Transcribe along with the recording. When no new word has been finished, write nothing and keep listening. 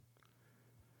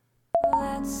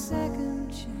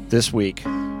This week,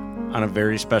 on a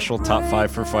very special Top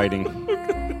 5 for Fighting,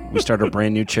 we start a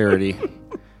brand new charity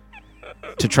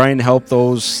to try and help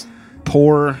those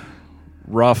poor,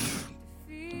 rough,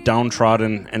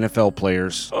 downtrodden NFL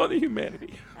players. Oh, the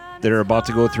humanity. That are about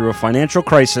to go through a financial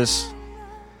crisis.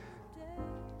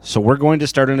 So we're going to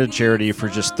start a charity for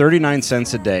just 39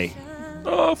 cents a day.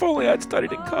 Oh, if only I'd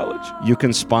studied in college. You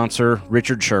can sponsor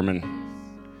Richard Sherman.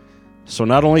 So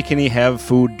not only can he have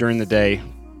food during the day,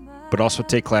 but also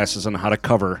take classes on how to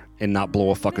cover and not blow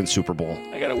a fucking Super Bowl.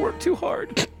 I gotta work too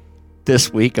hard.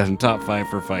 This week on Top 5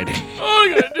 for Fighting. All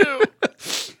I gotta do.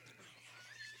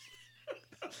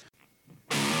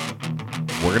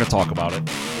 We're going to talk about it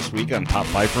this week on Top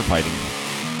 5 for Fighting.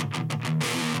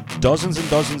 Dozens and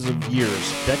dozens of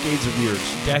years, decades of years.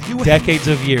 Decades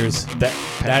of years.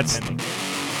 That's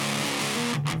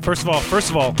First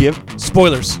of all, give.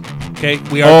 spoilers. Okay,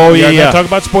 we Oh, are yeah, going yeah. to talk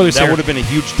about spoilers That here. would have been a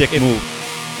huge dick move.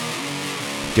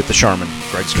 Get the Charmin.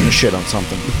 Greg's going to shit on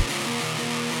something.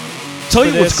 Tell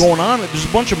you what's going on. There's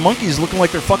a bunch of monkeys looking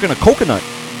like they're fucking a coconut.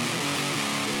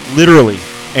 Literally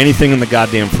anything in the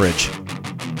goddamn fridge.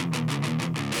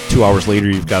 2 hours later,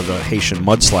 you've got the Haitian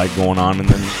mudslide going on, and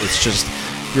then it's just,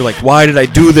 you're like, why did I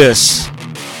do this?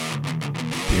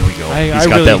 Here we go. He's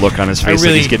got that look on his face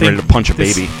like he's getting ready to punch a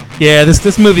baby. Yeah,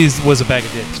 this movie was a bag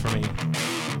of dicks for me.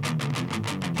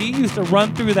 He used to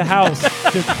run through the house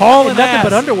just hauling nothing ass.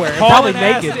 but underwear, and Hauling probably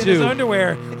ass naked, in too. his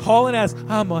underwear, hauling ass.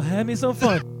 I'm going to have me some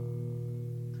fun.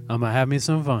 I'm going to have me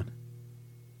some fun.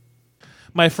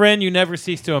 My friend, you never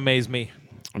cease to amaze me.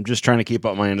 I'm just trying to keep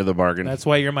up my end of the bargain. That's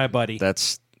why you're my buddy.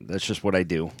 That's just what I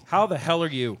do. How the hell are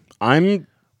you? I'm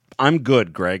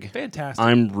good, Greg. Fantastic.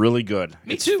 I'm really good.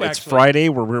 Me too, It's actually. Friday.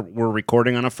 We're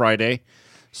recording on a Friday,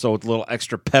 so with a little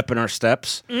extra pep in our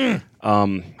steps.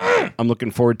 I'm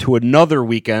looking forward to another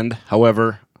weekend.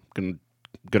 However, I'm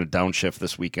gonna downshift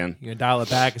this weekend. You can dial it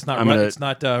back. It's not I'm gonna- it's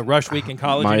not rush week in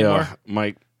college My anymore.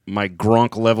 my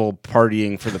Gronk level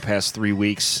partying for the past 3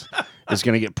 weeks is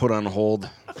gonna get put on hold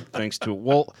thanks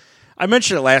to I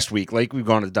mentioned it last week. Like, we've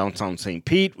gone to downtown St.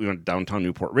 Pete. We went to downtown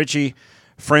Newport Richie.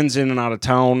 Friends in and out of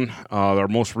town. Our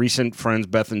most recent friends,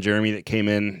 Beth and Jeremy, that came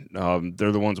in.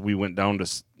 They're the ones we went down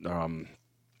to.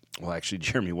 Well, actually,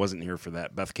 Jeremy wasn't here for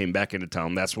that. Beth came back into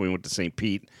town. That's when we went to St.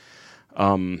 Pete.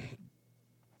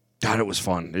 God, it was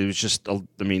fun. It was just,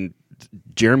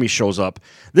 Jeremy shows up.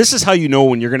 This is how you know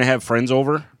when you're going to have friends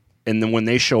over, and then when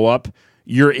they show up,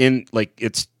 you're in, like,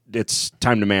 it's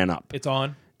time to man up. It's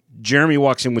on. Jeremy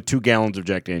walks in with 2 gallons of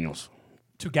Jack Daniels.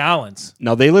 2 gallons.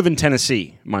 Now, they live in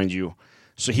Tennessee, mind you.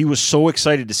 So he was so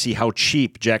excited to see how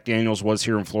cheap Jack Daniels was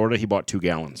here in Florida, he bought 2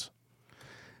 gallons.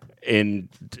 And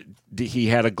he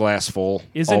had a glass full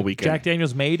Isn't all weekend. Jack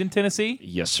Daniels made in Tennessee?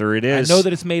 Yes, sir, it is. I know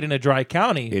that it's made in a dry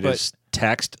county. It but is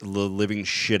taxed the living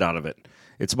shit out of it.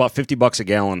 It's about $50 a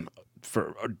gallon,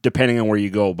 for depending on where you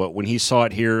go. But when he saw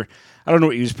it here, I don't know,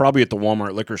 he was probably at the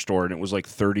Walmart liquor store, and it was like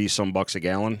 30-some bucks a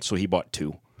gallon, so he bought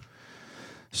 2.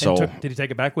 So did he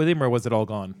take it back with him, or was it all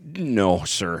gone? No,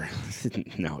 sir.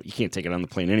 No, you can't take it on the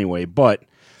plane anyway. But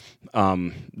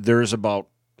there's about,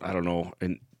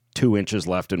 2 inches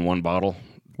left in one bottle.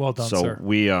 Well done, so sir.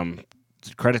 We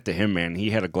credit to him, man.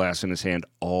 He had a glass in his hand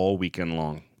all weekend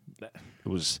long. It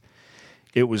was.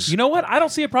 You know what? I don't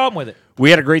see a problem with it.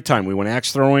 We had a great time. We went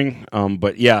axe throwing.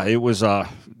 But yeah, it was.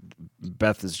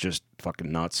 Beth is just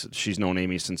fucking nuts. She's known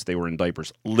Amy since they were in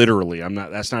diapers. Literally,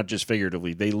 that's not just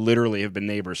figuratively. They literally have been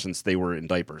neighbors since they were in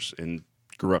diapers and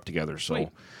grew up together. So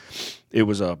Sweet. It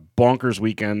was a bonkers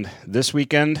weekend. This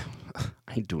weekend,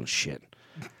 I ain't doing shit.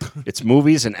 It's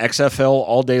movies and XFL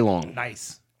all day long.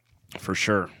 Nice. For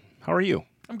sure. How are you?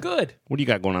 I'm good. What do you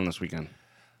got going on this weekend?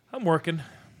 I'm working.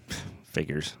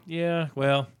 Figures. Yeah,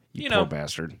 well, You know, poor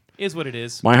bastard. is what it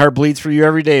is. My heart bleeds for you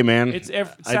every day, man.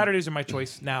 Saturdays are my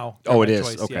choice now. Oh, They're it my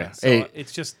is? choice, Okay. Yeah. So Hey,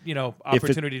 it's just,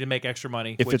 opportunity to make extra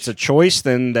money. If it's a choice,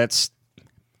 then that's,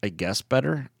 I guess,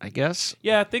 better, I guess.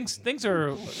 Yeah, things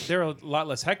are, they're a lot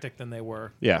less hectic than they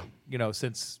were, Yeah.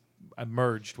 since I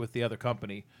merged with the other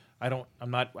company. I don't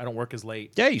work as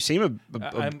late. Yeah, you seem a bit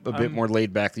I'm- more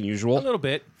laid back than usual. A little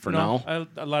bit. For now?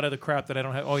 A lot of the crap that I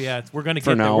don't have. Oh, yeah, we're going to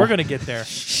For get there. now. We're going to get there.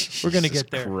 We're going to Jesus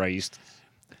get there. Christ.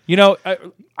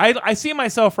 I see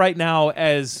myself right now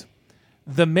as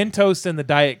the Mentos and the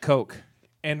Diet Coke.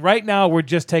 And right now we're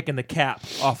just taking the cap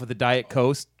off of the Diet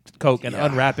Coke and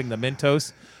unwrapping the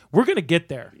Mentos. We're going to get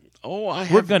there. Oh,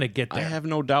 We're going to get there. I have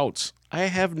no doubts. I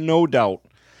have no doubt.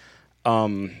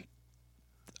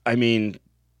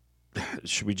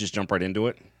 Should we just jump right into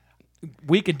it?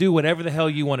 We can do whatever the hell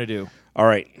you want to do. All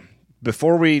right.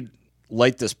 Before we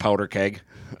light this powder keg,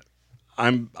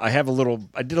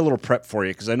 I did a little prep for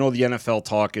you because I know the NFL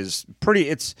talk is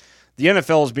the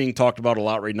NFL is being talked about a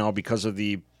lot right now because of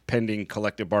the pending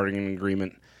collective bargaining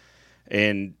agreement.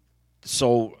 And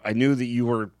so I knew that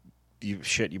you've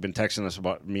been texting us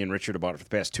about me and Richard about it for the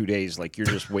past 2 days. Like you're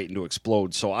just waiting to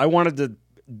explode. So I wanted to,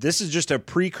 this is just a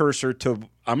precursor to,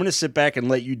 I'm going to sit back and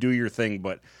let you do your thing.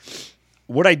 But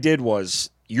what I did was,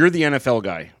 you're the NFL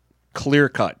guy, clear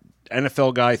cut,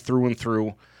 NFL guy through and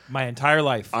through. My entire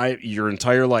life. Your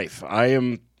entire life. I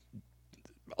am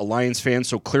a Lions fan,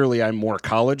 so clearly I'm more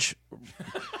college.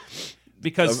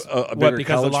 Because bigger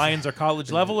because college the Lions are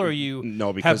college level, or you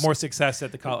No, because have more success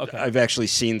at the college? Okay. I've actually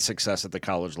seen success at the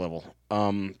college level.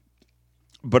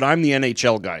 But I'm the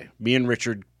NHL guy. Me and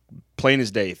Richard, plain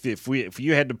as day. If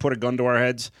you had to put a gun to our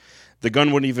heads, the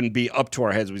gun wouldn't even be up to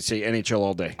our heads. We'd say NHL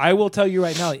all day. I will tell you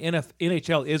right now,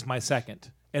 NHL is my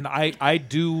second, and I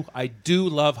do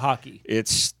love hockey.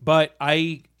 But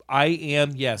I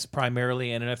am, yes,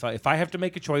 primarily an NFL. If I have to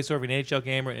make a choice over an NHL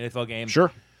game or an NFL game,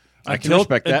 Sure. I can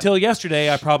respect that. Until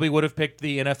yesterday, I probably would have picked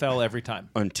the NFL every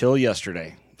time. Until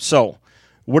yesterday. So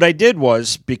what I did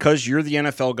was, because you're the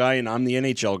NFL guy and I'm the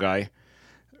NHL guy,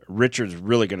 Richard's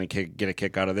really going to get a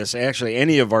kick out of this. Actually,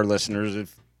 any of our listeners,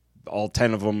 if all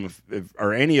 10 of them,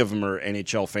 or any of them are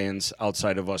NHL fans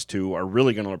outside of us two, are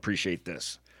really going to appreciate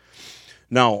this.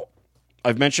 Now,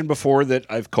 I've mentioned before that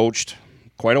I've coached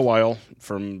quite a while,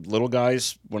 from little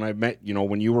guys when I met,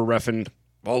 when you were reffing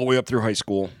all the way up through high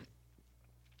school.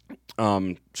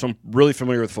 So I'm really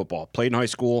familiar with football. Played in high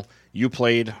school. You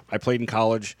played. I played in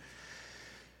college.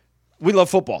 We love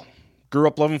football. Grew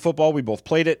up loving football. We both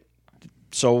played it.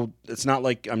 So it's not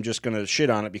like I'm just going to shit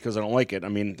on it because I don't like it. I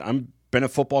mean, I've been a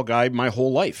football guy my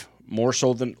whole life,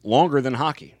 longer than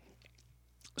hockey.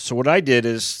 So what I did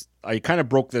is I kind of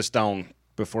broke this down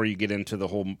before you get into the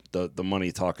whole the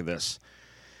money talk of this.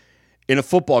 In a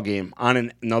football game,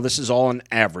 now this is all an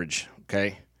average,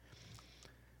 okay?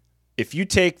 If you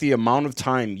take the amount of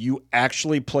time you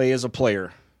actually play as a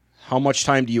player, how much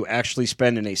time do you actually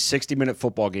spend in a 60-minute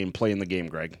football game playing the game,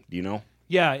 Greg? Do you know?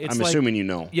 Yeah, I'm assuming you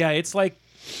know. Yeah, it's like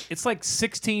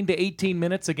 16 to 18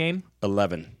 minutes a game.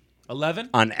 11. 11?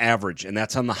 On average, and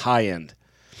that's on the high end.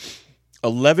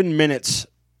 11 minutes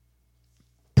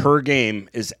per game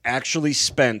is actually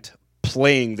spent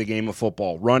playing the game of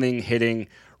football, running, hitting,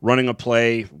 running a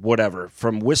play, whatever,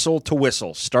 from whistle to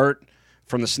whistle. Start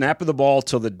from the snap of the ball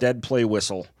till the dead play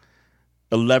whistle.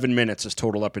 11 minutes is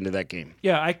total up into that game.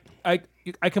 Yeah,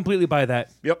 I completely buy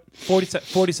that. Yep.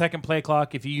 40-second play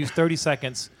clock. If you use 30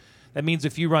 seconds, that means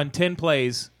if you run 10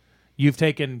 plays, you've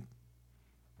taken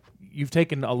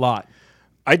a lot.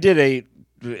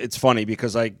 It's funny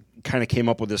because I kind of came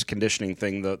up with this conditioning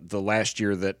thing the last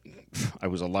year that I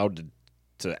was allowed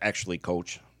to actually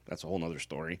coach. That's a whole nother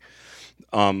story.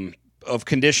 Of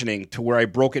conditioning, to where I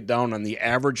broke it down on the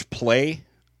average play,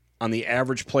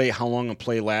 how long a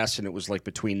play lasts, and it was like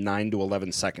between 9 to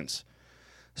 11 seconds.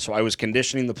 So I was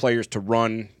conditioning the players to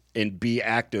run and be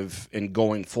active and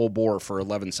going full bore for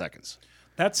 11 seconds.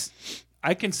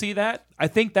 I can see that. I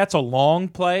think that's a long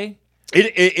play.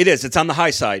 It is. It's on the high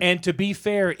side. And to be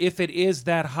fair, if it is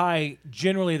that high,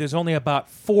 generally there's only about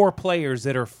 4 players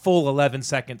that are full 11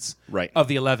 seconds of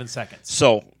the 11 seconds.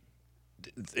 So,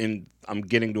 and I'm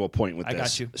getting to a point with this. I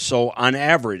got you. So on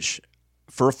average,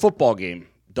 for a football game,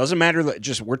 doesn't matter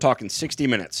we're talking 60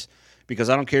 minutes, because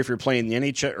I don't care if you're playing the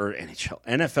NHL,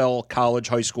 NFL, college,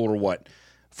 high school, or what.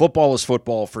 Football is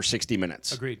football for 60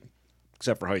 minutes. Agreed.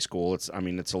 Except for high school, it's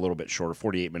a little bit shorter,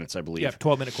 48 minutes, I believe. Yeah,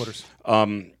 12-minute quarters.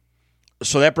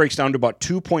 So that breaks down to about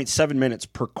 2.7 minutes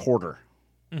per quarter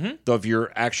of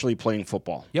you're actually playing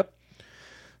football. Yep.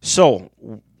 So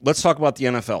let's talk about the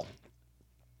NFL.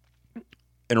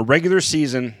 In a regular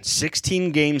season,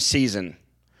 16-game season,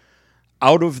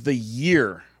 out of the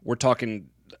year, we're talking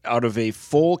out of a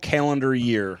full calendar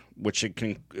year, which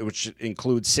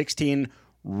includes 16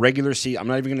 regular season. I'm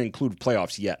not even going to include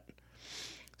playoffs yet.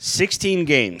 16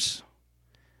 games,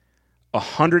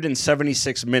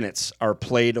 176 minutes are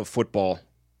played of football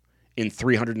in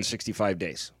 365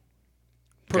 days.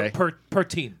 Okay? Per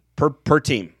team. Per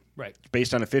team. Right.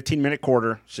 Based on a 15-minute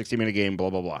quarter, 60-minute game, blah,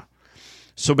 blah, blah.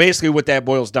 So basically what that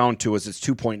boils down to is it's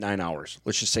 2.9 hours.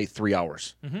 Let's just say 3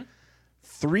 hours.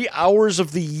 3 hours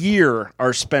of the year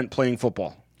are spent playing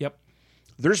football. Yep.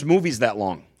 There's movies that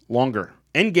longer.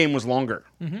 Endgame was longer.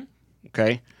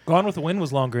 Okay? Gone with the Wind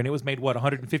was longer, and it was made,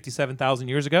 157,000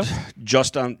 years ago?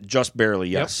 Just barely,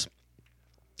 yes.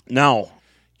 Yep. Now,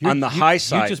 on the high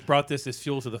side... You just brought this as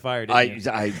fuel to the fire, didn't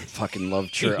you? I fucking love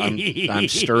I'm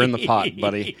stirring the pot,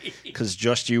 buddy, because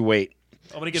just you wait.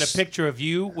 I'm going to get a picture of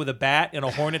you with a bat and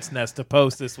a hornet's nest to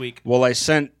post this week. Well, I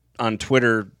sent on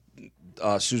Twitter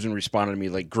Susan responded to me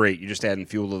like, "Great, you're just adding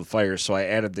fuel to the fire." So I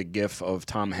added the GIF of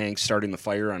Tom Hanks starting the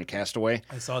fire on Castaway.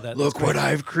 I saw that. Look That's what great.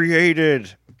 I've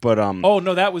created. But Oh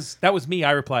no, that was me.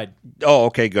 I replied. oh,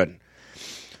 okay, good.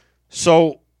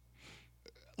 So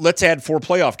let's add 4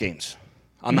 playoff games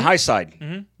on the high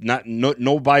side.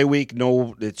 No bye week.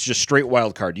 No, it's just straight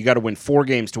wild card. You got to win 4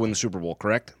 games to win the Super Bowl.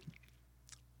 Correct?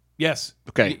 Yes.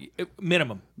 Okay.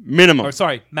 Minimum. Minimum. Or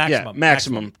sorry, maximum. Yeah,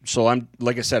 maximum. So I'm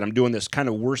like I said, I'm doing this kind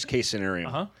of worst case scenario.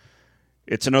 Uh-huh.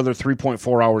 It's another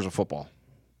 3.4 hours of football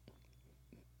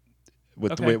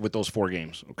with Okay. with those 4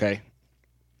 games. Okay.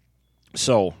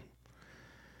 So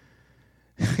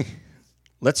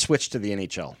let's switch to the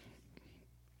NHL.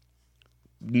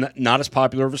 Not as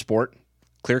popular of a sport,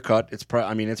 clear cut. It's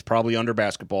probably under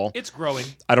basketball. It's growing.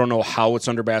 I don't know how it's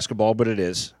under basketball, but it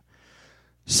is.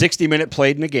 60-minute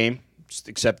played in a game,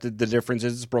 except that the difference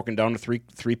is it's broken down to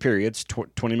three periods,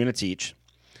 20 minutes each.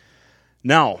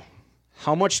 Now,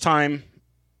 how much time,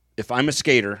 if I'm a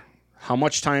skater, how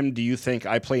much time do you think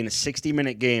I play in a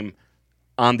 60-minute game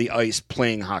on the ice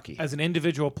playing hockey? As an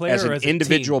individual player As or an as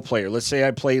individual a team? player. Let's say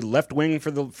I play left wing for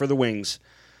the Wings,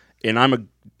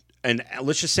 and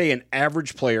let's just say an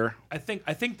average player. I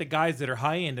think the guys that are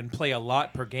high end and play a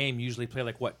lot per game usually play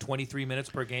like 23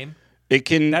 minutes per game. It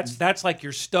can That's like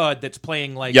your stud that's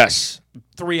playing like yes.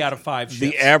 3 out of 5 shifts.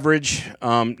 The average,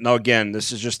 now again,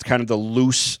 this is just kind of the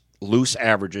loose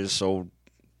averages, so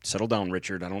settle down,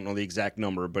 Richard. I don't know the exact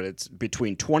number, but it's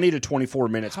between 20 to 24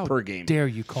 minutes How per game. dare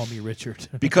you call me Richard?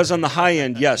 Because on the high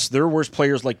end, yes, there were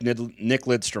players like Nick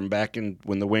Lidstrom back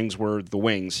when the Wings were the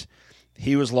Wings.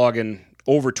 He was logging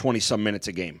over 20-some minutes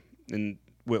a game,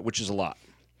 which is a lot.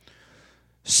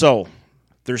 So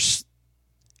there's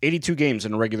 82 games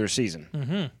in a regular season.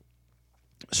 Mm-hmm.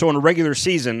 So in a regular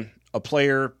season, a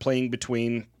player playing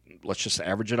between, let's just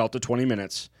average it out to 20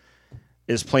 minutes,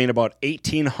 is playing about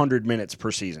 1,800 minutes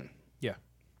per season. Yeah.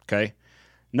 Okay?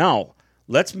 Now,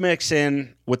 let's mix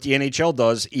in what the NHL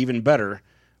does even better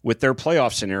with their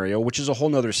playoff scenario, which is a whole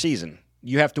nother season.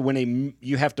 You have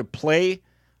to play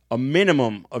a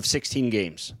minimum of 16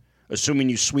 games. Assuming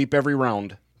you sweep every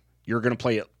round, you're going to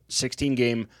play a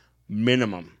 16-game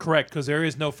minimum. Correct, because there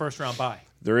is no first round bye.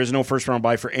 There is no first round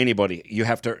bye for anybody. You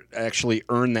have to actually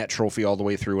earn that trophy all the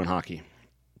way through in hockey.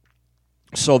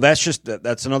 So that's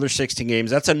another 16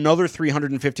 games. That's another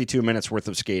 352 minutes worth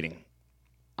of skating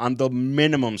on the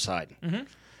minimum side. Mm-hmm.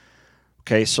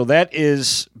 Okay, so that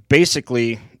is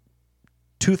basically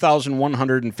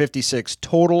 2,156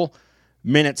 total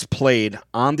minutes played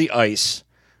on the ice,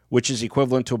 which is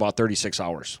equivalent to about 36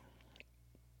 hours.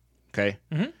 Okay?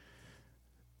 Mm-hmm.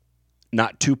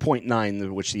 Not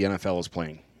 2.9, which the NFL is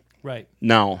playing. Right.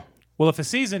 Now, Well, if a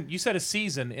season, you said a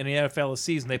season in the NFL, a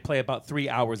season they play about 3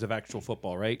 hours of actual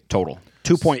football, right? total.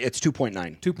 It's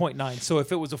 2.9. 2.9. So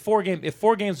if it was if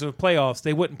 4 games were playoffs,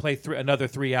 they wouldn't play another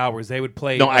 3 hours. They would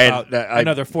play No,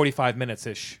 another 45 minutes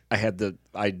ish.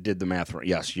 I did the math right.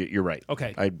 Yes, you're right.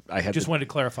 Okay. I had Just wanted to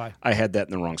clarify. I had that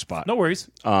in the wrong spot. No worries.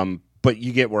 But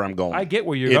you get where I'm going. I get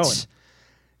where you're going.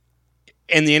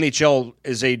 And the NHL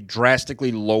is a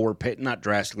drastically lower pay, not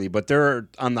drastically, but they're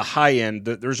on the high end.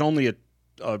 There's only a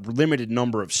limited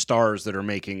number of stars that are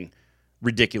making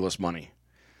ridiculous money.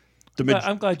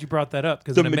 I'm glad you brought that up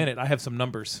because in a minute I have some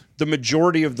numbers. The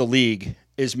majority of the league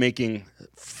is making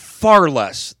far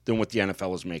less than what the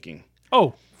NFL is making.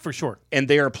 Oh, for sure. And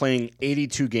they are playing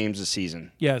 82 games a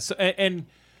season. Yeah. So and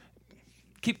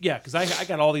because I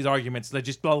got all these arguments that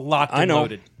just locked I and know.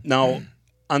 loaded. Now,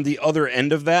 on the other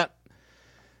end of that,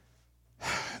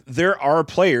 there are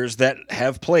players that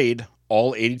have played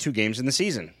all 82 games in the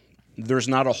season. There's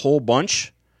not a whole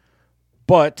bunch,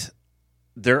 but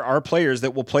there are players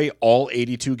that will play all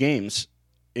 82 games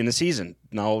in a season.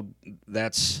 Now,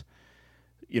 that's,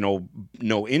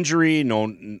 no injury,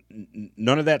 none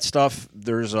of that stuff.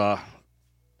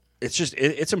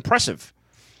 It's impressive.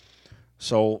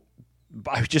 So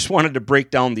I just wanted to break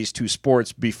down these two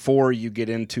sports before you get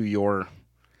into your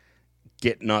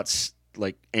get nuts,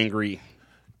 like angry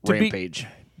rampage.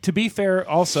 To be fair,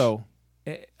 also,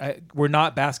 we're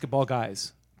not basketball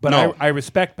guys, but No. I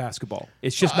respect basketball.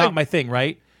 It's just not my thing,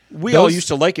 right? We all used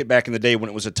to like it back in the day when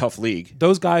it was a tough league.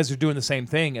 Those guys are doing the same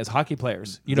thing as hockey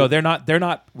players. They're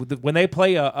not when they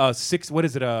play a 6. What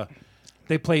is it?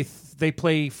 They play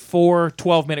 4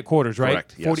 12-minute quarters, right?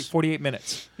 Correct, yes. 48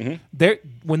 minutes.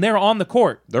 Mm-hmm. When they're on the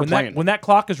court, They're playing. when that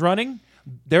clock is running,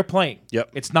 they're playing.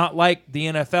 Yep. It's not like the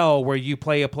NFL where you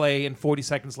play a play and 40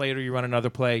 seconds later you run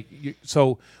another play.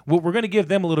 So we're going to give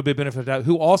them a little bit of benefit of the doubt,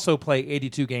 who also play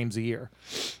 82 games a year.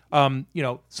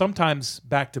 Sometimes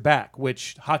back to back,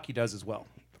 which hockey does as well.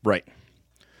 Right.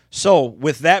 So,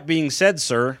 with that being said,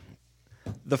 sir,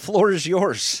 The floor is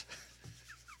yours.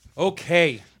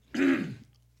 Okay.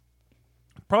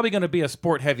 Probably going to be a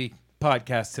sport-heavy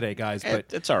podcast today, guys, but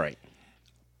It's all right.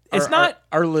 it's not.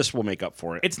 Our list will make up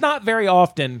for it. It's not very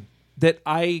often that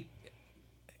I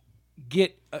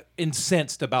get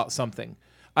incensed about something.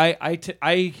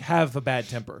 I have a bad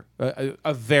temper,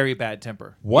 a very bad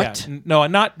temper. What? Yeah. No,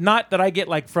 not that I get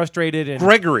like frustrated and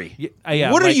Gregory,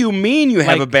 yeah, what like- do you mean you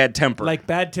have like- a bad temper? like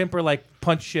bad temper, like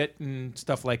punch shit and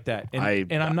stuff like that.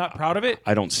 And I'm not proud of it.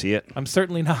 I don't see it. I'm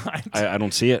certainly not. I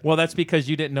don't see it. Well, that's because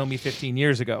you didn't know me 15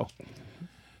 years ago.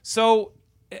 So,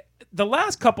 the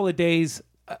last couple of days,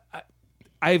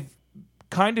 I've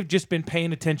kind of just been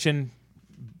paying attention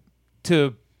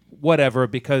to whatever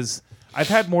because I've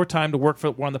had more time to work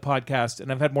on the podcast,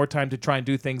 and I've had more time to try and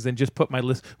do things than just put my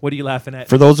list. What are you laughing at?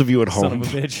 For those of you at son home,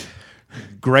 of a bitch.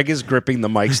 Greg is gripping the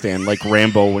mic stand like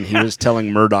Rambo when he was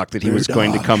telling Murdoch that he was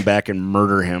going to come back and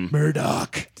murder him.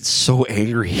 Murdoch. So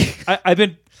angry. I've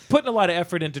been putting a lot of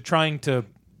effort into trying to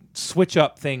switch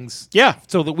up things. Yeah.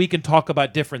 So that we can talk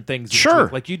about different things. each Sure.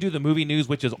 week. Like you do the movie news,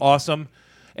 which is awesome,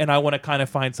 and I want to kind of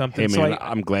find something. Hey, man, So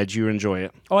I'm glad you enjoy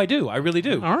it. I do. I really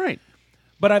do. All right.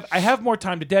 But I have more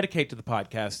time to dedicate to the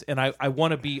podcast, and I want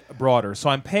to be broader. So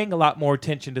I'm paying a lot more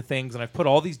attention to things, and I've put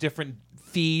all these different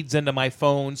feeds into my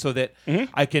phone so that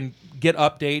I can get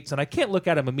updates, and I can't look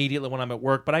at them immediately when I'm at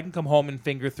work, but I can come home and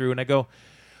finger through, and I go.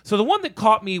 So the one that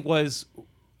caught me was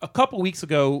a couple weeks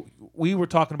ago, we were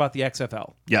talking about the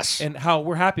XFL. Yes. And how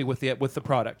we're happy with the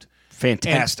product.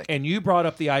 Fantastic. And you brought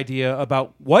up the idea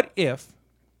about what if,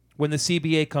 when the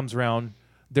CBA comes around,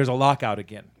 there's a lockout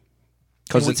again.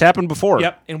 Because it's happened before.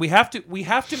 Yep, and we have to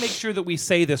make sure that we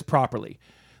say this properly.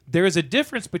 There is a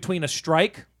difference between a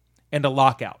strike and a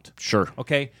lockout. Sure.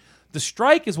 Okay? The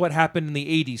strike is what happened in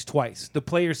the 80s twice. The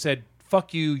players said,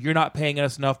 fuck you, you're not paying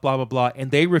us enough, blah, blah, blah,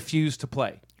 and they refused to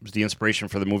play. It was the inspiration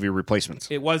for the movie Replacements.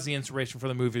 It was the inspiration for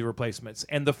the movie Replacements.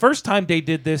 And the first time they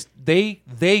did this, they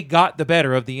got the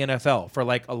better of the NFL. For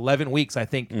like 11 weeks, I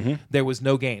think, there was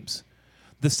no games.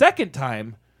 The second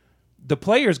time, the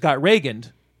players got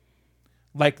Reaganed,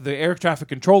 like the air traffic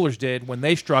controllers did when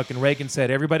they struck, and Reagan said,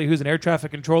 everybody who's an air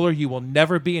traffic controller, you will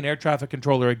never be an air traffic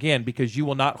controller again because you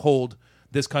will not hold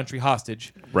this country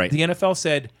hostage. Right. The NFL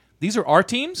said, these are our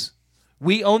teams.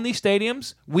 We own these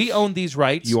stadiums. We own these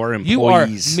rights. You are You are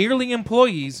employees. merely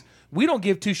employees. We don't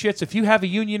give two shits if you have a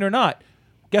union or not.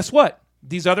 Guess what?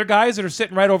 These other guys that are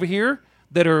sitting right over here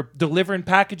that are delivering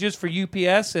packages for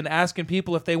UPS and asking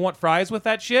people if they want fries with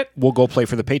that shit, We'll go play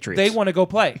for the Patriots. they want to go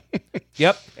play.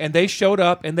 Yep. And they showed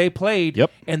up and they played.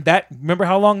 Yep. And remember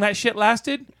how long that shit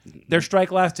lasted? Their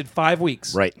strike lasted 5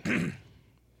 weeks. Right.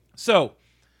 So,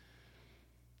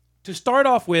 to start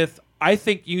off with, I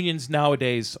think unions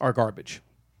nowadays are garbage.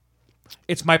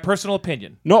 It's my personal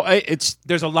opinion. No, it's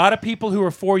There's a lot of people who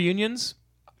are for unions.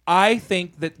 I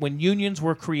think that when unions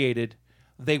were created,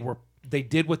 they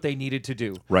did what they needed to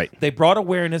do. Right. They brought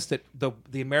awareness that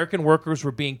the American workers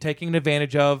were being taken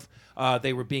advantage of.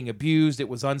 They were being abused. It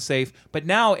was unsafe. But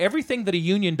now everything that a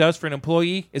union does for an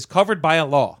employee is covered by a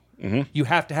law. You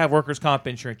have to have workers' comp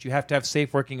insurance. You have to have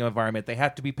safe working environment. They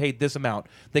have to be paid this amount.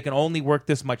 They can only work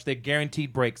this much. They're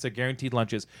guaranteed breaks. They're guaranteed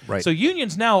lunches. Right. So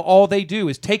unions now, all they do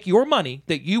is take your money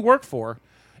that you work for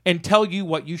and tell you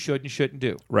what you should and shouldn't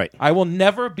do. Right. I will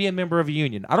never be a member of a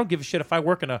union. I don't give a shit if I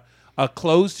work in a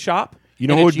closed shop. You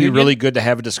know and who would it's be union. really good to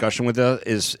have a discussion with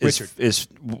is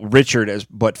Richard,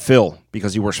 but Phil,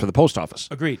 because he works for the post office.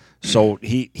 Agreed. So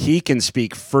he can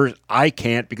speak first. I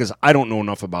can't because I don't know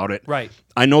enough about it. Right.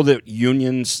 I know that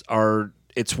unions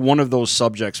it's one of those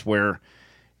subjects where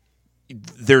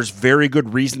there's very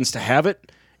good reasons to have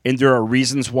it, and there are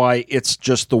reasons why it's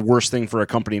just the worst thing for a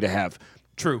company to have.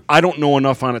 True. I don't know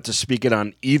enough on it to speak it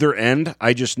on either end.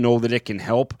 I just know that it can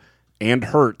help and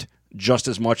hurt just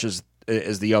as much as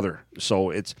the other. So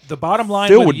it's The bottom line.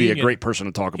 Phil with would be a union, great person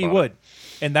to talk about. He would,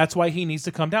 and that's why he needs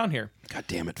to come down here. God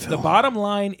damn it, Phil. The bottom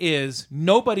line is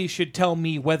nobody should tell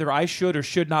me whether I should or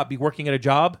should not be working at a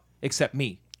job except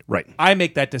me. Right. I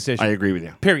make that decision. I agree with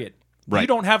you. Period. Right. You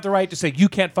don't have the right to say you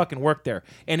can't fucking work there.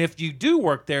 And if you do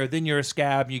work there, then you're a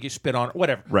scab, you get spit on,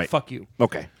 whatever. Right. Fuck you.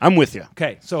 Okay. I'm with you.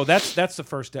 Okay, so that's the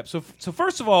first step. So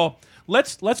first of all,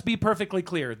 let's be perfectly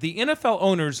clear. The NFL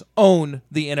owners own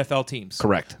the NFL teams.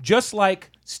 Correct. Just like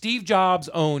Steve Jobs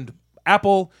owned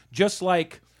Apple, just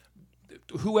like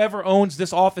whoever owns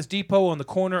this Office Depot on the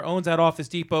corner owns that Office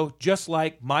Depot, just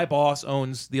like my boss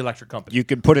owns the electric company. You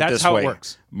could put it That's this how way. it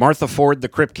works. Martha Ford, the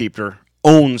Crypt Keeper,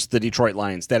 owns the Detroit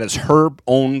Lions. That is her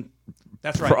own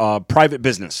That's right. private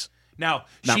business. Now,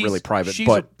 Not really private, she's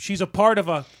but- she's a part of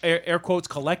a air quotes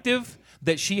collective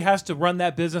that she has to run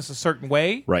that business a certain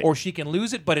way, Right. or she can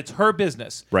lose it, but it's her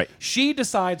business. Right. She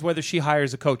decides whether she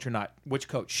hires a coach or not, which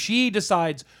coach. She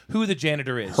decides who the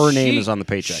janitor is. Her name is on the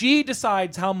paycheck. She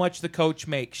decides how much the coach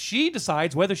makes. She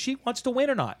decides whether she wants to win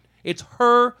or not. It's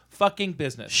her fucking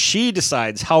business. She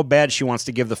decides how bad she wants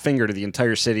to give the finger to the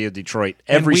entire city of Detroit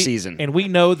every season. And we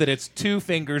know that it's 2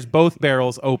 fingers, both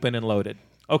barrels open and loaded.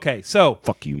 Okay, so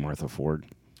Fuck you, Martha Ford.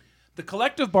 the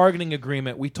collective bargaining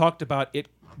agreement, we talked about it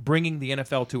bringing the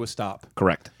NFL to a stop.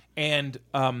 Correct. And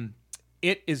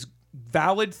it is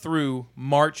valid through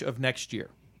March of next year.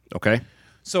 Okay.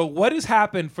 So what has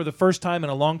happened for the first time in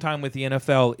a long time with the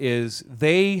NFL is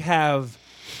they have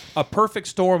a perfect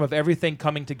storm of everything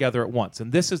coming together at once.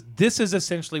 And this is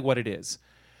essentially what it is.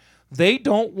 They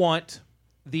don't want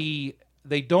the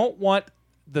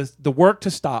work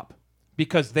to stop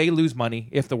because they lose money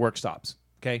if the work stops.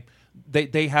 Okay?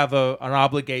 They have an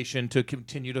obligation to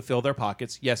continue to fill their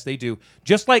pockets. Yes, they do.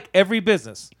 Just like every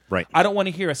business. Right. I don't want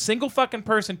to hear a single fucking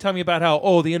person tell me about how,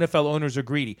 the NFL owners are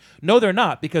greedy. No, they're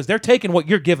not, because they're taking what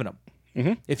you're giving them.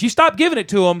 Mm-hmm. If you stop giving it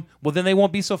to them, well, then they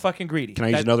won't be so fucking greedy. Can I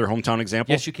use another hometown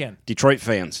example? Yes, you can. Detroit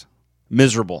fans,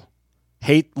 miserable,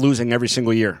 hate losing every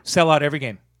single year. Sell out every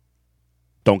game.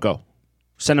 Don't go.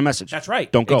 Send a message. That's right.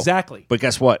 Don't go. Exactly. But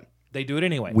guess what? They do it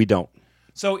anyway. We don't.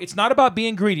 So it's not about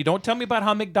being greedy. Don't tell me about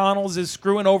how McDonald's is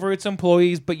screwing over its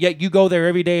employees, but yet you go there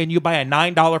every day and you buy a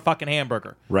 $9 fucking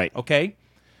hamburger. Right. Okay?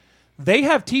 They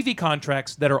have TV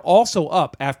contracts that are also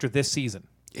up after this season.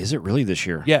 Is it really this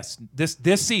year? Yes,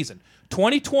 this season.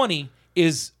 2020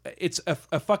 it's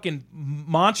a fucking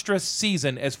monstrous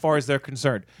season as far as they're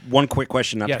concerned. One quick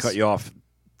question, not Yes. to cut you off.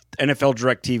 NFL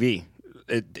Direct TV,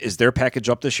 is their package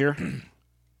up this year?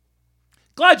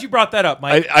 Glad you brought that up,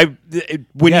 Mike.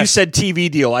 When you Yes. said TV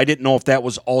deal, I didn't know if that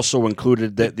was also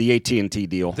included the AT&T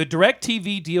deal. The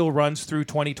DirecTV deal runs through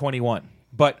 2021,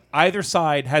 but either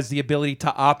side has the ability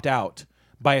to opt out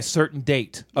by a certain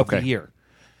date of the Okay. year.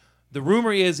 The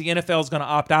rumor is the NFL is going to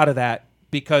opt out of that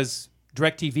because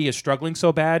DirecTV is struggling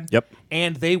so bad. Yep.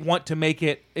 And they want to make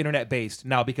it internet-based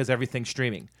now because everything's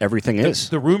streaming. Everything is.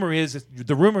 The rumor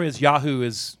is Yahoo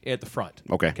is at the front.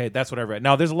 Okay. Okay, that's what I read.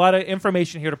 Now, there's a lot of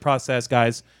information here to process,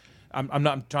 guys. I'm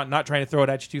not trying to throw it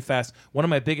at you too fast. One of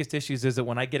my biggest issues is that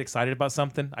when I get excited about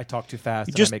something, I talk too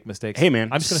fast and I make mistakes. Hey, man.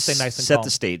 I'm just going to stay nice and set calm. the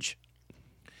stage.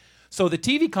 So the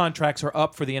TV contracts are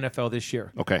up for the NFL this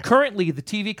year. Okay. Currently, the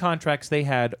TV contracts they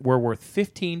had were worth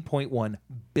 $15.1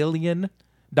 billion.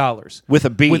 With a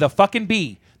B. With a fucking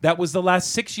B. That was the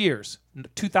last 6 years,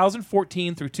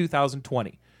 2014 through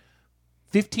 2020.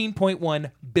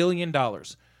 $15.1 billion.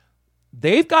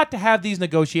 They've got to have these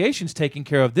negotiations taken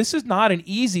care of. This is not an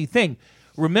easy thing.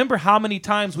 Remember how many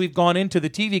times we've gone into the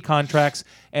TV contracts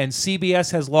and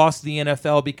CBS has lost the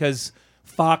NFL because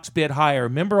Fox bid higher.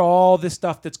 Remember all this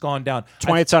stuff that's gone down. That's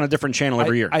why it's on a different channel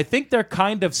every year. I think they're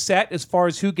kind of set as far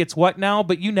as who gets what now,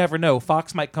 but you never know.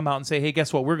 Fox might come out and say, hey,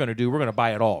 guess what we're going to do? We're going to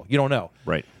buy it all. You don't know.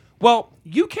 Right. Well,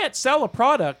 you can't sell a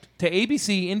product to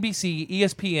ABC, NBC,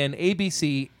 ESPN,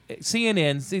 ABC,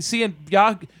 CNN,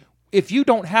 Yahoo, if you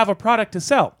don't have a product to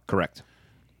sell. Correct.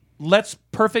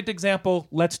 Perfect example,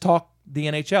 let's talk the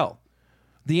NHL.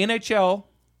 The NHL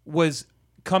was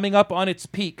coming up on its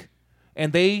peak,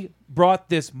 and they brought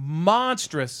this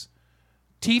monstrous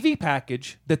TV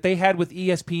package that they had with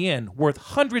ESPN worth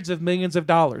hundreds of millions of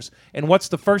dollars. And what's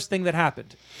the first thing that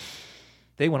happened?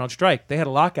 They went on strike. They had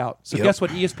a lockout. So Yep. guess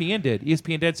what ESPN did?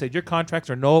 ESPN said your contracts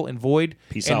are null and void.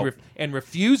 Peace and out. And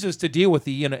refuses to deal with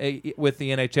the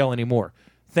NHL anymore.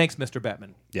 Thanks, Mr.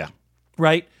 Bettman. Yeah.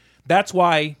 Right? That's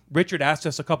why Richard asked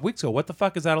us a couple weeks ago, what the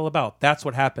fuck is that all about? That's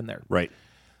what happened there. Right.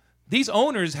 These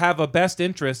owners have a best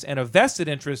interest and a vested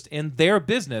interest in their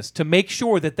business to make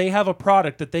sure that they have a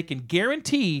product that they can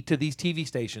guarantee to these TV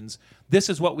stations, this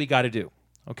is what we got to do.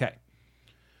 Okay.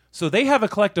 So they have a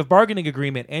collective bargaining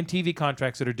agreement and TV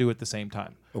contracts that are due at the same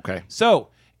time. Okay. So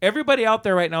everybody out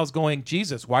there right now is going,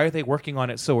 Jesus, why are they working on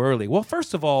it so early? Well,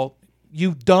 first of all,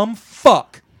 you dumb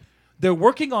fuck. They're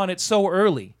working on it so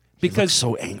early because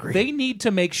so angry. they need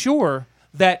to make sure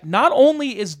that not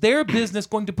only is their business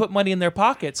going to put money in their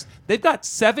pockets, they've got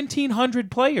 1,700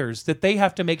 players that they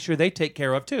have to make sure they take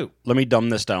care of too. Let me dumb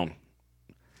this down.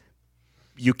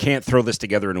 You can't throw this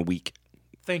together in a week.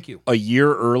 Thank you. A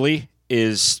year early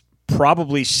is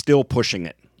probably still pushing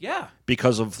it Yeah.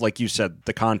 because of, like you said,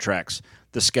 the contracts,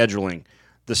 the scheduling,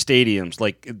 the stadiums.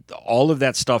 Like, all of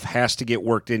that stuff has to get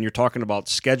worked in. You're talking about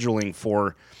scheduling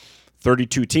for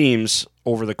 32 teams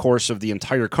over the course of the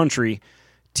entire country.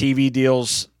 TV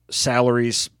deals,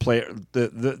 salaries,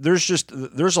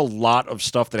 there's a lot of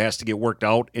stuff that has to get worked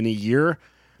out in a year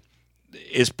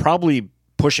is probably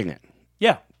pushing it.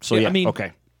 Yeah. So I mean,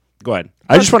 okay. Go ahead.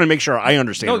 I just want to make sure I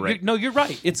understand No, it right. you're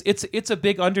right. It's a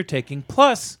big undertaking.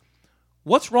 Plus,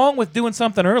 what's wrong with doing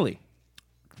something early?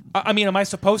 I mean, am I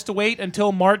supposed to wait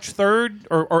until March 3rd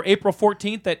or April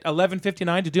 14th at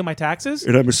 11:59 to do my taxes?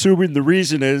 And I'm assuming the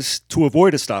reason is to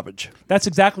avoid a stoppage. That's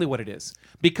exactly what it is.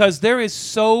 Because there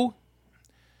is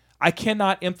I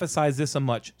cannot emphasize this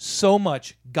so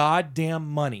much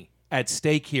goddamn money at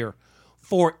stake here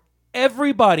for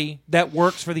everybody that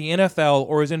works for the NFL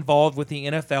or is involved with the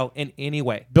NFL in any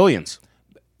way. Billions.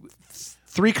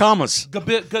 3 commas.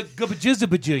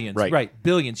 Gabajizabajillions. Right. Right.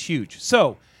 Billions, huge.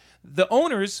 So the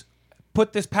owners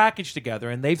put this package together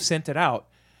and they've sent it out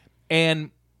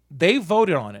and they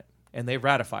voted on it and they've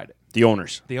ratified it. The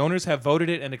owners. The owners have voted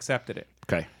it and accepted it.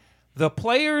 Okay. The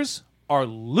players are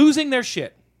losing their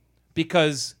shit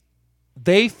because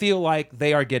they feel like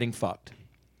they are getting fucked.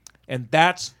 And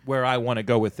that's where I want to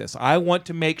go with this. I want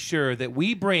to make sure that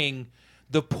we bring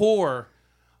the poor,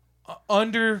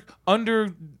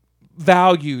 undervalued,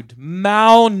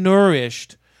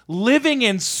 malnourished, living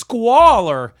in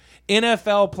squalor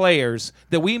NFL players,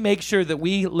 that we make sure that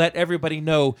we let everybody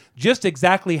know just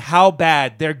exactly how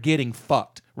bad they're getting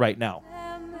fucked right now.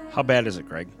 How bad is it,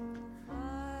 Greg?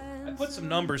 I put some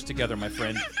numbers together, my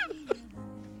friend.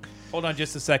 Hold on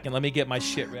just a second. Let me get my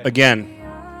shit ready. Again,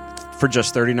 for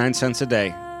just 39 cents a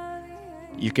day,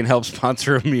 you can help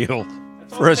sponsor a meal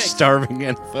for a it takes. starving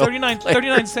NFL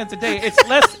 39 cents a day.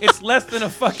 It's less than a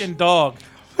fucking dog.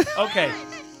 Okay.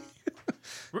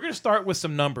 We're going to start with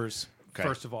some numbers, Okay.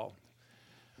 first of all.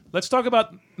 Let's talk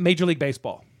about Major League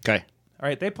Baseball. Okay. All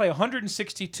right, they play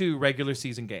 162 regular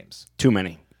season games. Too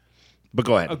many. But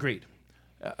go ahead. Agreed.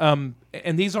 And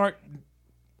these aren't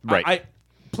Right.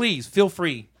 Please feel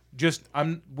free.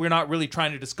 We're not really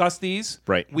trying to discuss these.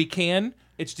 Right. We can.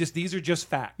 It's just these are just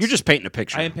facts. You're just painting a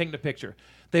picture. I am painting a picture.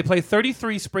 They play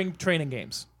 33 spring training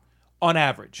games on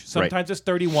average. Sometimes it's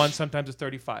 31, sometimes it's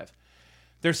 35.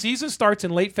 Their season starts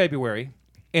in late February,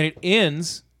 and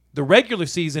the regular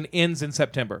season ends in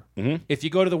September. Mm-hmm. If you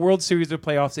go to the World Series or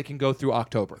playoffs, it can go through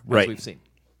October, as Right. we've seen.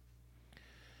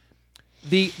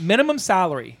 The minimum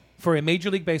salary for a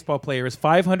Major League Baseball player is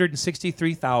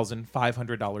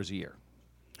 $563,500 a year.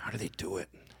 How do they do it?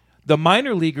 The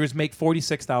minor leaguers make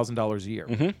 $46,000 a year.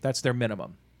 Mm-hmm. That's their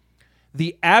minimum.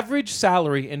 The average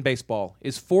salary in baseball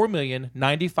is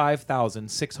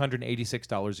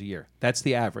 $4,095,686 a year. That's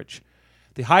the average.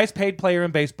 The highest paid player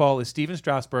in baseball is Steven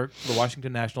Strasburg for the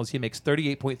Washington Nationals. He makes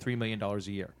 $38.3 million a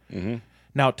year. Mm-hmm.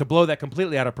 Now, to blow that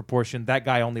completely out of proportion, that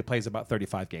guy only plays about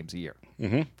 35 games a year.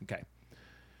 Mm-hmm. Okay.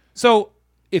 So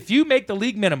if you make the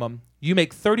league minimum, you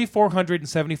make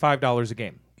 $3,475 a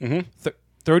game. Mm-hmm.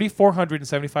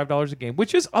 $3,475 a game,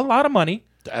 which is a lot of money.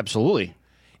 Absolutely.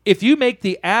 If you make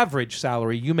the average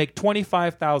salary, you make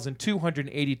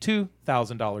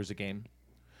 $25,282,000 a game.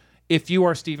 If you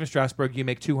are Steven Strasburg, you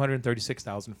make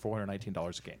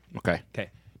 $236,419 a game. Okay. Okay.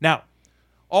 Now,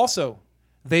 also,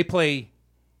 they play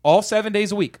all 7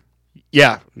 days a week.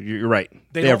 Yeah, you're right.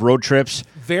 They have don't- road trips.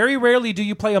 Very rarely do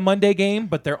you play a Monday game,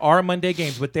 but there are Monday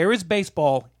games. But there is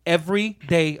baseball every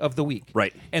day of the week.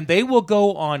 Right. And they will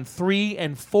go on 3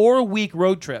 and 4 week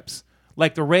road trips.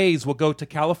 Like the Rays will go to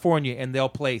California and they'll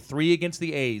play 3 against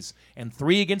the A's and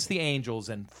 3 against the Angels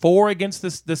and 4 against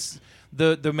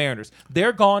the Mariners.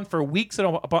 They're gone for weeks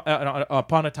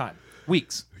upon a time.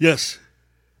 Weeks. Yes.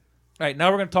 All right,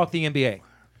 now we're going to talk the NBA.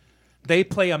 They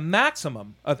play a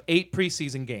maximum of 8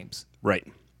 preseason games. Right.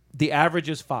 The average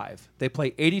is 5. They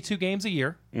play 82 games a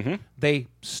year. Mm-hmm. They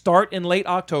start in late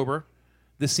October.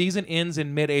 The season ends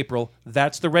in mid-April.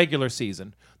 That's the regular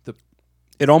season.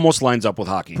 It almost lines up with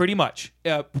hockey. Pretty much.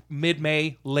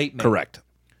 Mid-May, late May. Correct.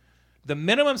 The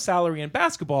minimum salary in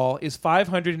basketball is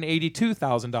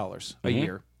 $582,000 a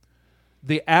year.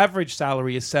 The average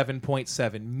salary is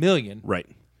 $7.7 million. Right.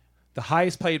 The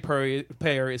highest paid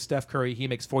player is Steph Curry. He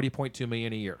makes $40.2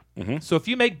 million a year. Mm-hmm. So if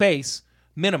you make base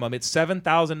minimum, it's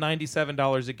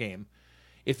 $7,097 a game.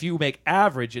 If you make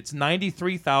average, it's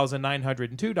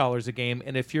 $93,902 a game.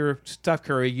 And if you're Steph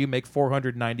Curry, you make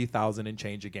 $490,000 and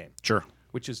change a game. Sure.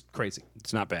 Which is crazy.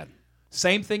 It's not bad.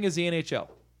 Same thing as the NHL.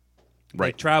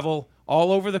 Right. They travel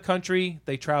all over the country.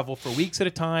 They travel for weeks at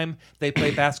a time. They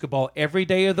play basketball every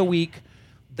day of the week.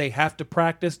 They have to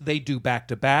practice. They do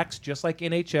back-to-backs, just like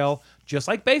NHL, just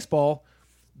like baseball.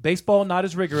 Baseball, not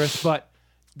as rigorous, but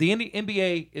the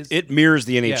NBA is... It mirrors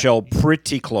the NHL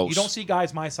pretty close. You don't see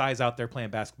guys my size out there playing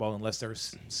basketball unless they're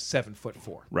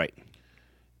 7'4". Right.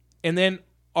 And then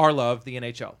our love, the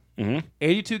NHL.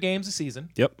 82 games a season.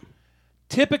 Yep.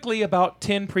 Typically about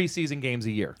 10 preseason games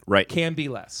a year. Right. Can be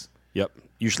less. Yep.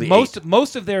 Usually Most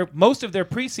 8. of their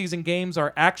preseason games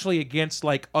are actually against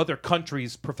like other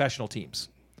countries' professional teams.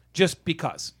 just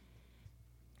because.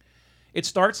 It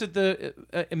starts at the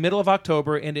middle of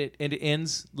October and it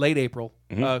ends late April.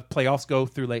 Playoffs go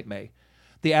through late May.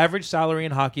 The average salary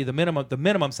in hockey, the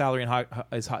minimum salary in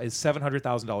is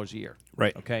 $700,000 a year.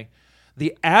 Right. Okay.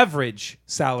 The average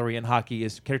salary in hockey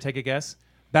is, can you take a guess?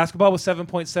 Basketball was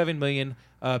 $7.7 million.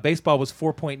 Baseball was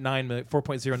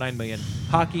 $4.09 million.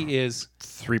 Hockey is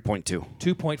 3.2.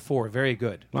 2.4. Very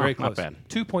good. Well, Very not close. bad.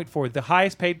 2.4. The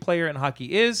highest paid player in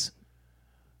hockey is?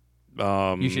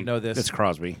 You should know this. It's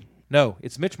Crosby. No,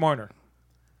 it's Mitch Marner.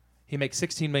 He makes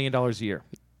 $16 million a year.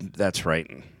 That's right.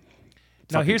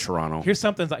 Now Fucking here's Toronto.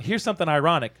 Here's something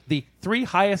ironic. The 3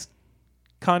 highest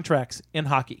contracts in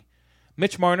hockey: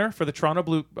 Mitch Marner for the Toronto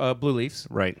Blue Leafs.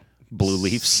 Right. Blue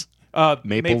Leafs.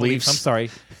 Maple Leafs. I'm sorry.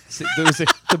 Those are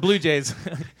the Blue Jays.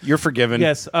 You're forgiven.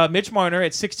 Yes. Mitch Marner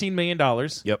at $16 million.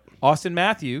 Yep. Austin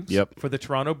Matthews. Yep. For the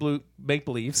Toronto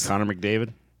Maple Leafs. Connor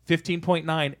McDavid.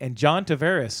 15.9, and John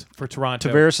Tavares for Toronto.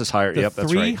 Tavares is higher. The Yep,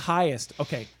 that's 3 right. highest.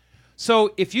 Okay.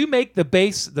 So if you make the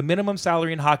minimum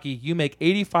salary in hockey, you make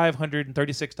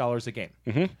 $8,536 a game.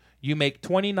 Mm-hmm. You make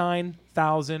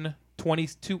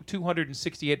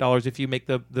 $29,268 if you make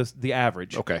the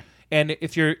average. Okay. And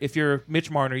if you're Mitch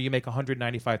Marner, you make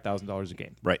 $195,000 a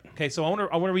game. Right. Okay. So I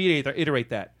want to reiterate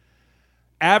that.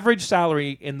 Average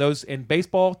salary in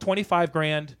baseball,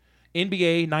 $25,000,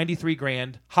 NBA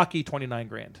 $93,000, hockey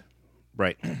 $29,000.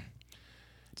 Right.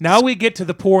 Now we get to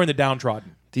the poor and the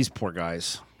downtrodden. These poor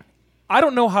guys. I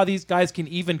don't know how these guys can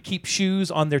even keep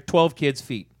shoes on their 12 kids'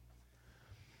 feet.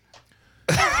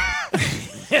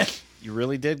 You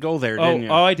really did go there, didn't you?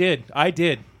 Oh, I did.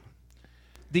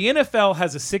 The NFL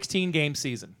has a 16-game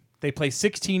season. They play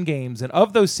 16 games, and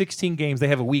of those 16 games, they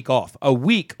have a week off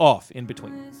in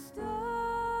between.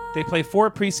 They play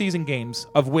 4 preseason games,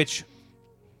 of which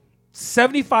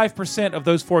 75% of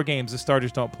those 4 games, the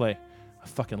starters don't play. I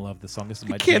fucking love this song. This is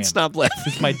my jam. Can't stop laughing.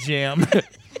 This is my jam.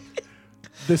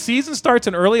 The season starts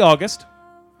in early August,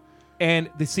 and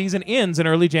the season ends in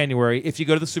early January. If you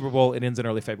go to the Super Bowl, it ends in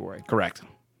early February. Correct.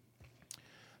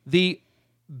 The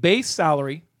base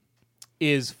salary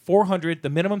is $400. The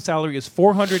minimum salary is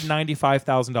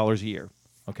 $495,000 a year.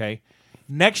 Okay.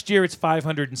 Next year it's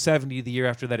 $570. The year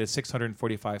after that is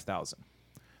 $645,000.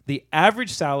 The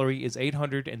average salary is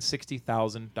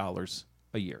 $860,000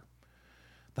 a year.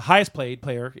 The highest paid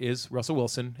player is Russell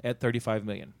Wilson at $35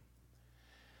 million.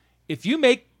 If you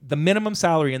make the minimum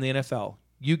salary in the NFL,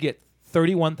 you get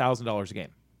 $31,000 a game.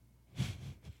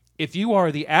 If you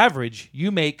are the average,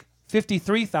 you make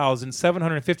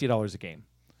 $53,750 a game.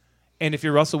 And if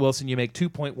you're Russell Wilson, you make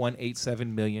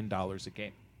 $2.187 million a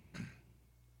game.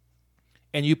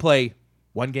 And you play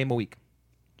 1 game a week.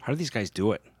 How do these guys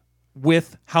do it?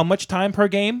 With how much time per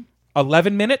game?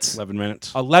 11 minutes? 11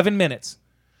 minutes. 11 minutes.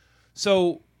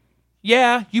 So,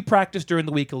 yeah, you practice during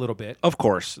the week a little bit. Of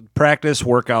course. Practice,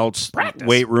 workouts,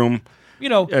 weight room. You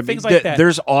know, I mean, things like that.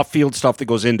 There's off-field stuff that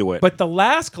goes into it. But the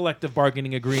last collective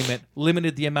bargaining agreement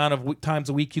limited the amount of times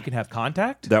a week you can have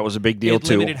contact. That was a big deal, It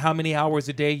too. limited how many hours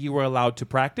a day you were allowed to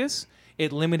practice.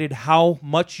 It limited how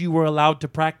much you were allowed to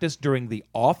practice during the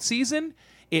off season.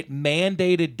 It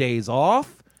mandated days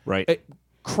off. Right.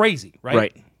 Crazy, right?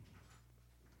 Right.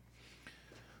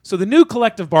 So the new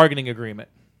collective bargaining agreement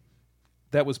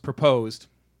that was proposed,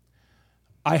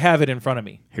 I have it in front of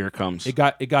me. Here it comes. It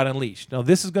got unleashed. Now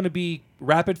this is going to be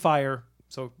rapid fire,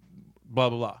 so blah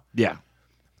blah blah. Yeah.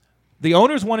 The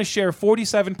owners want to share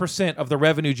 47% of the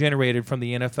revenue generated from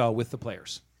the NFL with the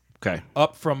players, Okay.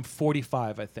 up from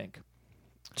 45, I think.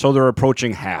 So they're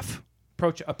approaching half.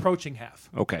 Approaching half.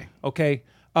 Okay. Okay.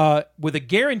 With a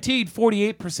guaranteed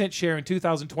 48% share in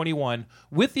 2021,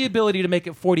 with the ability to make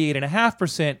it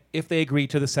 48.5% if they agree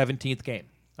to the 17th game.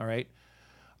 All right.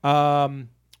 A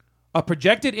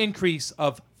projected increase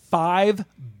of $5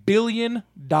 billion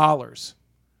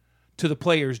to the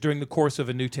players during the course of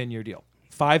a new 10-year deal.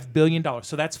 $5 billion.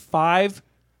 So that's $5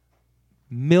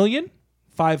 million,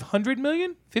 $500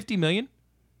 million, $50 million,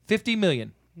 $50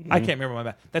 million. I can't remember my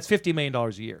math. That's $50 million a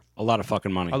year. A lot of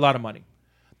fucking money. A lot of money.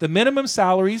 The minimum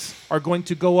salaries are going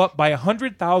to go up by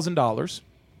 $100,000,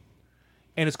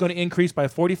 and it's going to increase by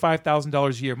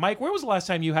 $45,000 a year. Mike, where was the last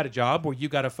time you had a job where you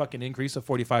got a fucking increase of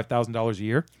 $45,000 a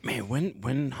year?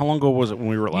 Man, how long ago was it when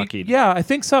we were lucky? Yeah, I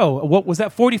think so. What was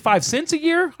that? 45 cents a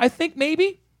year? I think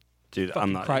maybe. Dude,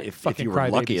 I'm not. If fucking you were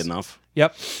lucky crybabies. enough.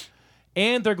 Yep.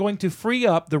 And they're going to free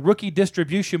up the rookie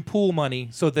distribution pool money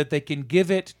so that they can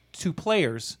give it to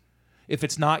players. if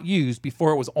it's not used.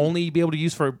 Before it was only be able to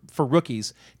use for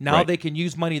rookies. Now Right. they can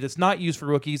use money that's not used for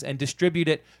rookies and distribute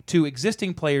it to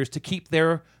existing players to keep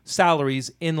their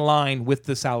salaries in line with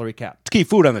the salary cap. To keep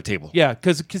food on the table. Yeah,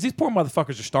 because these poor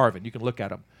motherfuckers are starving. You can look at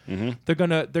them. They're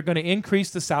gonna increase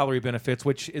the salary benefits,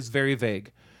 which is very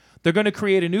vague. They're going to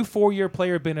create a new 4-year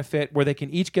player benefit where they can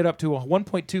each get up to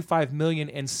 $1.25 million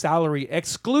in salary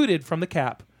excluded from the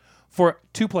cap for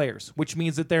 2 players, which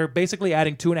means that they're basically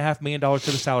adding $2.5 million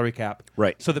to the salary cap,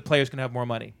 Right. so that players can have more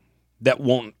money. That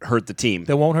won't hurt the team.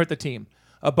 That won't hurt the team.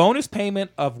 A bonus payment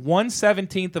of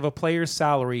 1/17 of a player's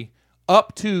salary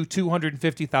up to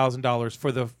 $250,000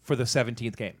 for the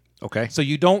 17th game. Okay. So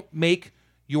you don't make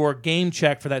your game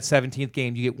check for that 17th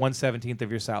game, you get 1/17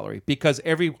 of your salary because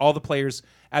all the players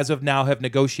as of now have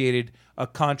negotiated a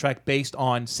contract based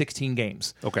on 16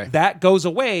 games. Okay. That goes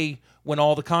away when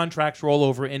all the contracts roll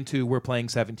over into we're playing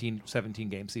 17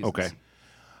 game seasons. Okay.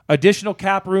 Additional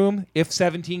cap room if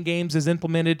 17 games is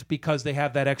implemented because they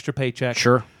have that extra paycheck.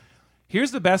 Sure.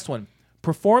 Here's the best one.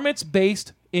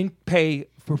 Performance-based pay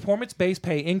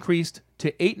increased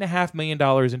to $8.5 million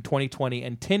in 2020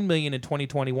 and $10 million in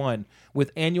 2021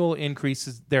 with annual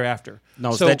increases thereafter. Now,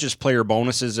 is that just player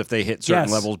bonuses if they hit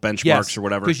certain levels, benchmarks or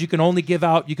whatever? Because you can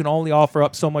only offer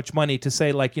up so much money to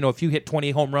say, like, if you hit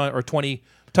 20 home run or 20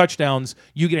 touchdowns,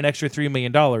 you get an extra $3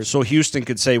 million. So Houston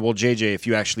could say, well, JJ, if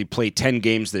you actually play 10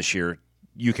 games this year,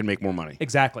 you can make more money.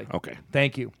 Exactly. Okay.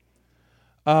 Thank you.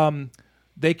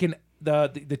 They can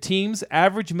the team's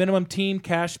average minimum team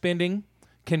cash spending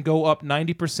can go up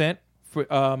 90%.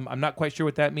 I'm not quite sure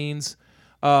what that means.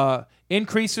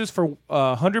 Increases for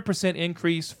 100%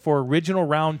 increase for original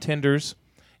round tenders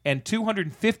and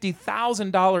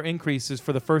 $250,000 increases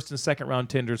for the first and second round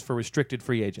tenders for restricted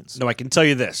free agents. No, I can tell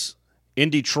you this. In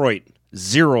Detroit,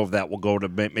 0 of that will go to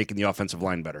making the offensive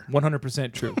line better.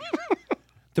 100% true.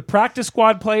 The practice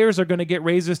squad players are going to get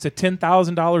raises to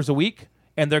 $10,000 a week,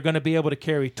 and they're going to be able to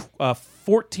carry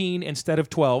 14 instead of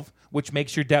 12, which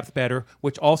makes your depth better,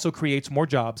 which also creates more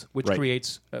jobs, which Right.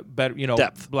 creates better,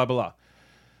 Depth. blah, blah,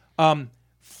 blah.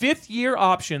 5th-year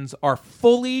options are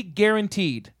fully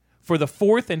guaranteed for the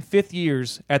 4th and 5th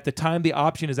years at the time the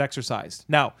option is exercised.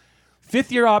 Now,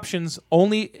 5th-year options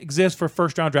only exist for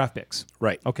first-round draft picks.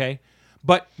 Right. Okay?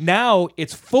 But now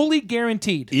it's fully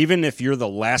guaranteed. Even if you're the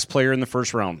last player in the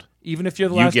first round. Even if you're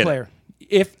the You last get it. player.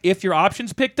 If your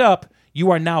option's picked up, you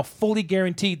are now fully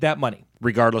guaranteed that money,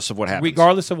 Regardless of what happens.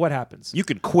 regardless of what happens. You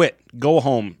could quit, go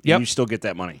home, Yep. and you still get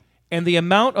that money. And the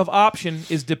amount of option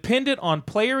is dependent on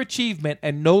player achievement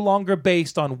and no longer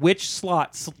based on which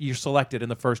slot you're selected in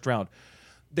the first round.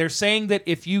 They're saying that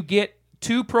if you get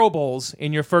 2 Pro Bowls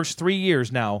in your first 3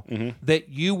 years now, that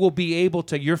you will be able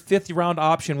to, your 5th round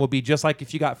option will be just like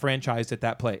if you got franchised at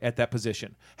that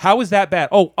position. How is that bad?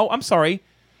 Oh, I'm sorry.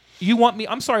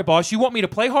 I'm sorry, boss. You want me to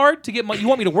play hard to get money? You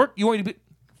want me to work? You want me to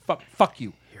be, fuck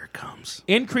you. Here it comes.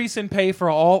 Increase in pay for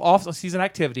all off-season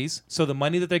activities, so the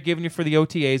money that they're giving you for the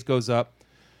OTAs goes up.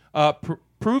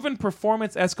 Proven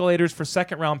performance escalators for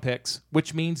second-round picks,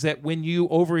 which means that when you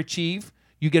overachieve,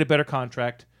 you get a better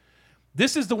contract.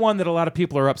 This is the one that a lot of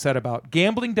people are upset about.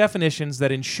 Gambling definitions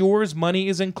that ensures money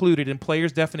is included in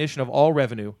players' definition of all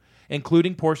revenue,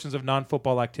 including portions of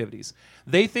non-football activities.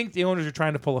 They think the owners are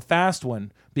trying to pull a fast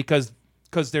one because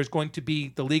there's going to be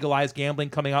the legalized gambling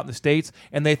coming out in the States,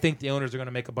 and they think the owners are going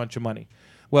to make a bunch of money.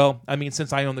 Well, I mean,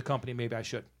 since I own the company, maybe I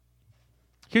should.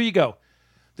 Here you go.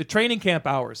 The training camp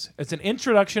hours. It's an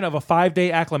introduction of a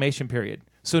 5-day acclimation period.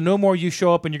 So no more you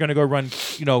show up and you're going to go run,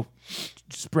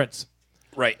 sprints.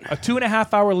 Right. A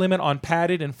 2.5-hour limit on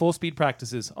padded and full speed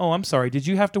practices. Oh, I'm sorry. Did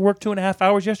you have to work 2.5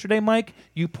 hours yesterday, Mike?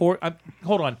 You poor.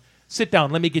 Hold on. Sit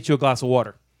down. Let me get you a glass of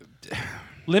water.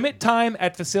 Limit time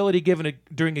at facility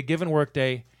during a given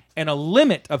workday, and a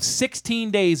limit of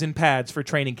 16 days in pads for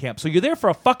training camp. So you're there for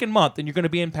a fucking month, and you're going to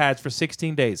be in pads for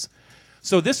 16 days.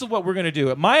 So this is what we're going to do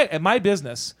at my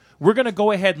business. We're going to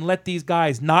go ahead and let these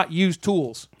guys not use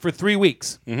tools for 3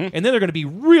 weeks, and then they're going to be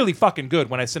really fucking good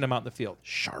when I send them out in the field.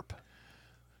 Sharp.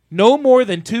 No more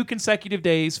than 2 consecutive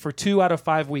days for 2 out of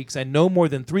 5 weeks, and no more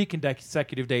than 3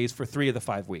 consecutive days for 3 of the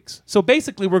 5 weeks. So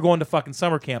basically, we're going to fucking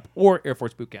summer camp or Air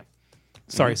Force boot camp.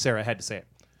 Sorry, Sarah, I had to say it.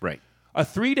 Right. A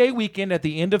 3-day weekend at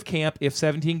the end of camp if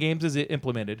 17 games is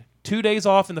implemented. 2 days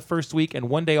off in the first week and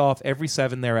 1 day off every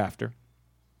 7 thereafter.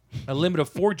 A limit of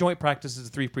 4 joint practices,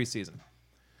 3 preseason.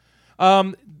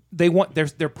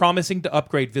 They're promising to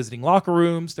upgrade visiting locker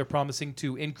rooms. They're promising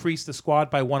to increase the squad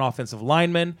by 1 offensive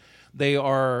lineman. They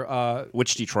are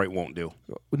Which Detroit won't do.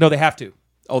 no, they have to.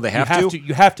 Oh, they have to?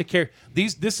 You have to carry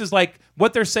these. This is like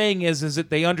what they're saying is that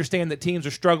they understand that teams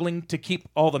are struggling to keep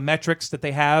all the metrics that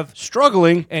they have.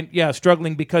 Struggling. And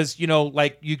struggling because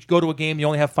like you go to a game, you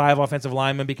only have 5 offensive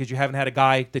linemen because you haven't had a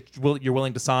guy that you're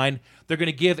willing to sign. They're going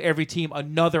to give every team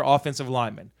another offensive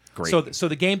lineman. Great. So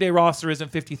the game day roster isn't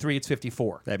 53; it's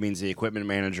 54. That means the equipment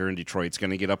manager in Detroit's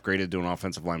going to get upgraded to an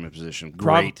offensive lineman position.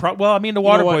 Great. Well, I mean, the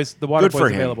Water Boys, Good Boys for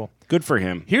him. available. Good for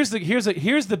him. Here's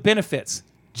the benefits.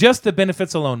 Just the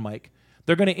benefits alone, Mike.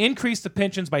 They're going to increase the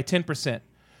pensions by 10%.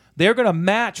 They're going to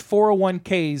match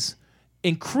 401ks,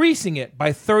 increasing it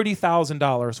by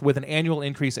 $30,000 with an annual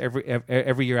increase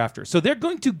every year after. So they're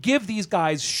going to give these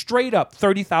guys straight up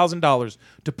 $30,000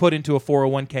 to put into a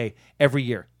 401k every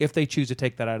year if they choose to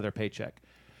take that out of their paycheck.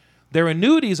 Their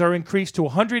annuities are increased to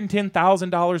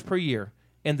 $110,000 per year,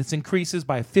 and this increases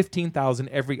by $15,000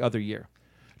 every other year.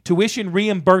 Tuition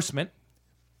reimbursement,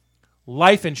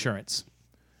 life insurance.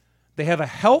 They have a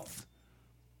health,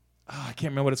 I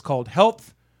can't remember what it's called,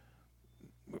 health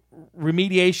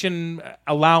remediation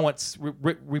allowance,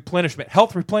 replenishment,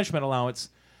 health replenishment allowance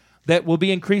that will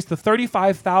be increased to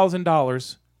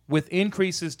 $35,000 with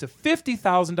increases to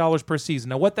 $50,000 per season.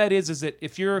 Now, what that is that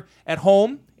if you're at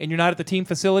home and you're not at the team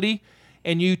facility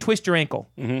and you twist your ankle,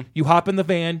 you hop in the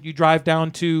van, you drive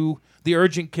down to the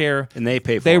urgent care, And they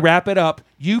pay for they it. wrap it up,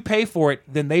 you pay for it,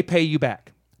 then they pay you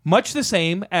back. Much the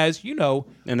same as, An the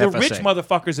FSA. rich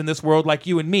motherfuckers in this world like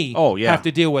you and me Oh, yeah. have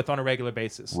to deal with on a regular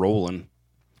basis. Rolling.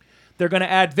 They're going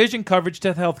to add vision coverage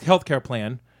to the healthcare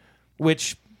plan,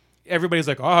 which everybody's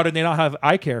like, oh, how did they not have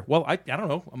eye care? Well, I don't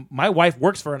know. My wife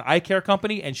works for an eye care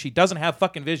company, and she doesn't have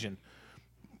fucking vision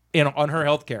on her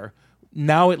healthcare.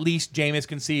 Now at least Jameis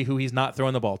can see who he's not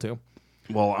throwing the ball to.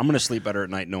 Well, I'm going to sleep better at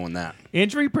night knowing that.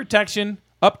 Injury protection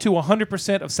up to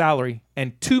 100% of salary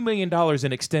and $2 million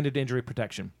in extended injury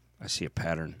protection. I see a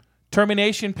pattern.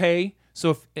 Termination pay, so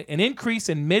if an increase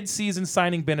in mid-season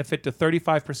signing benefit to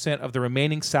 35% of the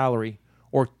remaining salary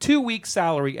or 2 weeks'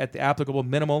 salary at the applicable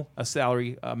minimal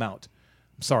salary amount.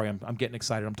 I'm sorry, I'm getting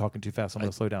excited. I'm talking too fast. I'm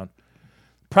going to slow down.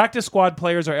 Practice squad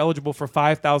players are eligible for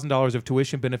 $5,000 of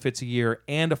tuition benefits a year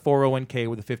and a 401k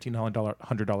with a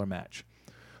 $1,500 match.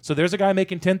 So there's a guy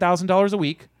making $10,000 a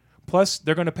week. Plus,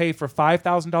 they're going to pay for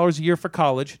 $5,000 a year for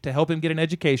college to help him get an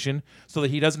education so that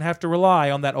he doesn't have to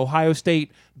rely on that Ohio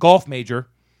State golf major.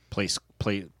 Play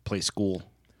school.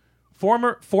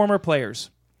 Former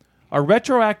players. A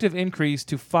retroactive increase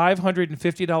to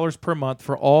 $550 per month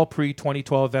for all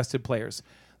pre-2012 vested players.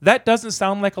 That doesn't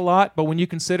sound like a lot, but when you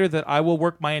consider that I will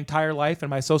work my entire life and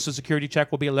my Social Security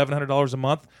check will be $1,100 a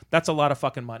month, that's a lot of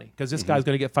fucking money because this guy's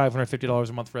going to get $550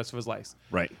 a month for the rest of his life.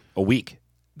 Right. A week.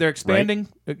 They're expanding,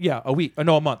 a week.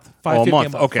 No, a month. Oh, a $550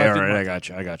 month. Okay, all $550 a right.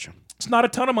 month. I got you. It's not a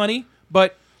ton of money,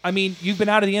 but I mean, you've been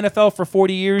out of the NFL for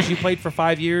 40 years, you played for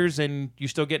 5 years, and you're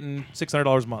still getting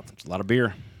 $600 a month. It's a lot of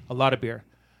beer. A lot of beer.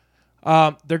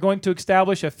 They're going to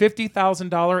establish a $50,000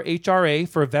 HRA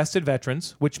for vested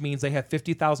veterans, which means they have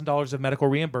 $50,000 of medical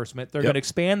reimbursement. They're going to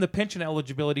expand the pension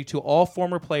eligibility to all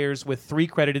former players with 3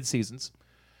 credited seasons.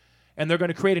 And they're going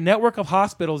to create a network of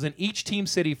hospitals in each team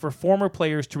city for former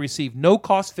players to receive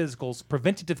no-cost physicals,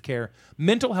 preventative care,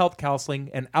 mental health counseling,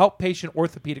 and outpatient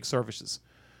orthopedic services.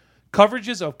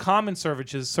 Coverages of common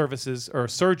services or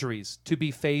surgeries to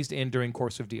be phased in during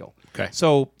course of deal. Okay.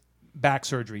 So back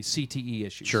surgery, CTE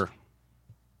issues. Sure.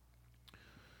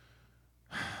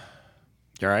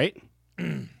 You all right?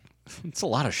 It's a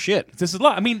lot of shit. This is a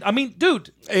lot. I mean,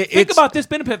 dude, think It's- about this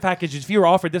benefit package if you were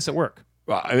offered this at work.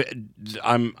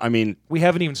 I mean, We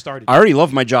haven't even started. I already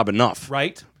love my job enough.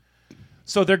 Right?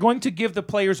 So they're going to give the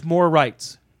players more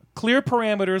rights. Clear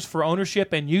parameters for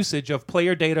ownership and usage of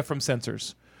player data from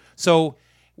sensors. So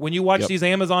when you watch these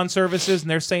Amazon services and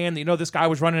they're saying that, this guy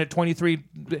was running at 23,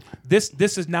 this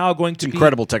is now going to be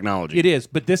Incredible technology. It is,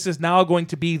 but this is now going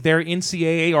to be their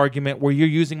NCAA argument where you're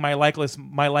using my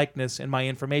likeness and my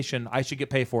information. I should get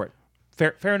paid for it.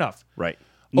 Fair enough. Right.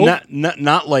 Oh.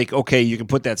 Not like, okay, you can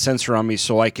put that sensor on me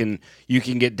so you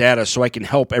can get data so I can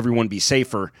help everyone be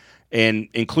safer, and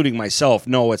including myself.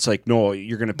 No, it's like, no,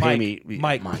 you're going to pay me.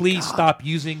 Mike, My please God. stop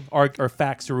using our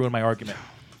facts to ruin my argument.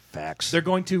 Facts. They're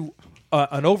going to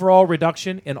an overall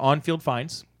reduction in on-field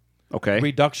fines, Okay.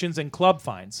 reductions in club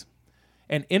fines,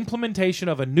 and implementation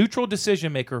of a neutral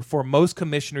decision maker for most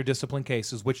commissioner discipline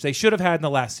cases, which they should have had in the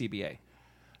last CBA.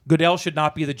 Goodell should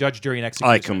not be the judge, jury, and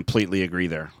executioner. I completely agree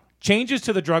there. Changes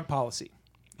to the drug policy.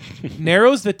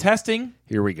 narrows the testing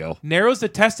Here we go.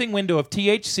 window of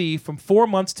THC from 4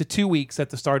 months to 2 weeks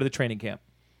at the start of the training camp.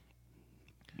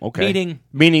 Okay.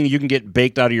 Meaning you can get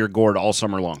baked out of your gourd all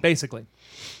summer long. Basically.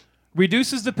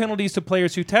 Reduces the penalties to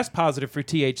players who test positive for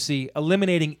THC,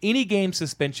 eliminating any game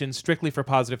suspension strictly for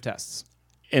positive tests.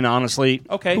 And honestly,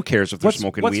 Okay. who cares if they're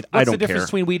smoking weed? I What's don't the difference care.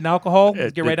 between weed and alcohol?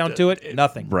 Get right down to it.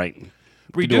 Nothing. Right.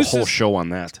 We could do a whole show on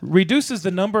that. Reduces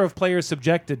the number of players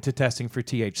subjected to testing for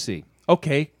THC.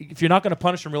 Okay, if you're not going to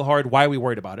punish them real hard, why are we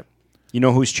worried about it? You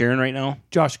know who's cheering right now?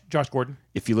 Josh Gordon.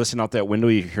 If you listen out that window,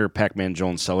 you hear Pac-Man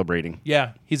Jones celebrating.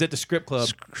 Yeah, he's at the Script Club.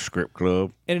 Script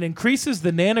Club. And it increases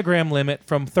the nanogram limit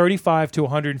from 35 to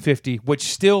 150, which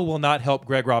still will not help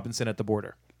Greg Robinson at the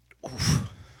border.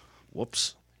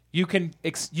 Whoops. You can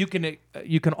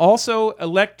also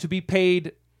elect to be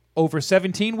paid over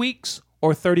 17 weeks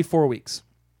or 34 weeks.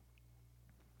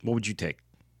 What would you take?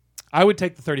 I would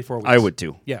take the 34 weeks. I would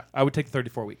too. Yeah, I would take the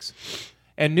 34 weeks.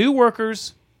 And new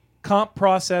workers comp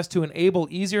process to enable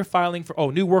easier filing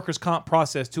for new workers comp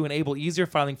process to enable easier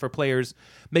filing for players,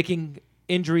 making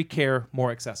injury care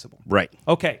more accessible. Right.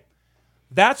 Okay.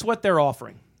 That's what they're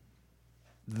offering.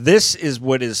 This is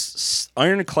what is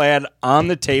ironclad on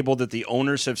the table that the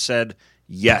owners have said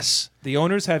yes. The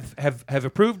owners have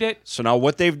approved it. So now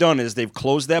what they've done is they've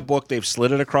closed that book, they've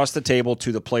slid it across the table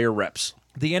to the player reps.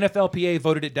 The NFLPA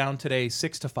voted it down today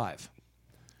 6-5.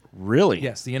 Really?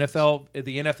 Yes, the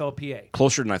NFLPA.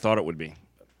 Closer than I thought it would be.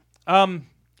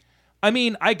 I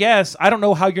mean, I guess I don't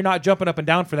know how you're not jumping up and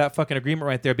down for that fucking agreement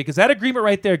right there, because that agreement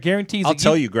right there guarantees. I'll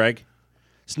tell you, Greg,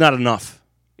 it's not enough.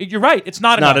 You're right. It's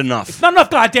not enough. Not enough. It's not enough.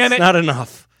 God damn it. It's not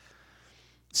enough.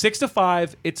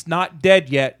 6-5. It's not dead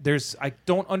yet. I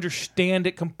don't understand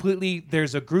it completely.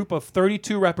 There's a group of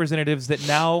 32 representatives that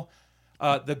now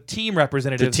the team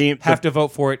representatives have to vote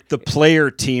for it. The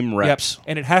player team reps. Yep.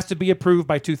 And it has to be approved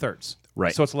by 2/3.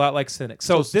 Right. So it's a lot like Senate.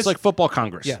 So it's like football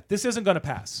Congress. Yeah. This isn't going to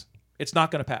pass. It's not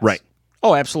going to pass. Right.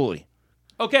 Oh, absolutely.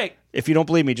 Okay. If you don't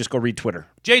believe me, just go read Twitter.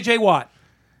 J.J. Watt.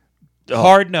 Oh,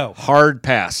 Hard no. Hard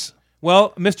pass.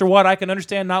 Well, Mr. Watt, I can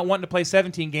understand not wanting to play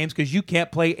 17 games because you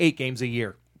can't play 8 games a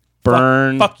year.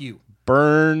 Burn. Fuck you.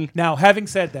 Burn. Now, having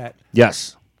said that,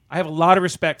 yes, I have a lot of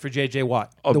respect for J.J.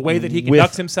 Watt. The way that he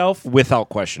conducts himself. Without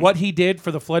question. What he did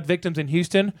for the flood victims in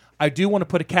Houston, I do want to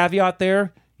put a caveat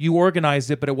there. You organized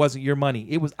it, but it wasn't your money.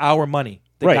 It was our money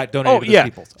that got donated to the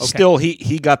people. Okay. Still,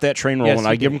 he got that train rolling. Yes,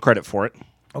 I give him credit for it.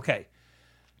 Okay.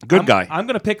 Good guy. I'm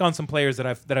going to pick on some players that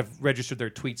I've registered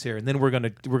their tweets here, and then we're gonna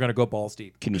go balls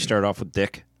deep. Can you start off with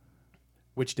Dick?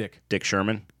 Which Dick? Dick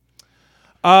Sherman.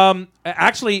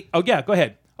 Actually, go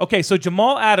ahead. Okay, so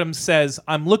Jamal Adams says,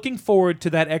 I'm looking forward to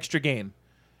that extra game.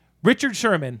 Richard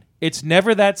Sherman, it's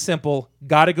never that simple.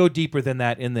 Got to go deeper than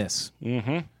that in this.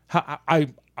 Mm-hmm.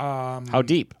 How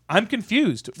deep? I'm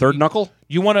confused. Third knuckle?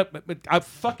 You want to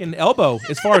fucking elbow,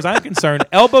 as far as I'm concerned.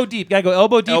 Elbow deep. Gotta go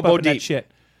elbow deep up in that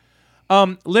shit.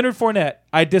 Leonard Fournette,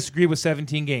 I disagree with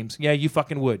 17 games. Yeah, you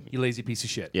fucking would, you lazy piece of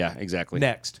shit. Yeah, exactly.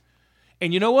 Next.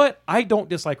 And you know what? I don't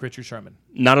dislike Richard Sherman.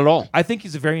 Not at all. I think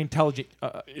he's a very intelligent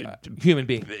human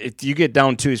being. If you get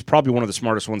down to, he's probably one of the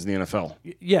smartest ones in the NFL.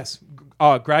 Yes.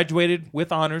 Graduated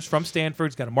with honors from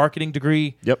Stanford. He's got a marketing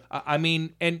degree. Yep. I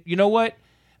mean, and you know what?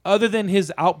 Other than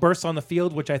his outbursts on the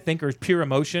field, which I think are pure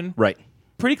emotion, right?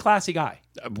 Pretty classy guy.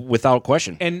 Without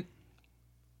question. And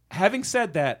having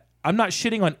said that, I'm not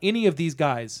shitting on any of these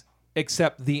guys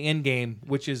except the end game,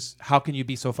 which is how can you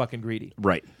be so fucking greedy?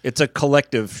 Right. It's a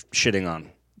collective shitting on.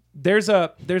 There's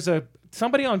a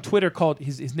somebody on Twitter called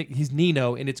he's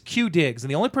Nino, and it's Q Diggs,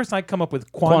 and the only person I come up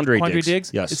with Quandre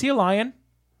Diggs. Yes. Is he a Lion?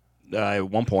 At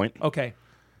one point. Okay.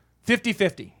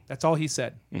 50-50. That's all he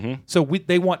said. Mm-hmm. So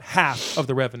they want half of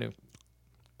the revenue.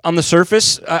 On the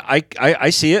surface, I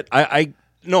see it.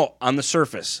 No, on the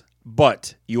surface.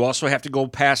 But you also have to go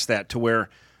past that to where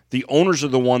the owners are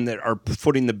the one that are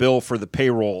footing the bill for the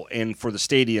payroll and for the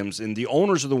stadiums, and the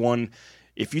owners are the one.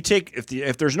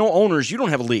 If there's no owners, you don't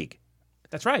have a league.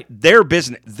 That's right. Their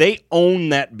business. They own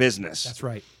that business. That's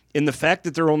right. And the fact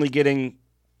that they're only getting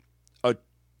a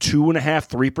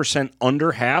 2.5-3%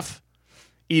 under half,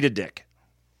 eat a dick.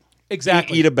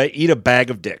 Exactly. Eat a bag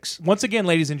of dicks. Once again,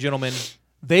 ladies and gentlemen,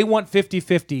 they want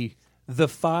 50-50. The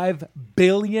 $5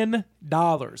 billion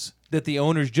that the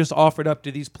owners just offered up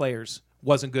to these players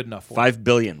wasn't good enough for them. $5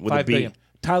 billion with a B.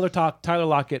 Tyler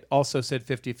Lockett also said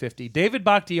 50-50. David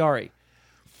Bakhtiari,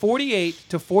 48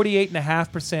 to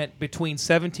 48.5% between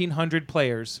 1,700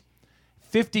 players,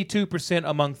 52%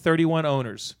 among 31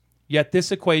 owners. Yet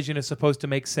this equation is supposed to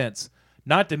make sense.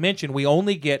 Not to mention, we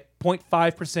only get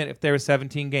 0.5% if there are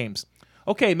 17 games.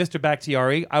 Okay, Mr.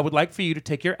 Bakhtiari, I would like for you to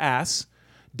take your ass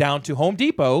down to Home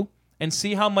Depot and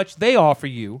see how much they offer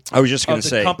you. I was just going to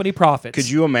say, company profits. Could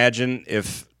you imagine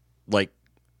if,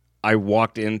 I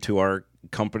walked into our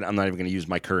company? I'm not even going to use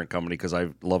my current company because I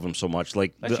love them so much.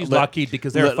 Let's use Lockheed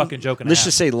because they're a fucking joke and a Let's half.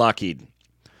 just say Lockheed.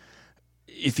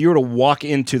 if you were to walk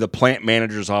into the plant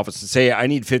manager's office and say, I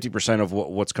need 50% of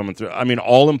what's coming through. I mean,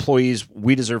 all employees,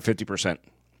 we deserve 50%.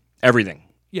 Everything.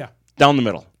 Yeah. Down the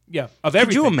middle. Yeah. Of Could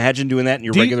everything. you imagine doing that in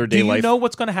your regular day do you life? know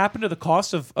what's going to happen to the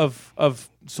cost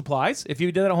of supplies if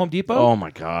you did that at Home Depot? Oh,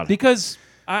 my God. Because,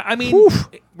 I mean,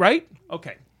 right?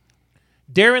 Okay.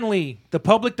 Darren Lee, the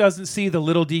public doesn't see the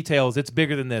little details. It's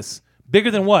bigger than this. Bigger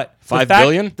than what? $5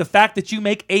 billion? The fact that you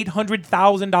make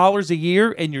 $800,000 a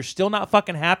year and you're still not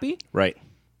fucking happy? Right.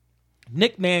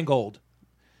 Nick Mangold,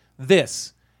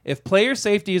 if player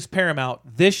safety is paramount,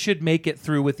 this should make it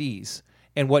through with ease.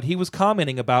 And what he was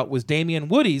commenting about was Damian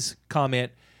Woody's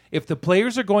comment, if the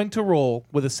players are going to roll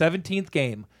with a 17th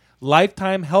game,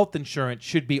 lifetime health insurance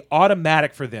should be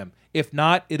automatic for them. If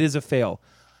not, it is a fail.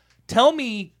 Tell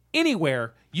me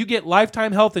anywhere you get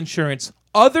lifetime health insurance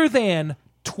other than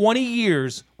 20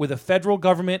 years with a federal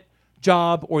government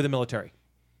job or the military.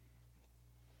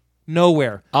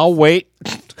 Nowhere. I'll wait.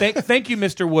 Thank you,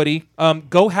 Mr. Woody.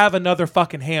 Go have another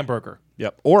fucking hamburger.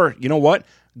 Yep. Or, you know what?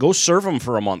 Go serve them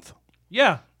for a month.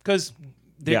 Yeah, because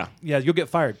Yeah. you'll get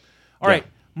fired. All right,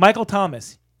 Michael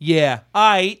Thomas. Yeah,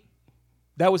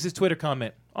 that was his Twitter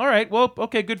comment. All right, well,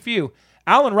 okay, good for you.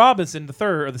 Allen Robinson, the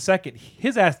third or the second,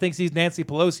 his ass thinks he's Nancy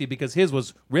Pelosi because his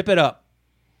was rip it up.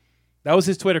 That was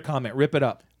his Twitter comment, rip it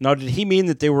up. Now, did he mean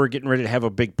that they were getting ready to have a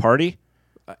big party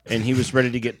and he was ready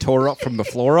to get tore up from the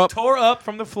floor up? Tore up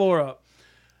from the floor up.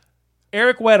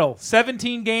 Eric Weddle,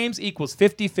 17 games equals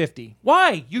 50-50.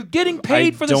 Why? You're getting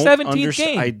paid for the 17th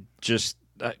game.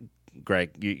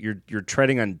 Greg, you're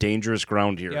treading on dangerous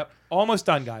ground here. Yep. Almost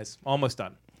done, guys. Almost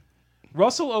done.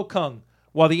 Russell Okung,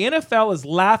 while the NFL is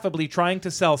laughably trying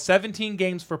to sell 17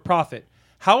 games for profit,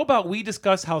 how about we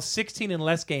discuss how 16 and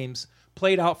less games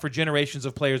played out for generations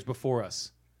of players before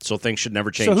us? So things should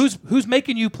never change. So who's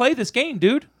making you play this game,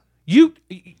 dude? You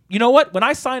know what? When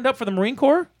I signed up for the Marine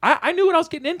Corps, I knew what I was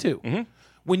getting into. Mm-hmm.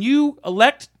 When you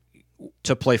elect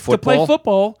to play football,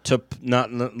 let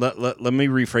me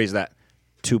rephrase that.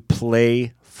 To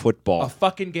play football. A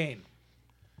fucking game.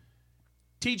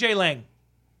 TJ Lang.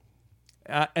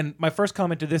 And my first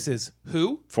comment to this is,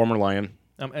 who? Former Lion.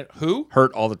 Who?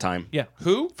 Hurt all the time. Yeah,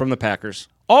 who? From the Packers.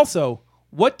 Also,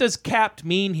 what does capped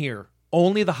mean here?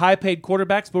 Only the high-paid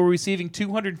quarterbacks were receiving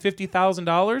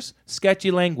 $250,000? Sketchy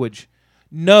language.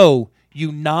 No,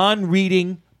 you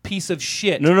non-reading piece of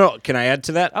shit. No. Can I add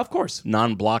to that? Of course.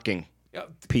 Non-blocking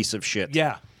piece of shit.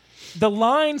 Yeah. The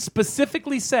line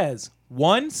specifically says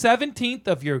 1/17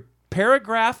 of your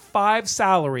paragraph 5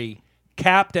 salary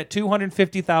capped at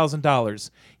 $250,000.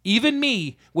 Even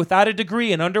me, without a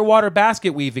degree in underwater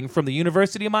basket weaving from the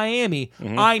University of Miami,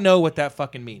 I know what that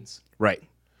fucking means. Right.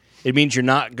 It means you're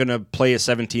not going to play a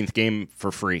 17th game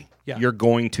for free. Yeah. You're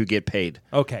going to get paid.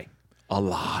 Okay. A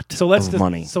lot of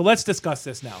money. So let's discuss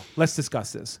this now. Let's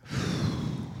discuss this.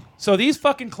 So these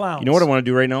fucking clowns. You know what I want to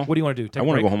do right now? What do you want to do? I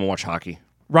want to go home and watch hockey.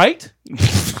 Right?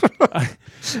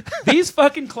 These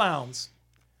fucking clowns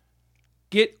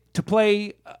get to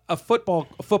play a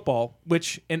football,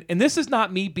 which and this is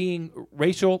not me being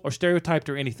racial or stereotyped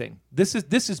or anything. This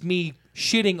is me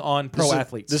shitting on pro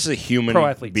athletes. This is a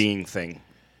human being thing.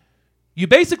 You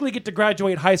basically get to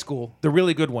graduate high school, the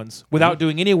really good ones, without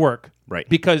doing any work. Right.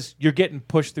 Because you're getting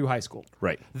pushed through high school.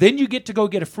 Right. Then you get to go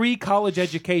get a free college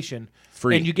education.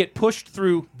 Free. And you get pushed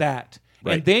through that.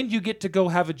 Right. And then you get to go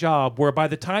have a job where by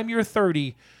the time you're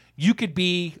 30, you could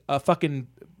be a fucking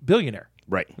billionaire.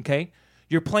 Right. Okay?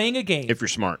 You're playing a game. If you're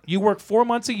smart. You work 4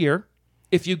 months a year.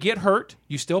 If you get hurt,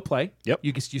 you still play. Yep.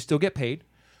 You still get paid.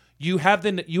 You have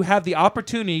the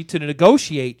opportunity to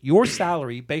negotiate your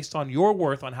salary based on your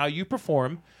worth, on how you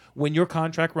perform when your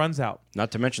contract runs out.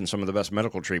 Not to mention some of the best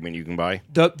medical treatment you can buy.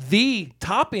 The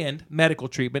top end medical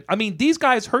treatment. I mean, these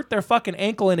guys hurt their fucking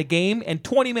ankle in a game, and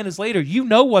 20 minutes later, you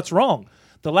know what's wrong.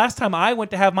 The last time I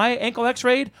went to have my ankle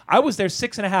x-rayed, I was there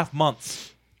 6.5 months.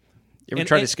 You ever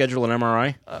tried to schedule an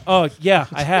MRI? Oh, yeah,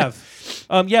 I have.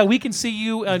 Yeah, we can see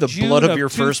you in the June blood of your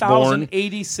firstborn.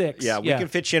 86. Yeah, we can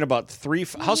fit you in about 3.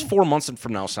 How's 4 months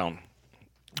from now sound?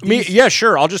 Yeah,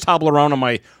 sure. I'll just hobble around on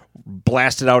my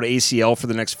blasted out ACL for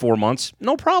the next 4 months.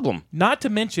 No problem. Not to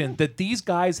mention that these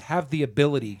guys have the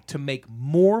ability to make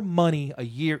more money a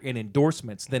year in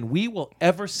endorsements than we will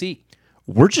ever see.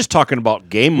 We're just talking about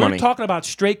game money. We're talking about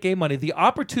straight game money. The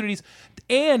opportunities.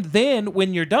 And then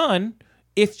when you're done,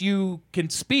 if you can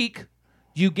speak,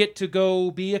 you get to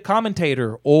go be a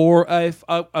commentator or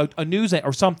a news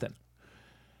or something.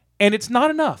 And it's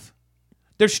not enough.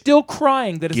 They're still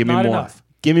crying that it's not enough.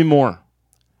 Give me more.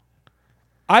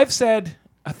 I've said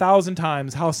 1,000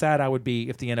 times how sad I would be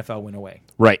if the NFL went away.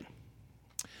 Right.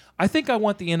 I think I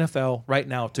want the NFL right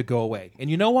now to go away. And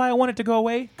you know why I want it to go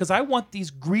away? Because I want these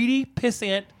greedy,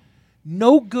 pissant,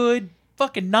 no good,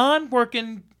 fucking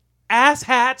non-working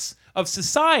asshats of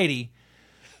society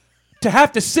to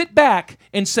have to sit back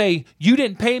and say, you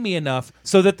didn't pay me enough,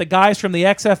 so that the guys from the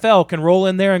XFL can roll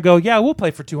in there and go, yeah, we'll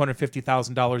play for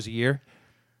 $250,000 a year.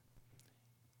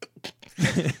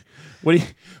 What do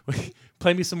you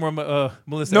play me some more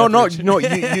Melissa Etheridge? No.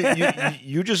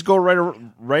 You just go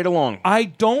right along. I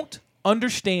don't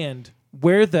understand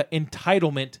where the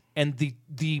entitlement and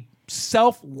the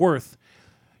self-worth.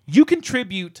 You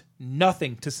contribute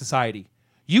nothing to society.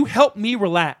 You help me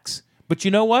relax. But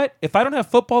you know what? If I don't have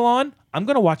football on, I'm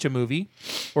going to watch a movie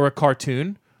or a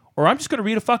cartoon, or I'm just going to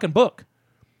read a fucking book.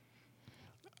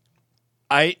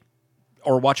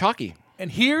 Or watch hockey. And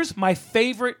here's my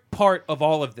favorite part of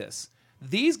all of this.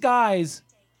 These guys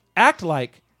act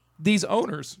like these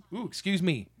owners,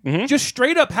 just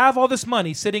straight up have all this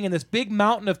money sitting in this big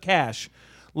mountain of cash,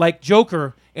 like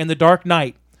Joker in The Dark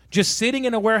Knight, just sitting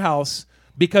in a warehouse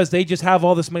because they just have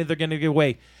all this money they're going to give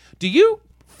away. Do you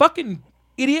fucking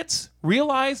idiots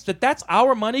realize that that's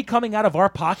our money coming out of our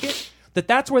pocket?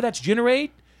 That's where that's generated?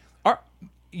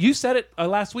 You said it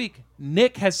last week.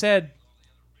 Nick has said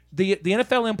the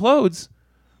NFL implodes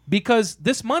because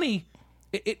this money,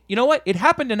 you know what? It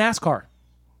happened to NASCAR.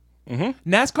 Mm-hmm.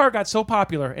 NASCAR got so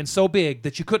popular and so big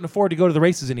that you couldn't afford to go to the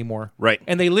races anymore. Right.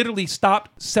 And they literally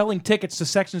stopped selling tickets to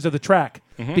sections of the track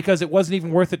because it wasn't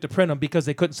even worth it to print them because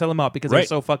they couldn't sell them out because they're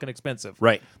so fucking expensive.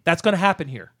 Right. That's going to happen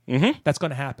here. Mm-hmm. That's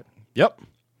going to happen. Yep.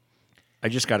 I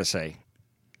just got to say,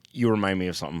 you remind me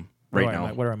of something right now.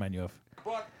 What do I remind you of?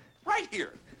 Right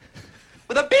here,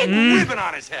 with a big ribbon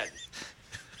on his head.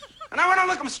 And I want to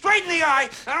look him straight in the eye,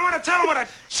 and I want to tell him what a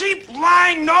cheap,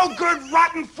 lying, no-good,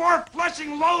 rotten,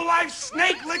 four-flushing, low-life,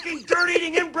 snake-licking,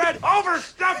 dirt-eating, inbred,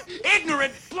 overstuffed,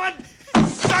 ignorant,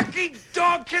 blood-sucking,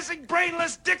 dog-kissing,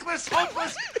 brainless, dickless,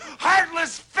 hopeless,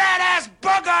 heartless, fat-ass,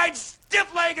 bug-eyed,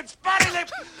 stiff-legged,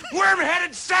 spotty-lipped,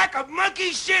 worm-headed sack of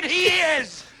monkey shit he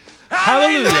is.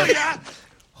 Hallelujah.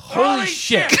 Holy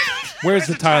shit. Where's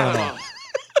the Tylenol?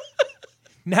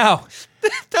 Now,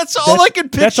 that's all I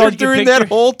could picture during that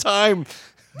whole time.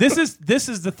 This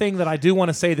is the thing that I do want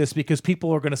to say this because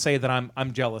people are going to say that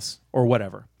I'm jealous or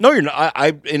whatever. No, you're not.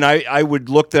 I would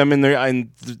look them in there,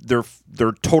 and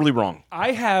they're totally wrong.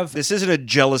 This isn't a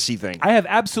jealousy thing. I have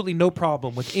absolutely no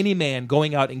problem with any man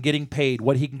going out and getting paid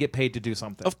what he can get paid to do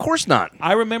something. Of course not.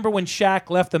 I remember when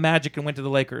Shaq left the Magic and went to the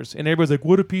Lakers, and everybody's like,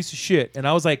 "What a piece of shit!" And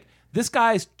I was like, "This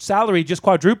guy's salary just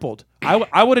quadrupled.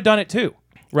 I would have done it too."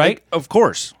 Right? Of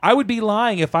course. I would be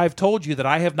lying if I've told you that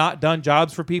I have not done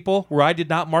jobs for people where I did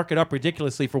not mark it up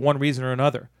ridiculously for one reason or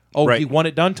another. Oh, right. You want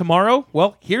it done tomorrow?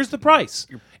 Well, here's the price.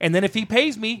 And then if he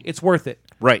pays me, it's worth it.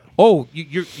 Right. Oh,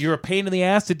 you're a pain in the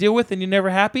ass to deal with and you're never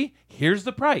happy? Here's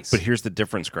the price. But here's the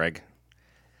difference, Greg.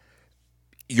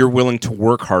 You're willing to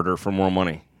work harder for more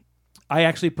money. I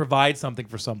actually provide something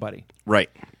for somebody. Right.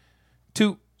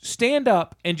 To stand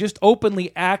up and just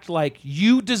openly act like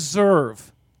you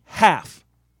deserve half.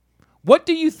 What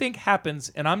do you think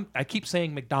happens? And I keep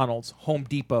saying McDonald's, Home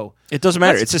Depot. It doesn't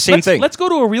matter. It's the same thing. Let's go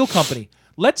to a real company.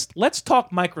 Let's talk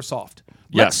Microsoft.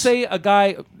 Let's say a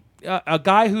guy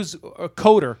who's a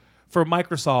coder for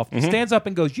Microsoft stands up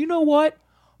and goes, "You know what?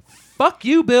 Fuck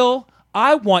you, Bill.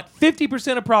 I want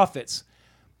 50% of profits."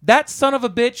 That son of a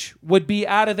bitch would be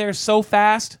out of there so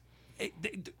fast. Do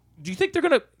you think they're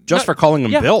gonna for calling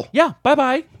him Bill? Yeah. Bye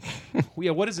bye.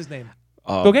 Yeah. What is his name?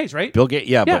 Bill Gates, right? Bill Gates.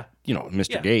 Yeah. But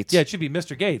Mr. Gates. Yeah, it should be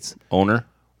Mr. Gates. Owner.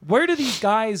 Where do these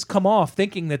guys come off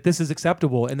thinking that this is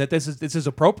acceptable and that this is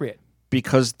appropriate?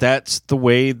 Because that's the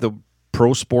way the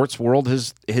pro sports world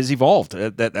has evolved.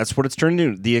 That's what it's turned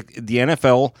into. The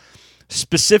NFL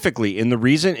specifically, in the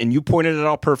reason, and you pointed it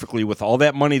out perfectly, with all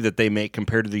that money that they make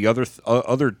compared to the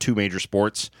other two major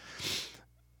sports,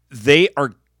 they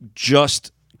are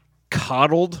just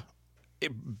coddled,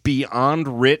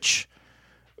 beyond rich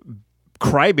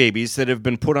crybabies that have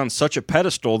been put on such a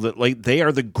pedestal that they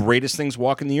are the greatest things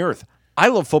walking the earth. I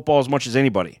love football as much as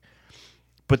anybody,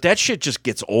 but that shit just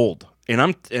gets old, and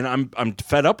I'm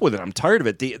fed up with it. I'm tired of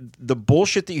it. The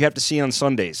bullshit that you have to see on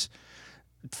Sundays.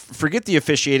 Forget the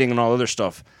officiating and all other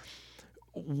stuff.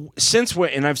 Since when?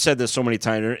 And I've said this so many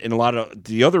times, and a lot of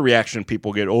the other reaction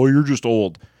people get, "Oh, you're just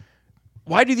old."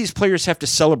 Why do these players have to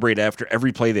celebrate after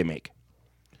every play they make?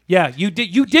 Yeah, you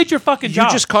did your fucking job.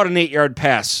 You just caught an 8-yard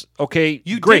pass. Okay,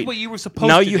 you great. did what you were supposed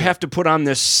now to you do. have to put on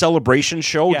this celebration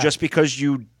show just because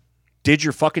you did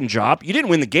your fucking job. You didn't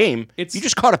win the game. You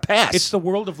just caught a pass. It's the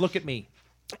world of look at me.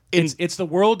 It's the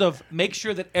world of make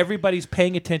sure that everybody's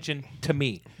paying attention to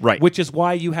me. Right. Which is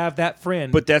why you have that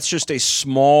friend. But that's just a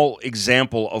small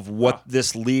example of what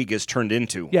this league has turned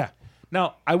into. yeah.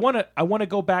 Now, I want to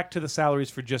go back to the salaries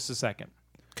for just a second.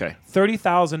 Okay.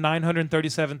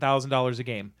 $30,937,000 a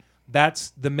game.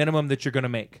 That's the minimum that you're going to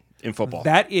make. In football.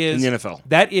 That is in the NFL.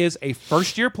 That is a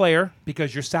first-year player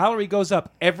because your salary goes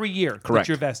up every year that Correct.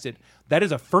 you're vested. That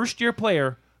is a first-year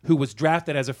player who was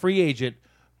drafted as a free agent,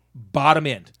 bottom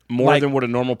end. More than what a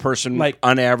normal person,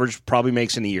 on average, probably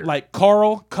makes in a year. Like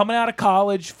Carl, coming out of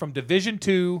college from Division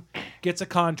II, gets a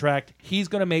contract. He's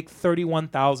going to make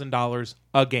 $31,000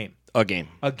 a game. A game.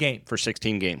 A game. For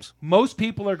 16 games. Most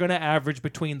people are going to average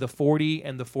between the 40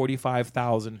 and the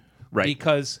 45,000. Right.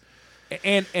 Because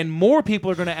and more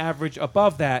people are going to average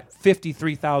above that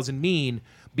 53,000 mean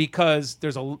because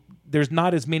there's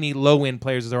not as many low end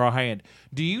players as there are high end.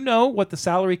 Do you know what the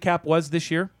salary cap was this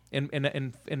year in the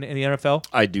NFL?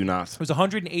 I do not. It was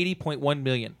 $180.1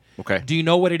 million. Okay. Do you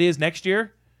know what it is next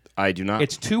year? I do not.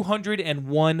 It's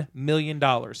 $201 million.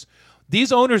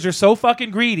 These owners are so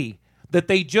fucking greedy that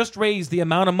they just raised the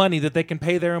amount of money that they can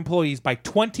pay their employees by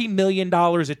 $20 million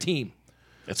a team.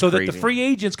 That's so crazy. that the free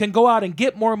agents can go out and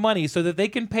get more money so that they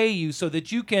can pay you so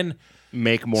that you can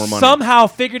make more money. Somehow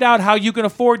figured out how you can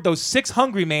afford those 6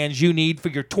 hungry mans you need for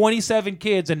your 27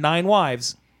 kids and 9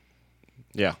 wives.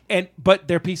 Yeah. But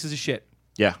they're pieces of shit.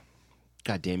 Yeah.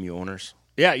 God damn you owners.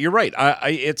 Yeah, you're right.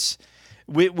 It's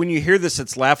when you hear this,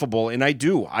 it's laughable, and I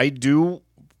do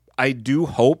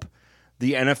hope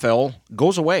the NFL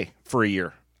goes away for a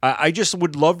year. I just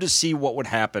would love to see what would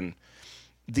happen,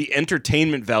 the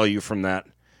entertainment value from that,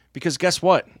 because guess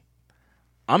what?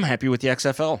 I'm happy with the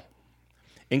XFL,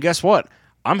 and guess what?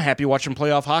 I'm happy watching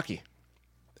playoff hockey,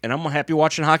 and I'm happy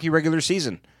watching hockey regular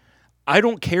season. I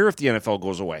don't care if the NFL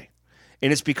goes away,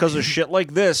 and it's because of shit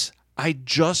like this. I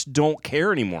just don't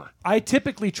care anymore. I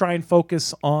typically try and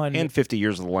focus on... And 50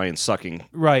 years of the Lions sucking.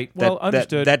 Right. Well,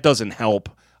 understood. That doesn't help.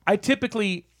 I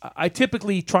typically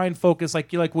try and focus,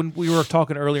 like when we were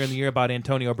talking earlier in the year about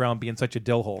Antonio Brown being such a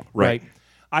dill hole. Right.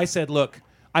 I said, look,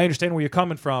 I understand where you're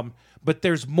coming from, but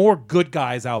there's more good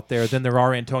guys out there than there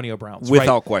are Antonio Browns.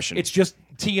 Without question. It's just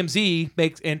TMZ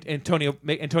makes Antonio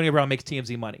Brown makes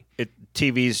TMZ money.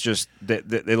 TV's just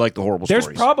they like the horrible There's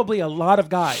stories. probably a lot of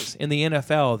guys in the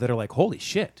NFL that are like, holy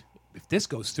shit, if this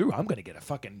goes through, I'm going to get a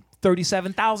fucking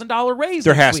 $37,000 raise.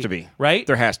 There next has week, to be. Right?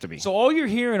 There has to be. So all you're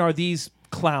hearing are these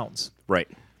clowns. Right.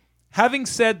 Having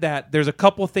said that, there's a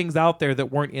couple of things out there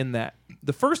that weren't in that.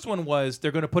 The first one was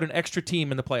they're going to put an extra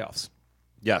team in the playoffs.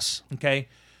 Yes. Okay?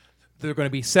 There are going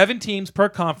to be 7 teams per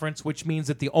conference, which means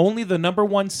that only the number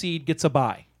 1 seed gets a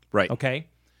bye. Right. Okay?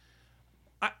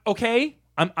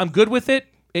 I'm good with it.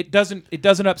 It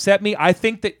doesn't upset me. I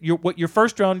think that your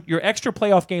first round, your extra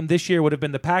playoff game this year would have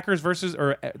been the Packers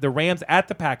or the Rams at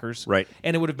the Packers. Right.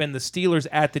 And it would have been the Steelers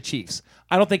at the Chiefs.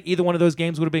 I don't think either one of those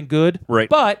games would have been good. Right.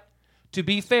 But to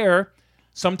be fair,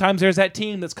 sometimes there's that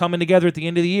team that's coming together at the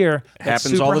end of the year. That's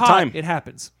Happens super all the hot. time. It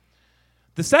happens.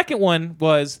 The second one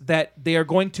was that they are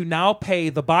going to now pay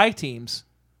the bye teams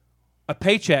a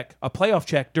paycheck, a playoff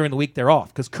check during the week they're off.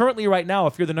 Because currently right now,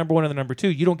 if you're the number 1 and the number 2,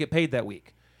 you don't get paid that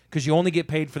week. Because you only get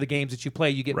paid for the games that you play.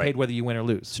 You get paid whether you win or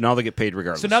lose. So now they get paid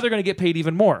regardless. So now they're going to get paid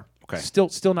even more. Okay.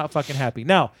 Still not fucking happy.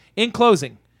 Now, in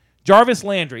closing, Jarvis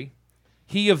Landry,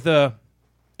 he of the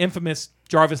infamous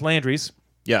Jarvis Landrys,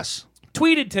 Yes.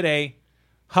 tweeted today,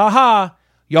 haha,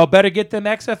 y'all better get them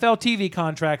XFL TV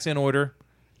contracts in order.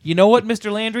 You know what,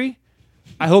 Mr. Landry?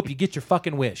 I hope you get your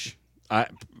fucking wish.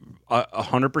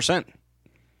 100%.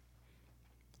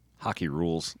 Hockey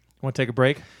rules. Want to take a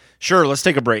break? Sure, let's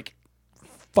take a break.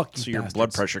 Fuck you, So your bastards.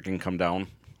 blood pressure can come down.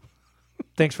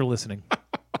 Thanks for listening.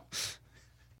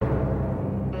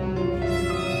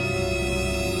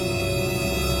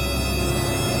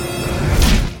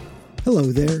 Hello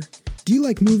there. Do you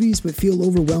like movies but feel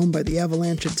overwhelmed by the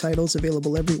avalanche of titles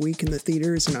available every week in the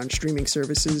theaters and on streaming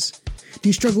services? Do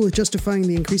you struggle with justifying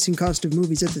the increasing cost of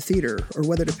movies at the theater or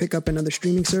whether to pick up another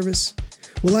streaming service?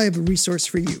 Well, I have a resource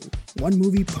for you, One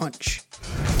Movie Punch.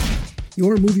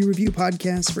 Your movie review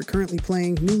podcast for currently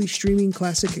playing, newly streaming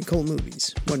classic and cult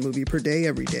movies. 1 movie per day,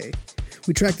 every day.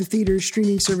 We track the theaters,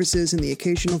 streaming services, and the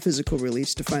occasional physical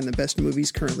release to find the best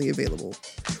movies currently available.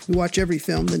 We watch every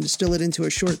film, then distill it into a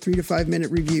short 3 to 5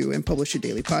 minute review and publish a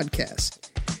daily podcast.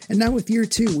 And now with year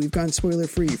 2, we've gone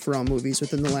spoiler-free for all movies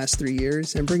within the last 3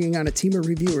 years and bringing on a team of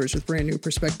reviewers with brand new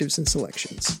perspectives and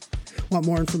selections. Want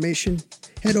more information?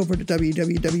 Head over to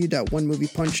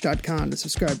www.onemoviepunch.com to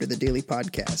subscribe to the daily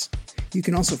podcast. You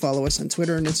can also follow us on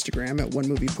Twitter and Instagram at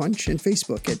OneMoviePunch and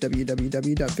Facebook at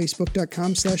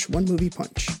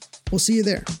www.facebook.com/OneMoviePunch. We'll see you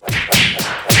there.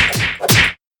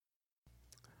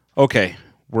 Okay,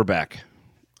 we're back.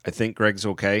 I think Greg's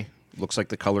okay. Looks like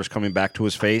the color's coming back to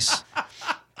his face.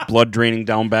 Blood draining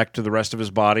down back to the rest of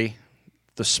his body.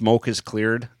 The smoke is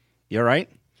cleared. You all right?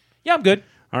 Yeah, I'm good.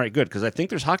 All right, good, because I think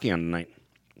there's hockey on tonight.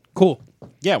 Cool.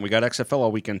 Yeah, we got XFL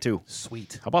all weekend, too.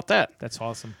 Sweet. How about that? That's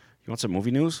awesome. You want some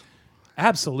movie news?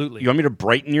 Absolutely. You want me to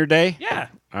brighten your day? Yeah.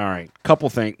 All right. Couple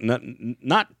things.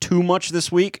 Not too much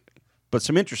this week, but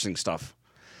some interesting stuff.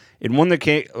 In one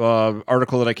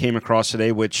article that I came across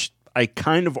today, which I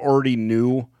kind of already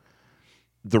knew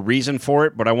the reason for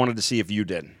it, but I wanted to see if you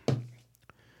did.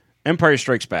 Empire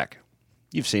Strikes Back.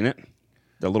 You've seen it.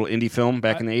 The little indie film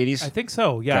back in the 80s. I think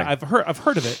so. Yeah, Okay. I've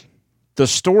heard of it. The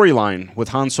storyline with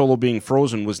Han Solo being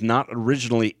frozen was not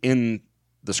originally in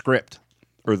the script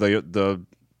or the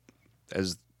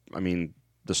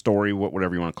story,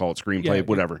 whatever you want to call it, screenplay, Yeah,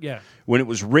 whatever. yeah. When it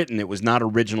was written, it was not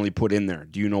originally put in there.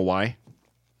 Do you know why?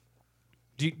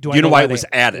 Do you know why it was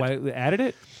added? Why they added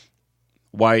it?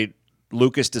 Why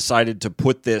Lucas decided to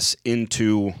put this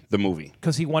into the movie?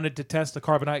 Because he wanted to test the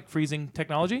carbonite freezing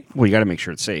technology? Well, you got to make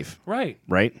sure it's safe, Right.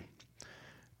 right?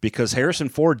 Because Harrison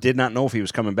Ford did not know if he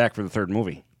was coming back for the third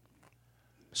movie.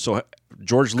 So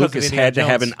George Lucas Indiana had to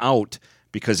have Jones. an out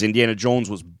because Indiana Jones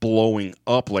was blowing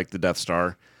up like the Death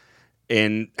Star.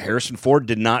 And Harrison Ford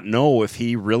did not know if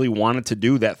he really wanted to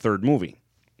do that third movie.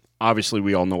 Obviously,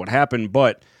 we all know what happened,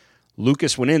 but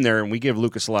Lucas went in there, and we give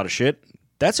Lucas a lot of shit.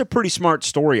 That's a pretty smart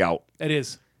story out. It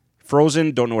is.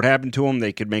 Frozen, don't know what happened to him.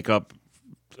 They could make up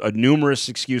numerous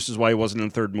excuses why he wasn't in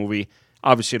the third movie.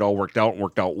 Obviously, it all worked out and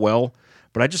worked out well.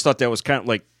 But I just thought that was kind of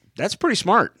like, that's pretty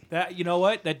smart. That, you know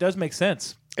what? That does make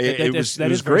sense. It was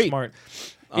very great. smart.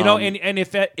 You know, and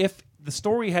if the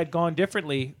story had gone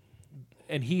differently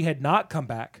and he had not come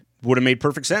back, Would have made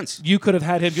perfect sense. you could have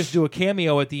had him just do a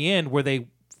cameo at the end where they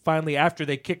finally, after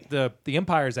they kicked the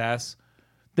Empire's ass,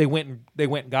 they went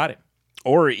and got him.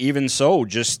 Or even so,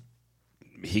 just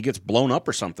he gets blown up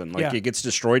or something. Like Yeah. he gets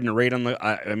destroyed in a raid on the.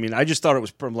 I just thought it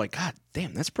was like, God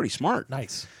damn, that's pretty smart.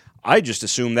 Nice. I just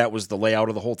assumed that was the layout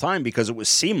of the whole time because it was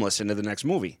seamless into the next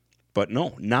movie. But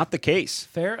no, not the case.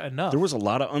 Fair enough. There was a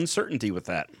lot of uncertainty with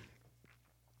that.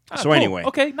 So Cool. anyway,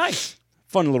 Okay, nice.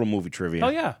 fun little movie trivia. Oh,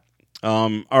 yeah. All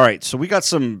right, so we got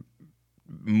some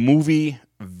movie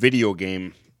video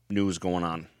game news going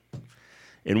on.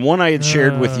 And one I had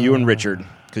shared with you and Richard,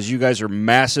 because you guys are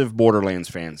massive Borderlands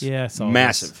fans. Yes, always.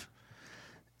 massive.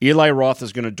 Eli Roth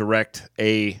is going to direct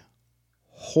a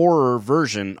horror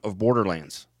version of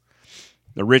Borderlands.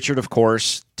 Now, Richard, of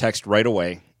course, texted right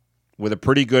away with a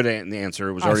pretty good answer.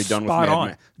 It was already done with spot Mad on.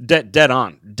 Max. Dead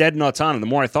on. Dead nuts on. And the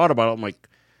more I thought about it, I'm like,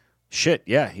 shit,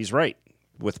 yeah, he's right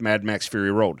with Mad Max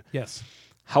Fury Road. Yes.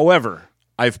 However,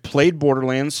 I've played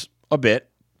Borderlands a bit.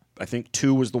 I think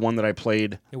 2 was the one that I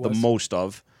played the was. most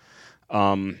of.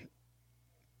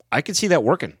 I could see that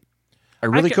working. I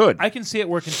really could. I can see it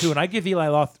working too, and I give Eli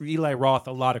Roth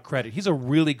a lot of credit. He's a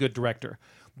really good director.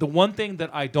 The one thing that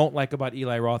I don't like about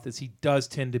Eli Roth is he does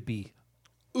tend to be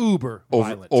uber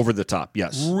violent. over the top,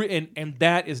 yes. And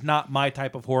that is not my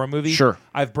type of horror movie. Sure.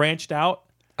 I've branched out.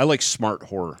 I like smart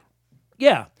horror.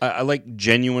 Yeah. I like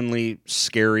genuinely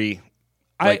scary,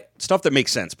 stuff that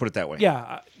makes sense. Put it that way.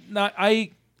 Yeah.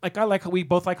 I like we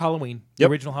both like Halloween, the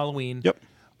Yep. original Halloween. Yep.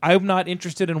 I'm not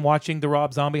interested in watching the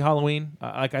Rob Zombie Halloween.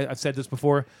 I've said this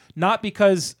before, not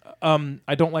because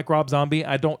I don't like Rob Zombie.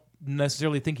 I don't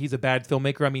necessarily think he's a bad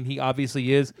filmmaker. I mean, he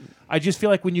obviously is. I just feel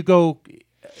like when you go,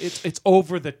 it's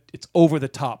over the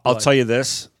top. I'll tell you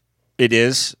this: it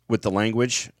is with the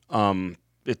language.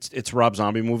 It's Rob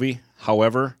Zombie movie.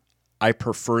 However, I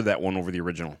prefer that one over the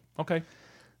original. Okay.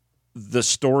 The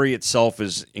story itself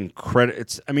is incredible.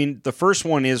 The first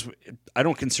one is. I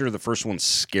don't consider the first one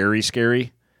scary.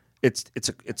 It's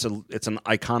an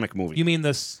iconic movie. You mean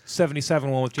the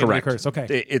 77 one with Jamie Lee Correct. Curtis?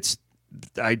 Okay.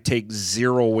 I take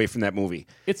zero away from that movie.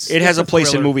 It's has a a place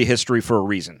in thriller. movie history for a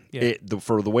reason. Yeah.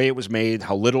 For the way it was made,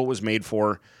 how little it was made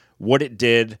for, what it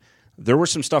did. There was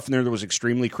some stuff in there that was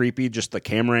extremely creepy, just the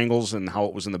camera angles and how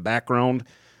it was in the background.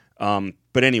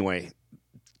 But anyway,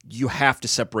 you have to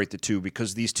separate the two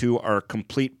because these two are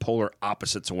complete polar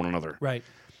opposites of one another. Right.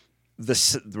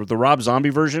 The Rob Zombie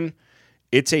version,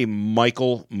 it's a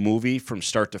Michael movie from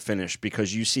start to finish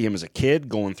because you see him as a kid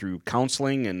going through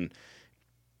counseling and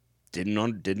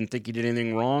didn't think he did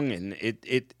anything wrong, and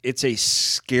it's a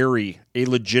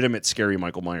legitimate scary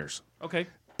Michael Myers. Okay.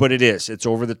 But it's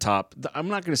over the top. I'm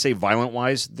not going to say violent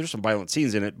wise. There's some violent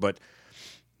scenes in it, but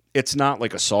it's not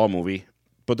like a Saw movie.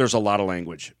 But there's a lot of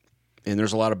language, and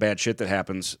there's a lot of bad shit that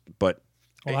happens. But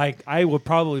Well, I would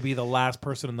probably be the last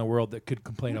person in the world that could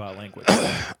complain about language.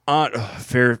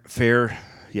 fair,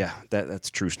 yeah, that's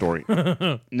a true story.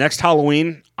 Next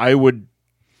Halloween, I would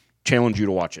challenge you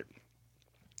to watch it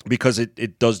because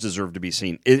it does deserve to be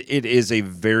seen. It is a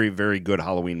very, very good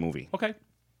Halloween movie. Okay.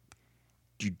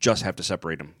 You just have to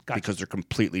separate them Gotcha. because they're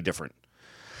completely different.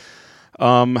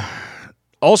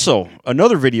 Also,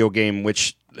 another video game,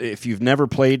 which if you've never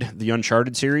played the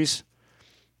Uncharted series,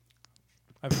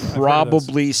 I've heard of those.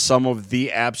 probably some of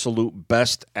the absolute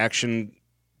best action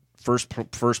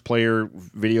first player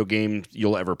video game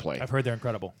you'll ever play. I've heard they're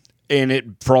incredible. And it,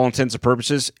 for all intents and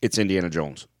purposes, it's Indiana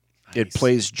Jones. It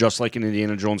plays just like an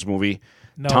Indiana Jones movie.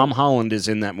 No. Tom Holland is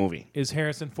in that movie. Is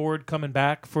Harrison Ford coming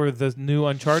back for the new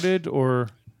Uncharted or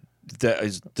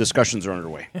Discussions are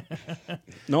underway.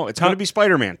 No, it's going to be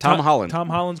Spider-Man. Tom Holland. Tom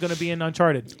Holland's going to be in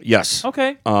Uncharted. Yes.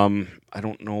 Okay. I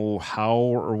don't know how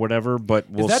or whatever, but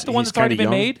we'll Is that the one he's that's already kinda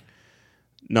been young. made?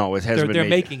 No, it hasn't been They're made.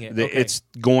 making it. Okay. It's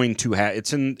going to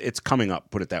it's coming up,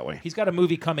 put it that way. He's got a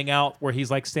movie coming out where he's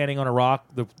like standing on a rock.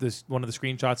 This one of the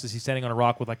screenshots is he's standing on a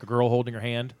rock with like a girl holding her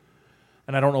hand.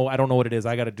 And I don't know what it is.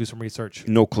 I got to do some research.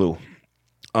 No clue.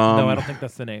 No, I don't think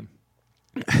that's the name.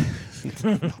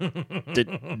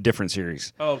 Different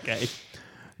series. Okay.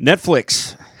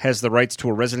 Netflix has the rights to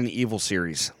a Resident Evil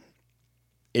series.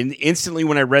 And instantly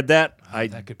when I read that, I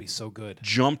That could be so good.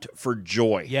 jumped for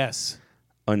joy Yes.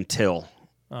 until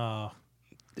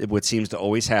what seems to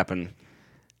always happen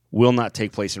will not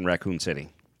take place in Raccoon City.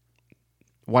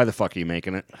 Why the fuck are you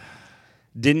making it?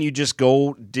 Didn't you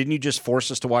just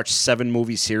force us to watch 7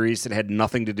 movie series that had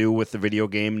nothing to do with the video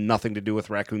game, nothing to do with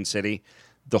Raccoon City?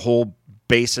 The whole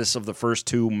basis of the first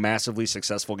 2 massively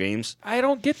successful games? I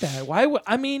don't get that. Why would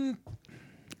I mean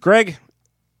Greg,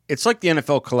 it's like the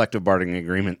NFL collective bargaining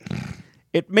agreement.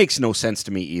 It makes no sense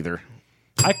to me either.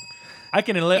 I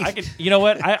can you know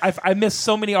what? I miss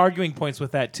so many arguing points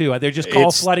with that too. They're just all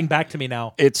It's- flooding back to me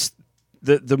now. It's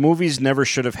the movies never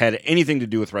should have had anything to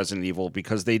do with Resident Evil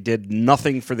because they did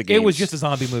nothing for the game. It was just a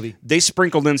zombie movie. They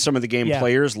sprinkled in some of the game Yeah.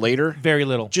 players later Very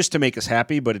little. just to make us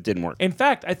happy, but it didn't work. In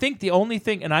fact, I think the only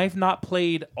thing, and I've not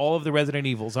played all of the Resident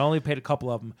Evils. I only played a couple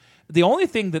of them. The only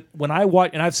thing that when I watch,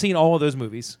 and I've seen all of those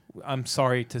movies. I'm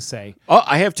sorry to say. Oh,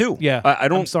 I have too. Yeah, I I'm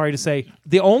don't. sorry to say.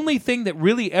 The only thing that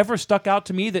really ever stuck out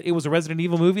to me that it was a Resident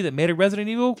Evil movie that made it Resident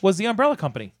Evil was the Umbrella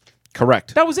Company.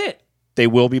 Correct. That was it. They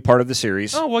will be part of the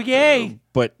series. Oh well, yay!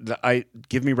 But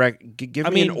give me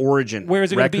an origin. Where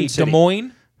is it going to Raccoon be? City. Des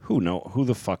Moines? Who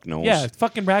the fuck knows? Yeah,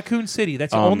 fucking Raccoon City.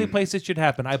 That's the only place it should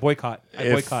happen. I boycott.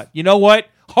 You know what?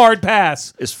 Hard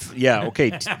pass.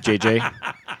 Okay, JJ.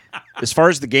 As far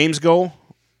as the games go,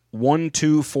 1,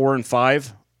 2, 4, and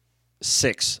 5,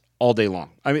 6 all day long.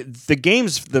 I mean, the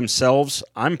games themselves.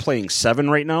 I'm playing 7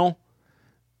 right now.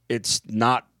 It's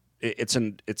not.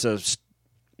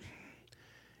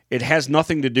 It has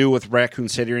nothing to do with Raccoon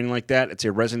City or anything like that. It's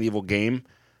a Resident Evil game,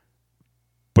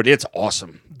 but it's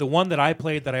awesome. The one that I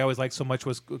played that I always liked so much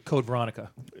was Code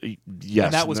Veronica. Yes,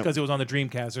 And that was because it was on the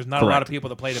Dreamcast. There's not a lot of people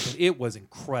that played it, but it was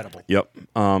incredible. Yep.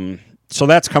 So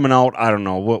that's coming out. I don't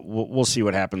know. We'll see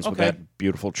what happens with Okay. that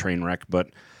beautiful train wreck. But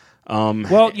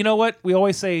Well, you know what? We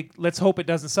always say, let's hope it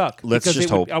doesn't suck. Let's because just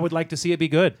hope. I would like to see it be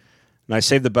good. and I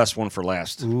saved the best one for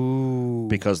last. Ooh.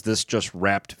 Because this just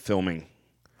wrapped filming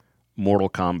Mortal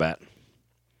Kombat.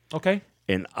 Okay.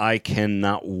 And I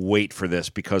cannot wait for this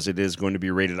because it is going to be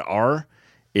rated R.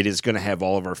 It is going to have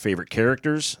all of our favorite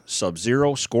characters.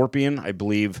 Sub-Zero, Scorpion. I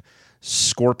believe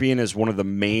Scorpion is one of the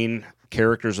main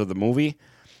characters of the movie.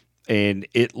 And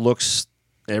it looks,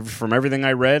 from everything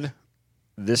I read,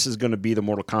 this is going to be the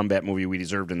Mortal Kombat movie we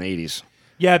deserved in the 80s.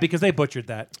 Yeah, because they butchered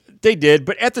that. They did,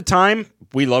 but at the time,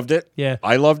 we loved it. Yeah.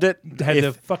 I loved it. Had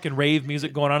the fucking rave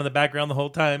music going on in the background the whole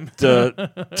time. To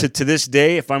this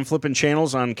day, if I'm flipping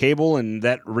channels on cable and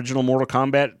that original Mortal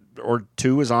Kombat or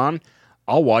 2 is on,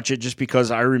 I'll watch it just because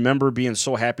I remember being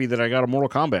so happy that I got a Mortal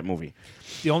Kombat movie.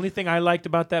 The only thing I liked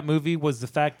about that movie was the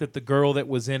fact that the girl that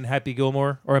was in Happy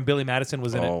Gilmore or in Billy Madison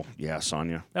was in it. Oh, yeah,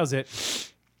 Sonya. That was it.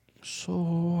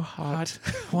 So hot.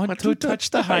 Want to touch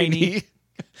the hiney.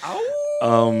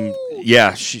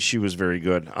 Yeah, she was very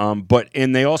good.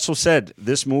 And they also said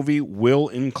this movie will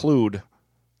include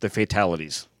the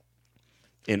fatalities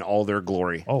in all their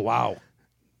glory. Oh, wow.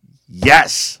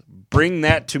 Yes, bring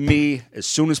that to me as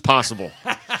soon as possible.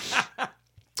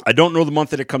 I don't know the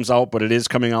month that it comes out, but it is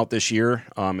coming out this year.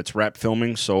 It's wrapped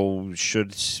filming, so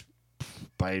should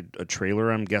by a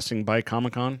trailer, I'm guessing, by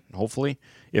Comic-Con, hopefully,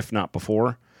 if not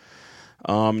before.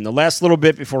 The last little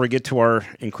bit before we get to our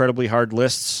incredibly hard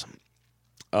lists,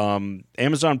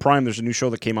 Amazon Prime, there's a new show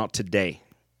that came out today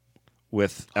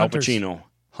with Hunters. Al Pacino,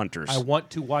 Hunters. I want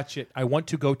to watch it. I want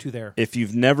to go to there. If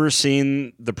you've never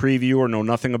seen the preview or know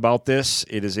nothing about this,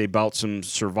 it is about some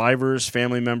survivors,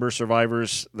 family member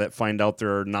survivors that find out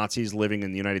there are Nazis living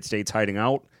in the United States hiding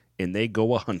out, and they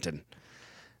go a-hunting.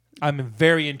 I'm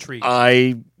very intrigued.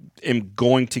 I am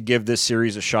going to give this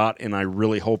series a shot, and I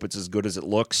really hope it's as good as it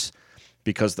looks,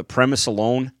 because the premise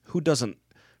alone, who doesn't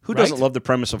Right? love the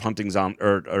premise of hunting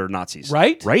or Nazis?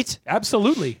 Right? Right?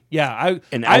 Absolutely. Yeah.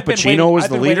 And I've Al been Pacino waiting, is I've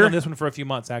the been waiting leader? on this one for a few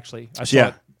months, actually. I saw Yeah,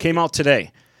 it. came out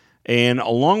today. And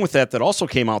along with that also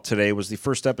came out today was the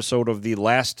first episode of the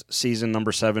last season,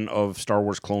 number 7 of Star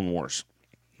Wars Clone Wars,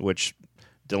 which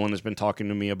Dylan has been talking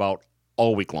to me about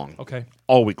all week long. Okay.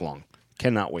 All week long.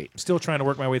 Cannot wait. Still trying to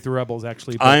work my way through Rebels,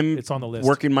 actually, but I'm it's on the list.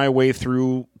 working my way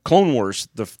through Clone Wars,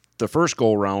 the first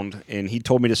go-around, and he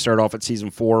told me to start off at Season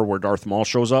 4 where Darth Maul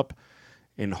shows up,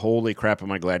 and holy crap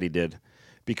am I glad he did.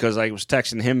 Because I was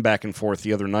texting him back and forth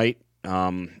the other night.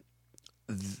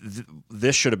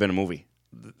 This should have been a movie.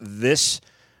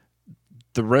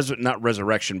 Not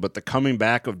resurrection, but the coming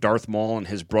back of Darth Maul and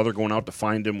his brother going out to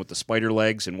find him with the spider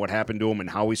legs and what happened to him and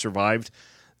how he survived.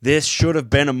 This should have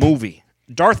been a movie.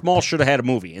 Darth Maul should have had a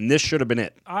movie, and this should have been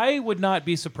it. I would not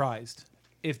be surprised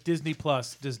if Disney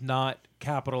Plus does not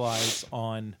capitalize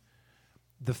on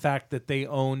the fact that they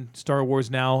own Star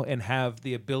Wars now and have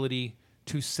the ability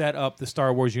to set up the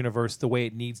Star Wars universe the way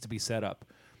it needs to be set up.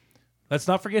 Let's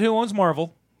not forget who owns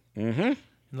Marvel. Mm-hmm. And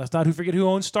let's not forget who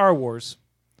owns Star Wars.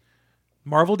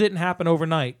 Marvel didn't happen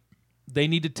overnight. They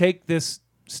need to take this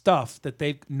stuff that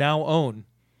they now own.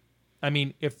 I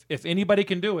mean, if anybody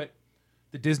can do it,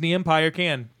 the Disney Empire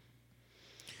can.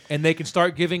 And they can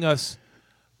start giving us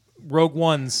Rogue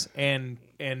Ones and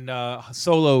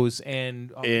Solos,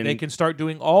 and they can start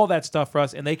doing all that stuff for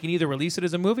us, and they can either release it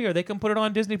as a movie or they can put it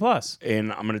on Disney Plus.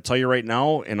 And I'm going to tell you right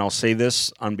now, and I'll say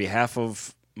this on behalf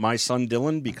of my son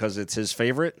Dylan because it's his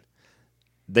favorite.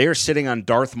 They are sitting on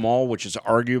Darth Maul, which is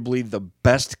arguably the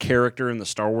best character in the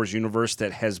Star Wars universe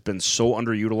that has been so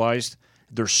underutilized.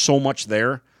 There's so much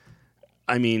there.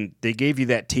 I mean, they gave you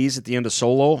that tease at the end of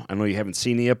Solo. I know you haven't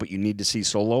seen it yet, but you need to see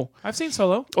Solo. I've seen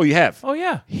Solo. Oh, you have? Oh,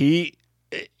 yeah.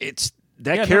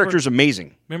 That character's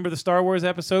amazing. Remember the Star Wars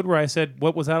episode where I said,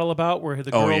 what was that all about, where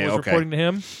the girl was reporting to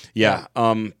him? Yeah.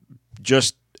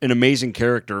 Just an amazing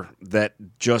character that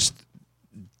just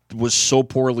was so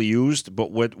poorly used,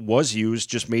 but what was used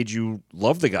just made you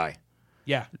love the guy.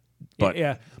 Yeah. But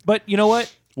you know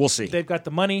what? We'll see. They've got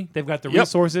the money. They've got the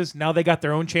resources. Now they got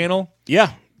their own channel.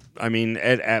 Yeah. I mean,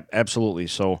 absolutely.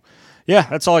 So, yeah,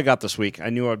 that's all I got this week. I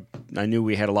knew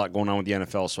we had a lot going on with the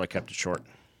NFL, so I kept it short.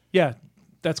 Yeah,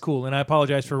 that's cool. And I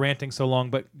apologize for ranting so long,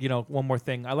 but, one more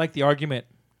thing. I like the argument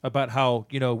about how,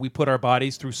 we put our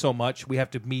bodies through so much. We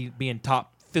have to be in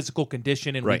top physical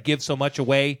condition, and we give so much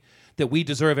away that we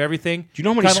deserve everything. Do you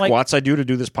know how many squats I do to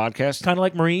do this podcast? Kind of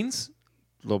like Marines.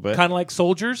 A little bit. Kind of like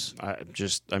soldiers.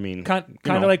 Kind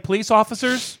of like police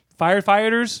officers,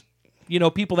 firefighters,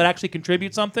 people that actually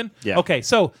contribute something. Yeah. Okay,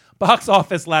 so box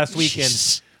office last weekend.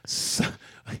 Nice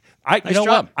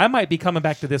job. I might be coming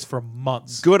back to this for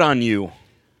months. Good on you.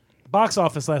 Box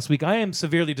office last week. I am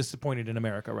severely disappointed in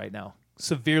America right now.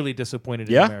 Severely disappointed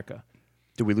in America.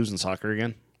 Did we lose in soccer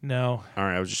again? No. All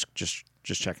right, I was just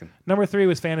checking. Number 3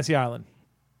 was Fantasy Island.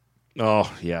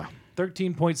 Oh, yeah.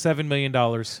 $13.7 million.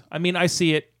 I mean, I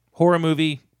see it. Horror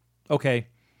movie. Okay.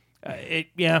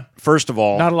 First of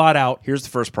all, not a lot out. Here's the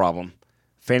first problem.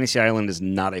 Fantasy Island is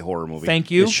not a horror movie.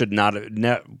 Thank you. It should not.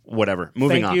 Whatever.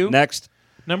 Moving on. Next.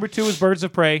 Number 2 is Birds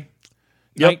of Prey.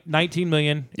 Yep. 19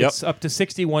 million. Yep. It's up to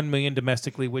 61 million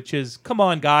domestically, which is, come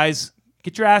on, guys.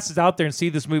 Get your asses out there and see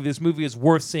this movie. This movie is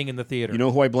worth seeing in the theater. You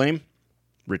know who I blame?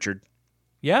 Richard.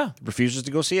 Yeah. Refuses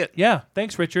to go see it. Yeah.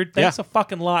 Thanks, Richard. Thanks a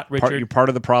fucking lot, Richard. You're part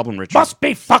of the problem, Richard. Must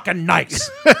be fucking nice.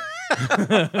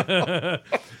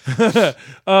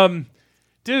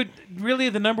 Dude, really,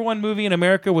 the number 1 movie in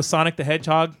America was Sonic the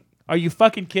Hedgehog? Are you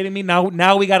fucking kidding me?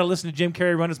 Now we got to listen to Jim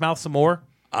Carrey run his mouth some more?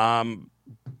 Listen,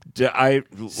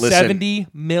 $70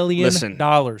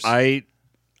 million.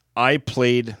 I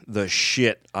played the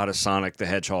shit out of Sonic the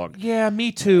Hedgehog. Yeah,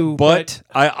 me too. But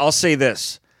I'll say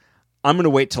this. I'm going to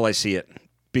wait till I see it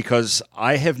because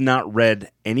I have not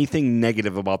read anything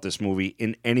negative about this movie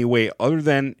in any way other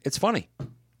than it's funny.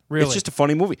 Really? It's just a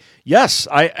funny movie. Yes,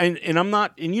 I'm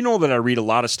not, and you know that I read a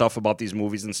lot of stuff about these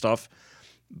movies and stuff,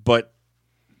 but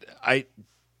I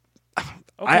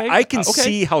can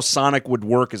see how Sonic would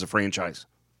work as a franchise.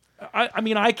 I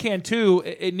mean, I can too.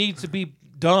 It needs to be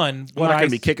done. I'm not going to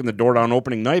be kicking the door down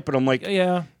opening night, but I'm like,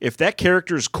 yeah. If that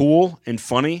character is cool and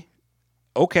funny,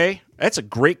 okay, that's a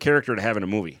great character to have in a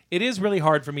movie. It is really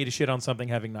hard for me to shit on something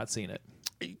having not seen it.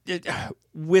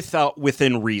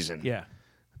 Within reason. Yeah.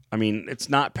 I mean, it's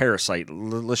not Parasite.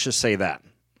 Let's just say that.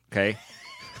 Okay.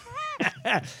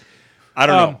 I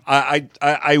don't know.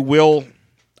 I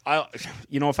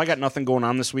if I got nothing going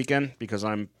on this weekend because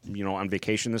I'm, on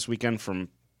vacation this weekend from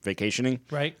vacationing,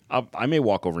 Right. I may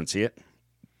walk over and see it,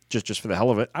 just for the hell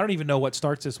of it. I don't even know what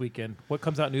starts this weekend. What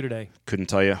comes out new today? Couldn't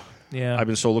tell you. Yeah. I've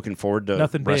been so looking forward to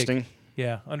Nothing resting. big.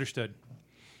 Yeah, understood.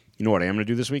 You know what I am going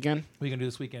to do this weekend? What are you going to do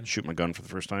this weekend? Shoot my gun for the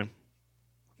first time.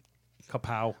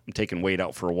 Kapow. I'm taking Wade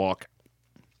out for a walk.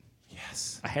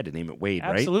 Yes. I had to name it Wade,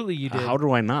 right? Absolutely you did. How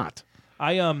do I not?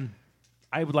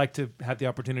 I would like to have the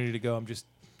opportunity to go. I'm just,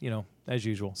 as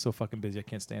usual, so fucking busy. I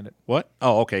can't stand it. What?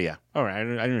 Oh, okay, yeah. All right,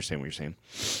 I understand what you're saying.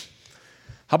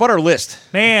 How about our list?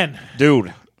 Man,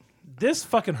 Dude, this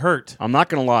fucking hurt. I'm not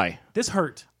going to lie. This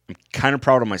hurt. I'm kind of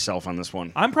proud of myself on this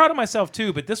one. I'm proud of myself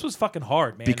too, but this was fucking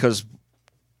hard, man. Because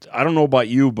I don't know about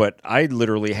you, but I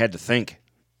literally had to think.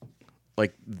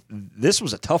 Like, this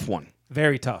was a tough one,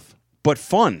 Very tough. but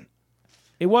fun.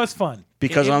 It was fun.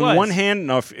 Because It on was. one hand,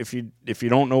 now if you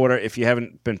don't know if you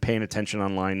haven't been paying attention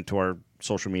online to our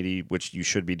social media, which you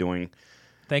should be doing,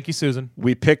 Thank you, Susan.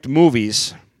 we picked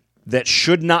movies that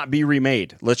should not be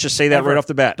remade. Let's just say that Ever. right off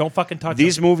the bat. Don't fucking touch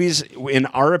These them. movies, in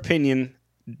our opinion,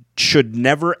 should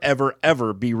never, ever,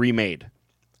 ever be remade.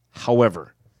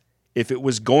 However, if it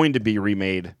was going to be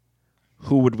remade,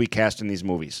 who would we cast in these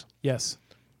movies? Yes.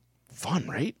 Fun,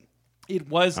 right? It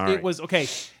was. All It right. was okay.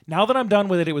 Now that I'm done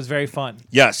with it, it was very fun.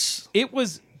 Yes. It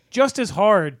was just as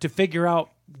hard to figure out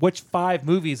which 5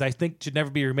 movies I think should never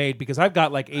be remade because I've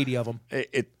got like 80 of them.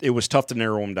 It was tough to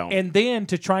narrow them down. And then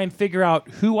to try and figure out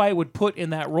who I would put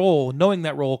in that role, knowing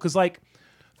that role. Because, like,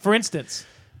 for instance,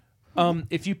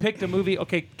 if you picked a movie,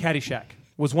 okay, Caddyshack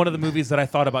was one of the movies that I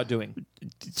thought about doing.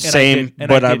 Same, and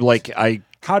but I I'm didn't. like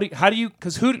How do you?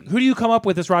 Because who do you come up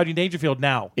with as Rodney Dangerfield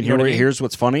now? And You know what I mean? here's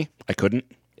what's funny. I couldn't.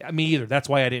 Me either. That's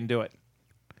why I didn't do it.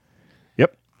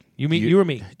 Yep. You or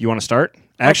me? You want to start?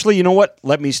 Actually, you know what?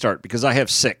 Let me start because I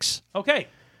have 6. Okay.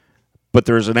 But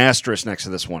there's an asterisk next to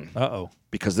this one Uh-oh.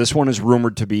 because this one is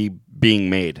rumored to be being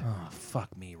made. Oh,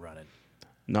 fuck me running.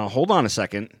 Now, hold on a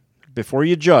second. Before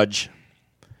you judge,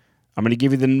 I'm going to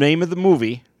give you the name of the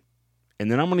movie,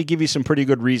 and then I'm going to give you some pretty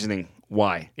good reasoning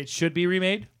why. It should be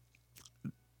remade?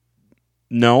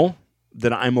 No,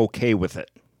 that I'm okay with it,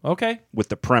 Okay. with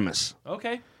the premise.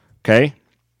 Okay. Okay?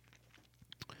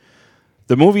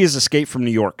 The movie is Escape from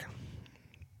New York.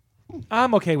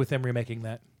 I'm okay with them remaking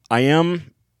that. I am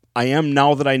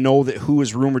now that I know that who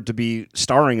is rumored to be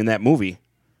starring in that movie.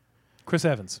 Chris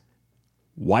Evans.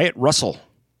 Wyatt Russell.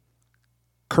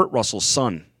 Kurt Russell's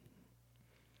son.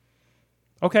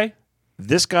 Okay.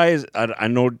 This guy is, I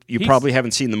know you He's- probably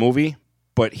haven't seen the movie,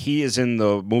 but he is in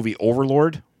the movie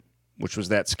Overlord, which was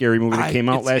that scary movie that came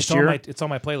out last year. It's on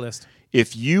my playlist.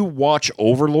 If you watch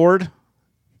Overlord,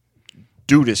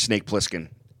 dude is Snake Plissken.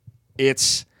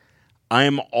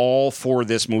 I'm all for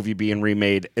this movie being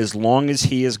remade as long as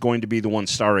he is going to be the one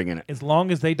starring in it. As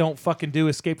long as they don't fucking do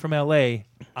Escape from L.A.,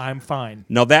 I'm fine.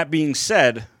 Now, that being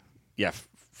said, yeah,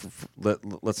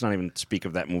 let's not even speak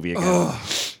of that movie again.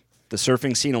 The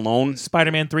surfing scene alone,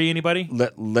 Spider-Man 3, anybody?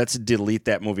 let's delete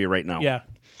that movie right now. Yeah.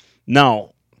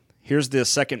 Now, here's the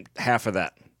second half of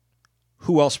that.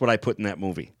 Who else would I put in that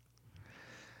movie?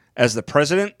 As the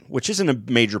president, which isn't a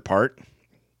major part,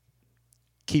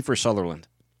 Kiefer Sutherland.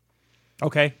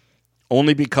 Okay.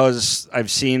 Only because I've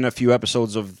seen a few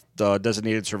episodes of the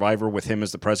Designated Survivor with him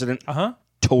as the president. Uh-huh.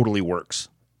 Totally works.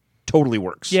 Totally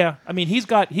works. Yeah. I mean, he's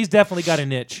definitely got a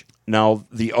niche. Now,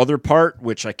 the other part,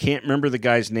 which I can't remember the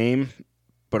guy's name,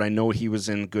 but I know he was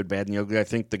in Good, Bad, and the Ugly. I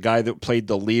think the guy that played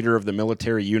the leader of the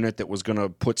military unit that was going to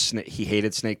put he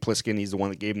hated Snake Plissken. He's the one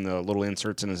that gave him the little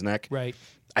inserts in his neck. Right.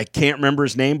 I can't remember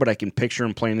his name, but I can picture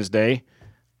him plain as day.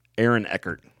 Aaron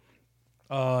Eckhart.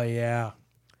 Oh, yeah.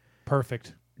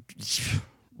 Perfect.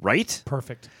 Right?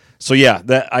 Perfect. So yeah,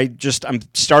 I'm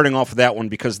starting off with that one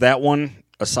because that one,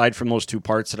 aside from those 2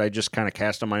 parts that I just kind of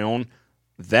cast on my own,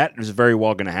 that is very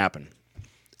well going to happen,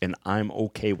 and I'm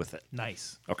okay with it.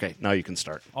 Nice. Okay, now you can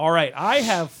start. All right. I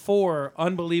have 4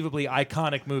 unbelievably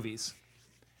iconic movies.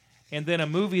 And then a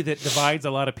movie that divides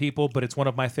a lot of people, but it's one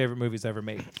of my favorite movies ever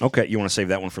made. Okay, you want to save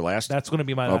that one for last? That's going to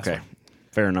be my last okay. one.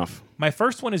 Fair enough. My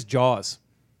first one is Jaws.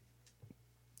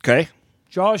 Okay,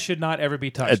 Jaws should not ever be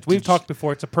touched. We've talked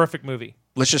before. It's a perfect movie.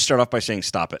 let's just start off by saying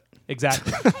stop it.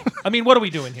 Exactly. I mean, what are we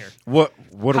doing here? What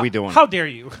are we doing? How dare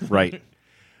you? Right.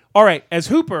 All right. As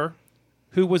Hooper,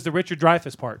 who was the Richard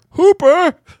Dreyfuss part,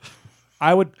 Hooper.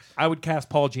 I would cast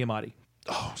Paul Giamatti.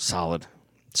 Oh, solid.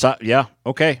 Yeah.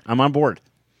 Okay, I'm on board.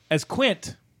 As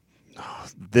Quint,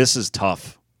 This is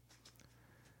tough,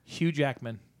 Hugh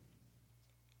Jackman.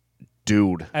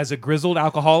 dude. As a grizzled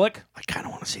alcoholic. I kind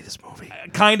of want to see this movie.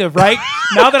 Kind of, right?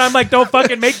 Now that I'm like, don't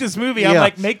fucking make this movie, I'm Yeah.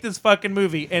 like, make this fucking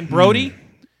movie. And Brody,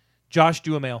 Josh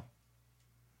Duhamel.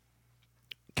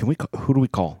 Can we? Who do we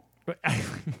call?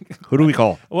 Who do we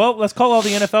call? Well, let's call all the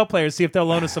NFL players, see if they'll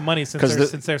loan us some money 'Cause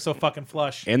since they're so fucking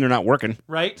flush. And they're not working,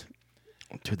 Right?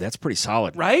 dude. That's pretty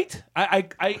solid. Right?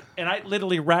 I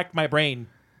literally racked my brain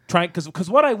trying because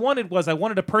what I wanted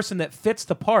a person that fits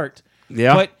the part.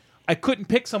 Yeah. But I couldn't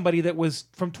pick somebody that was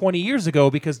from 20 years ago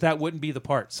because that wouldn't be the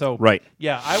part. So Right.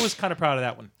 Yeah, I was kind of proud of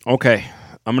that one. Okay,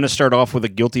 I'm gonna start off with a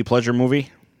guilty pleasure movie.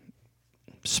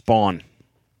 Spawn.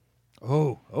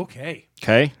 Oh, okay.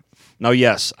 Okay. Now,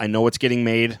 yes, I know it's getting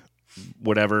made.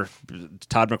 Whatever.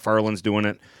 Todd McFarlane's doing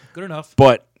it. Good enough.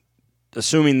 But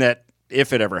assuming that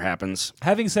if it ever happens,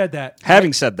 Having said that,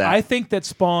 I think that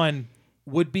Spawn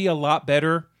would be a lot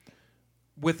better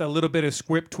with a little bit of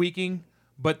script tweaking,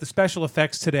 but the special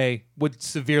effects today would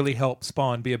severely help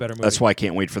Spawn be a better movie. that's why I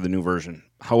can't wait for the new version.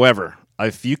 However,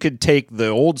 if you could take the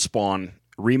old Spawn,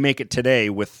 remake it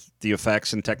today with the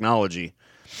effects and technology,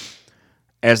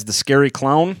 as the scary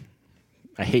clown,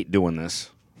 I hate doing this.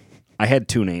 I had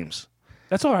two names.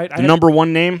 That's all right. The number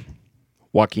one name,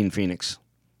 Joaquin Phoenix.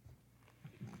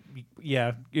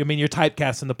 Yeah, I mean you're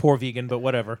typecasting the poor vegan, but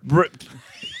whatever.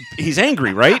 He's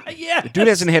angry, right? Yeah. The dude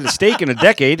hasn't had a steak in a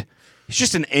decade. He's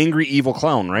just an angry, evil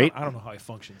clown, right? I don't know how he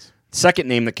functions. Second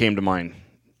name that came to mind,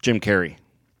 Jim Carrey.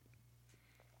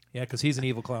 Yeah, because he's an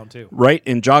evil clown too. Right?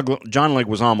 And John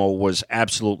Leguizamo was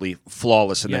absolutely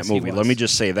flawless in Yes, that he movie. was. Let me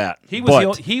just say that. He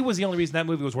was he was the only reason that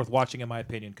movie was worth watching, in my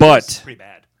opinion. 'Cause But- it's pretty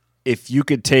bad. If you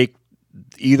could take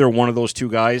either one of those two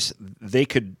guys, they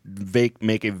could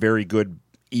make a very good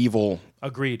evil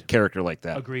Agreed. character like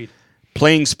that. Agreed.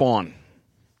 Playing Spawn,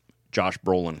 Josh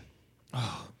Brolin.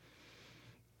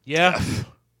 Yeah.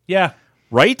 Yeah.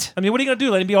 Right? I mean, what are you gonna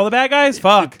do? Let him be all the bad guys?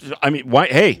 Fuck. I mean, why?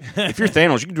 Hey, if you're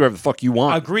Thanos, you can do whatever the fuck you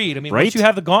want. Agreed. I mean, Right? once you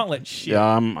have the gauntlet, shit. Yeah,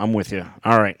 I'm with you.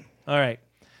 All right. All right.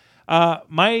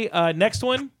 My next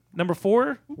one, number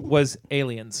 4, was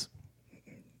Aliens.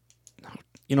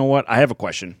 You know what? I have a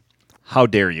question. How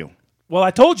dare you? Well,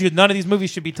 I told you none of these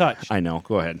movies should be touched. I know.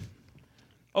 Go ahead.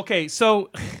 Okay, so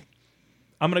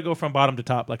I'm gonna go from bottom to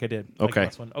top like I did. like Okay.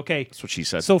 last one. Okay. That's what she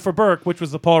said. So for Burke, which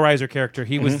was the Paul Reiser character,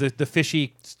 he was the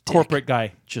fishy corporate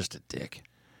guy. Just a dick.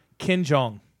 Kim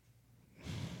Jong.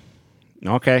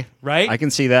 Okay. Right? I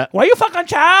can see that. Why you fucking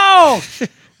chow?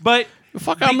 But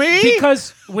Fuck on me.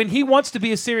 because when he wants to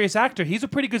be a serious actor, he's a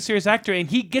pretty good serious actor, and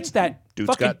he gets that Dude's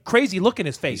fucking got- crazy look in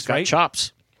his face, He's got right?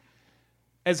 chops.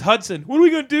 As Hudson, what are we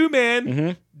gonna do,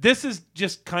 man? This is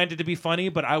just kind of to be funny,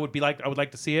 but I would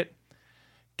like to see it.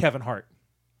 Kevin Hart,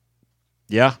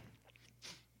 Yeah.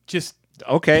 just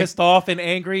Okay. pissed off and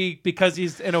angry because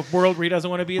he's in a world where he doesn't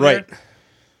want to be Right. there.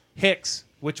 Hicks,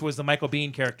 which was the Michael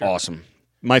Biehn character. Awesome.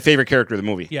 My favorite character of the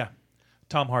movie. Yeah.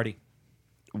 Tom Hardy.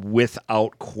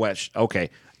 Without question. Okay.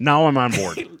 Now I'm on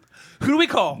board. Who do we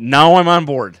call? Now I'm on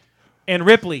board. And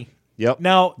Ripley. Yep.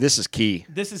 Now This is key.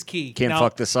 this is key. Can't now,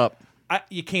 fuck this up.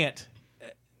 You can't.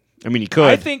 I mean, you could.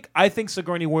 I think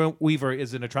Sigourney Weaver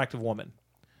is an attractive woman,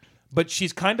 but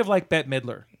she's kind of like Bette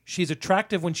Midler. She's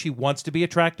attractive when she wants to be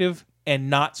attractive, and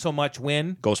not so much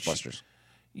when Ghostbusters.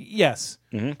 Yes,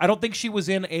 I don't think she was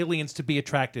in Aliens to be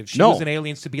attractive. She No. was in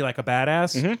Aliens to be like a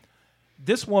badass.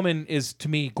 This woman is to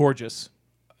me gorgeous,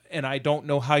 and I don't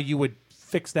know how you would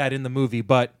fix that in the movie.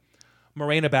 But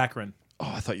Morena Baccarin,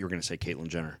 Oh, I thought you were going to say Caitlyn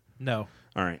Jenner. no,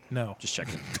 All right. no. Just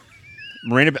checking.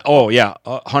 Marina. Oh, yeah.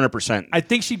 100%. I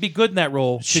think she'd be good in that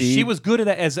role. 'Cause She- she was good at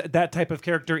that, as that type of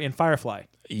character in Firefly.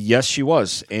 Yes, she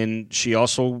was. And she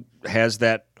also has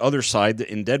that other side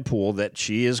in Deadpool that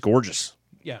she is gorgeous.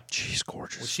 Yeah. She's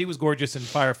gorgeous. She was gorgeous in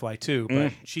Firefly too,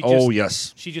 but she just, Oh,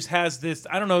 yes. she just has this.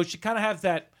 I don't know. She kind of has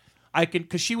that. I can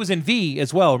because she was in V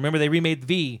as well. Remember they remade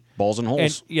V. Balls and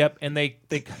holes. And yep, and they.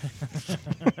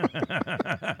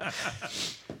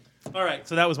 All right,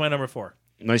 so that was my number 4.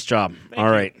 Nice job. All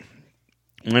you. right.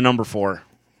 My number 4,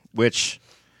 which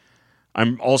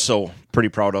I'm also pretty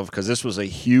proud of because this was a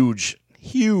huge,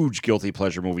 huge guilty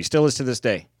pleasure movie. Still is to this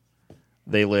day.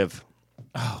 They Live.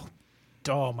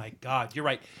 Oh my God, you're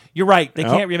right. You're right. They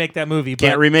Yep. can't remake that movie.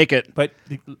 Can't but, remake it. But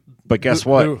But guess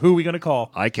what? Who are we gonna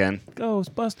call? I can.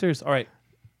 Ghostbusters. All right.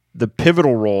 The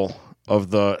pivotal role of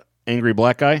the angry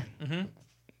black guy,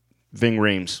 Ving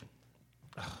Rhames.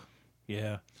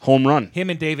 Yeah. Home run. Him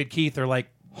and David Keith are like.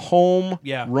 Home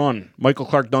Yeah. run. Michael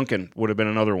Clark Duncan would have been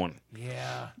another one.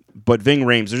 Yeah. But Ving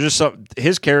Rhames, there's just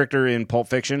his character in Pulp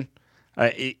Fiction,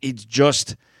 it's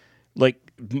just like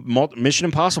Mission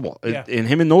Impossible. Yeah. And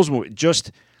him in those movies,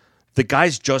 just the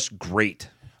guy's just great.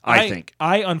 I think.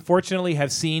 I unfortunately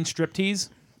have seen Striptease.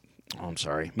 Oh, I'm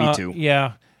sorry. Me too.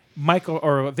 Yeah.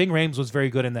 Ving Rhames was very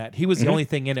good in that. He was the only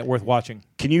thing in it worth watching.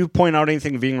 Can you point out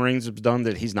anything Ving Rhames has done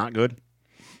that he's not good?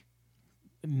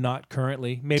 Not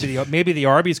currently. Maybe the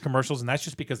Arby's commercials, and that's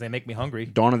just because they make me hungry.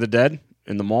 Dawn of the Dead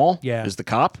in the mall. Yeah. Is the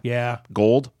cop. Yeah,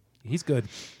 Gold. he's good.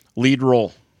 Lead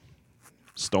role.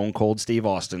 Stone Cold Steve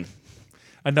Austin.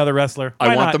 Another wrestler. I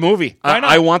Why want not? the movie. Why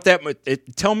not? I want that.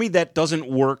 Tell me that doesn't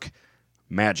work.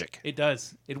 Magic. It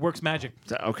does. It works magic.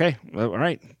 Okay. All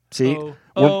right. See,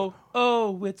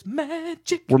 It's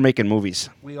magic. we're making movies.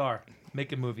 We are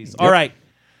making movies. All right.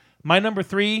 My number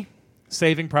 3,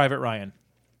 Saving Private Ryan.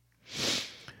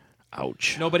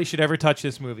 Ouch. Nobody should ever touch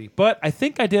this movie, but I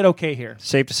think I did okay here.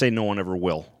 Safe to say, no one ever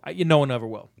will. No one ever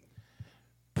will.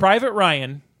 Private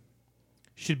Ryan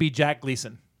should be Jack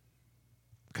Gleason.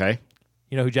 Okay.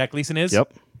 You know who Jack Gleason is?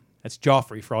 Yep. That's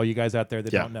Joffrey for all you guys out there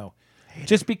that Yeah. don't know.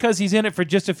 Just because he's in it for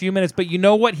just a few minutes, but you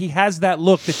know what? He has that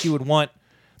look that you would want,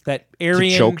 that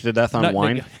Aryan... choke to death on nut-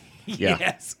 wine? Yeah.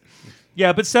 Yes.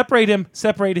 Yeah, but separate him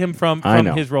from I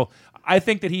know. his role. I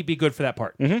think that he'd be good for that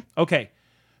part. Mm-hmm. Okay.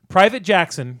 Private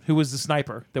Jackson, who was the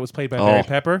sniper that was played by Barry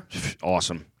Pepper,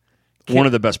 Awesome. One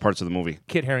of the best parts of the movie.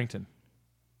 Kit Harington,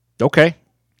 Okay.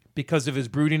 because of his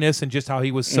broodiness and just how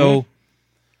he was so...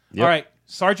 Yep. All right.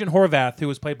 Sergeant Horvath, who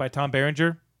was played by Tom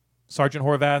Berenger. Sergeant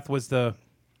Horvath was the...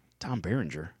 Tom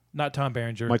Berenger. Not Tom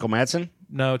Berenger. Michael Madsen.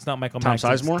 No, it's not Michael Tom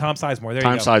Madsen. It's Sizemore? Tom Sizemore. There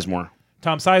Tom you go. Sizemore.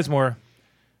 Tom Sizemore.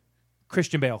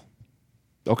 Christian Bale.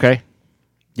 Okay.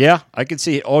 Yeah, I could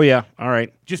see it. Oh, yeah. All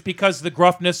right. Just because the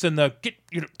gruffness and the...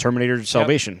 Terminator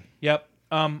Salvation. Yep.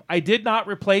 I did not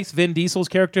replace Vin Diesel's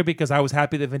character because I was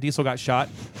happy that Vin Diesel got shot.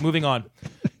 Moving on.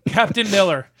 Captain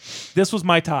Miller. This was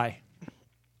my tie.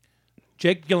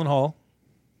 Jake Gyllenhaal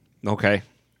Okay.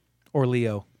 or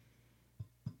Leo.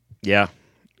 Yeah.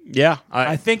 Yeah.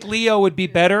 I think Leo would be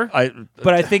better,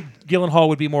 but I think Gyllenhaal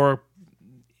would be more...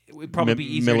 It would probably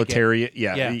be easier military. to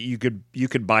get. Yeah. You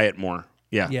could buy it more.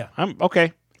 Yeah. Yeah. I'm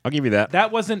okay. I'll give you that.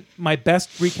 That wasn't my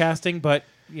best recasting, but,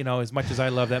 as much as I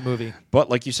love that movie. But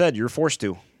like you said, you're forced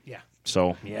to. Yeah.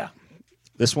 So Yeah.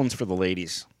 this one's for the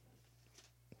ladies.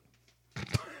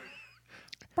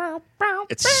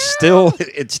 It's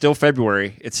still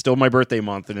February. It's still my birthday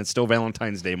month, and it's still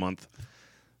Valentine's Day month.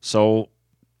 So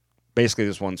basically,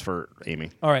 this one's for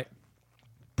Amy. All right.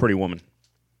 Pretty Woman.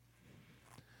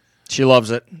 She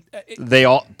loves it. They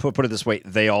all put it this way.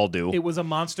 They all do. It was a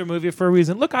monster movie for a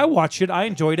reason. Look, I watched it. I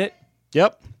enjoyed it.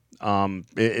 Yep.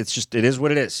 It's just it is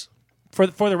what it is. For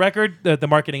the record, the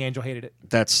marketing angel hated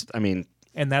it,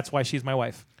 And that's why she's my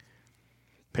wife.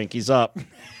 Pinky's up.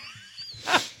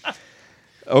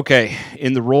 Okay,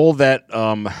 in the role that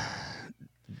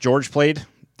George played,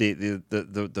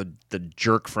 the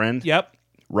jerk friend. Yep.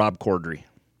 Rob Corddry.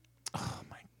 Oh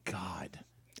my God.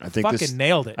 I think Fucking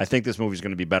nailed it. I think this movie's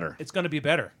going to be better. It's going to be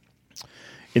better.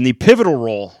 In the pivotal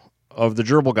role of the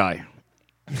gerbil guy.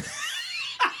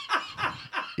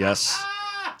 Yes,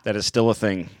 that is still a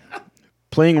thing.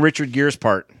 Playing Richard Gere's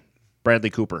part, Bradley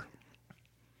Cooper.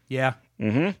 Yeah.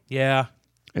 Mm-hmm. Yeah.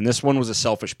 And this one was a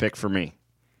selfish pick for me.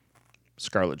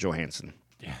 Scarlett Johansson.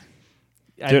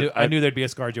 I knew there'd be a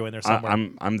ScarJo in there somewhere.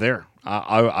 I'm there.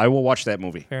 I will watch that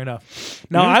movie. Fair enough.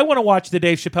 Now, I want to watch the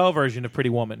Dave Chappelle version of Pretty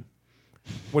Woman,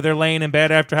 where they're laying in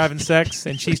bed after having sex,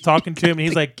 and she's talking to him, and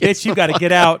he's like, bitch, you got to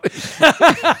get out.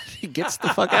 He gets the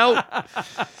fuck out.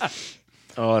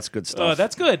 Oh, that's good stuff.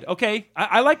 That's good. Okay.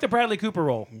 I like the Bradley Cooper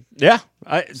role. Yeah.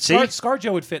 I see.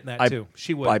 ScarJo would fit in that, too.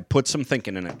 She would. I put some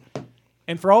thinking in it.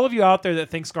 And for all of you out there that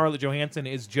think Scarlett Johansson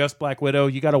is just Black Widow,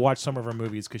 you got to watch some of her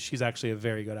movies because she's actually a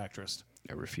very good actress.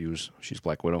 I refuse. She's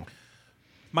Black Widow.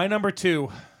 My number 2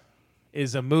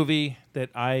 is a movie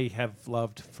that I have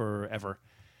loved forever,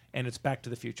 and it's Back to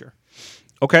the Future.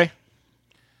 Okay.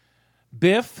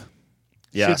 Biff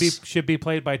Yes. should be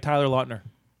played by Tyler Lautner.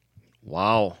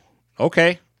 Wow.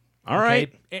 Okay. All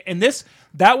right. Okay? And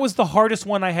that was the hardest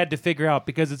one I had to figure out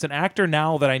because it's an actor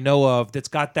now that I know of that's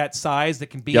got that size that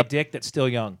can be a dick that's still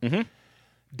young. Mm-hmm.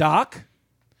 Doc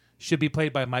should be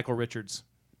played by Michael Richards.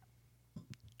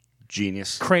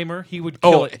 Genius. Kramer, he would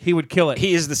kill it. He would kill it.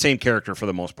 He is the same character for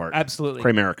the most part. Absolutely.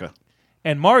 Kramerica.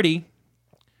 And Marty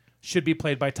should be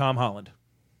played by Tom Holland.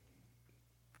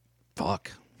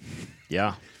 Fuck.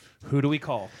 Yeah. Who do we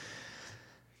call?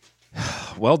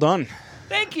 Well done.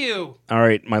 Thank you. All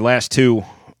right, my last two.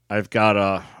 I've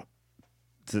got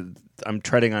I'm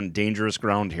treading on dangerous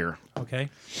ground here, Okay.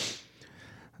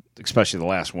 especially the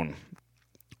last one.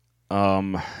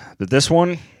 This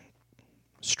one,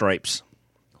 Stripes.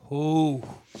 Ooh.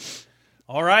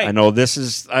 All right. I know this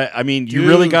is. I mean, you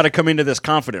really got to come into this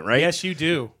confident, right? Yes, you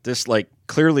do. This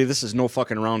clearly this is no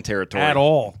fucking round territory At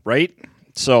all. right?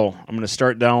 So I'm going to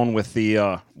start down with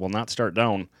the not start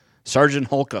down. Sergeant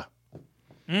Hulka.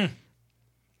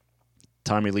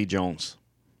 Tommy Lee Jones.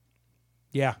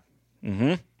 Yeah.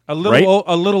 Mm-hmm. A little Right? old,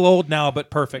 a little old now, but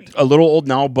perfect. A little old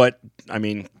now, but I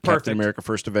mean, Perfect. Captain America: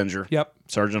 First Avenger. Yep.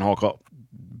 Sergeant Hulk,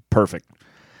 perfect.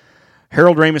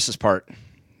 Harold Ramis's part.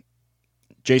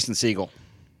 Jason Segel.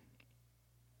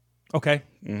 Okay.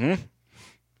 Mm-hmm.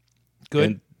 Good.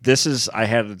 And this is I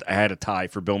had a tie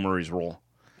for Bill Murray's role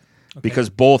because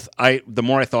the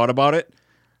more I thought about it,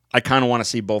 I kind of want to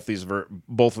see both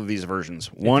of these versions.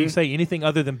 One, if you say anything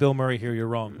other than Bill Murray here, you're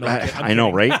wrong. No, I'm I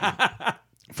know, kidding. right?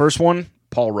 First one,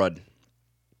 Paul Rudd.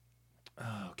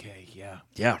 Okay. Yeah.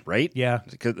 Yeah, right. Yeah.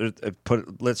 Because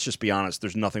let's just be honest.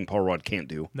 There's nothing Paul Rudd can't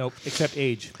do. Nope. Except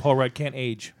age. Paul Rudd can't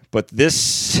age. But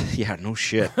this, yeah, no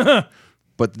shit.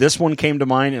 But this one came to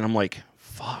mind, and I'm like,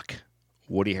 fuck,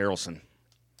 Woody Harrelson.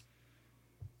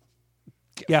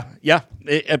 Yeah. Yeah,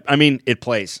 I mean, it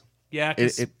plays. Yeah.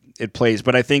 'cause It plays.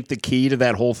 But I think the key to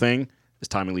that whole thing is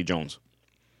Tommy Lee Jones.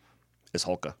 Is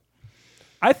Hulka.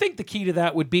 I think the key to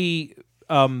that would be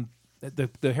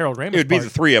the Harold Ramis. It would be part. the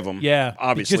three of them. Yeah.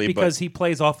 obviously. Just because he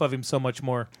plays off of him so much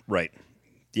more. Right.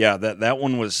 Yeah, that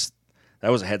one was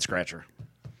a head scratcher.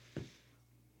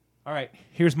 All right.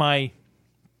 Here's my.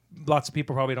 Lots of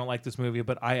people probably don't like this movie,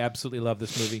 but I absolutely love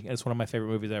this movie. It's one of my favorite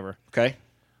movies ever. Okay.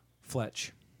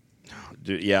 Fletch.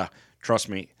 Yeah, trust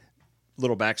me.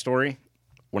 Little backstory.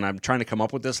 When I'm trying to come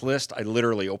up with this list, I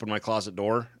literally open my closet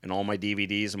door and all my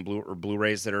DVDs and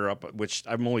Blu-rays that are up, which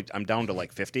I'm down to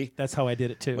like 50. That's how I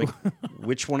did it too. Like,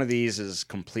 which one of these is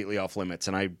completely off limits?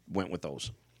 And I went with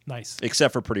those, Nice.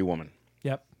 except for Pretty Woman.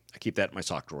 Yep. I keep that in my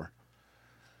sock drawer.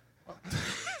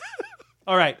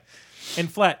 All right.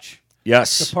 And Fletch,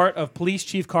 Yes. the part of Police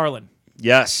Chief Carlin,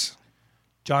 Yes.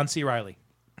 John C. Reilly.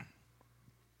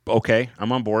 Okay,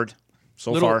 I'm on board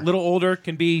so far, Little older,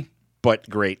 can be but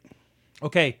great.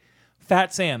 okay.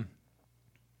 Fat Sam,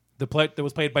 that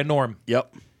was played by Norm,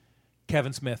 Yep.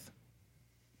 Kevin Smith.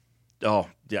 Oh,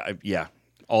 yeah.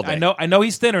 All day. I know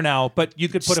he's thinner now, but you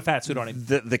could put a fat suit on him.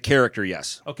 The character,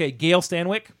 yes. Okay, Gail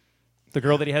Stanwyck, the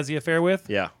girl that he has the affair with,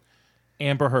 Yeah.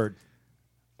 Amber Heard.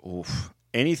 Oof.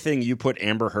 Anything you put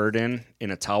Amber Heard in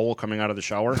a towel coming out of the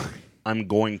shower, I'm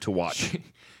going to watch.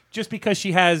 Just because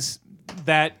she has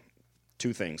that.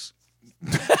 Two things.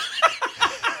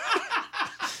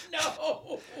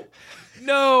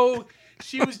 No,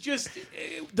 she was just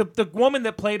the woman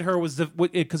that played her was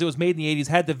because it was made in the 80s,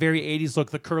 had the very 80s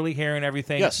look, the curly hair and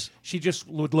everything. Yes. She just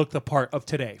would look the part of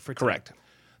today for today. Correct.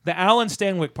 The Alan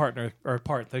Stanwyck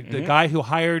the guy who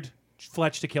hired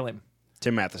Fletch to kill him,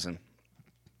 Tim Matheson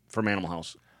from Animal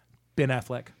House. Ben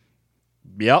Affleck.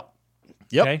 Yep.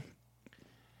 Okay.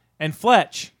 And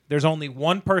Fletch, there's only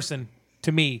one person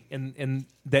to me in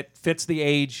that fits the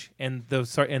age and the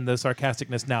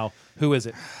sarcasticness now. Who is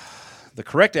it? The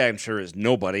correct answer is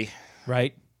nobody.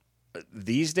 Right?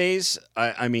 These days,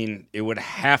 I mean, it would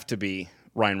have to be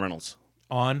Ryan Reynolds.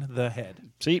 On the head.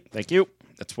 See, thank you.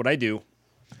 That's what I do.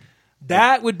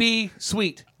 That would be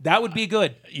sweet. That would be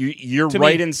good. You're To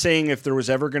right me. in saying if there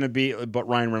was ever going to be, but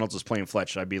Ryan Reynolds is playing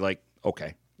Fletch, I'd be like,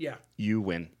 okay, Yeah. you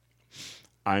win.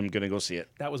 I'm going to go see it.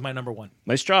 That was my number one.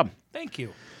 Nice job. Thank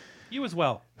you. You as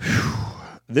well.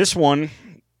 This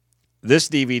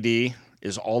DVD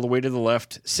is all the way to the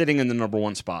left, sitting in the number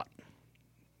one spot.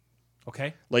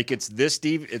 Okay. Like it's this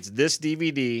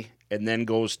DVD and then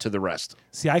goes to the rest.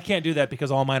 See, I can't do that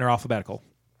because all mine are alphabetical.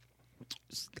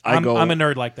 I'm a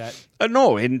nerd like that.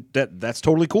 No, and that's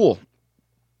totally cool.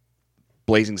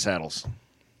 Blazing Saddles.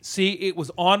 See, it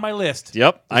was on my list.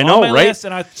 Yep, It was I know, on my right? list,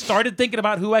 and I started thinking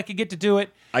about who I could get to do it.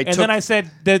 I then I said,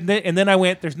 and then I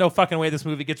went, "There's no fucking way this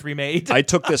movie gets remade." I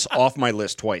took this off my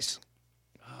list twice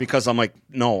because I'm like,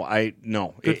 Good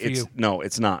for you. no,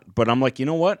 it's not. But I'm like, you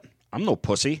know what? I'm no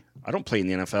pussy. I don't play in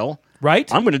the NFL.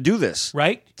 Right? I'm going to do this.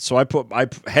 Right? So I put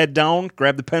head down,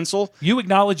 grab the pencil. You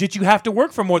acknowledge that you have to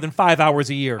work for more than 5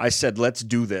 hours a year. I said, let's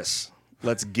do this.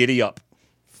 Let's giddy up.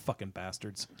 Fucking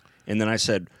bastards. And then I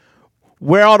said,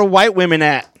 where are all the white women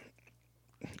at?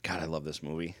 God, I love this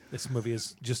movie. This movie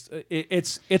is just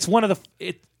it's one of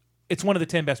the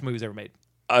 10 best movies ever made.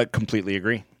 I completely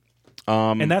agree.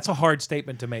 And that's a hard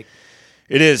statement to make.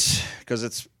 It is, because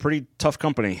it's pretty tough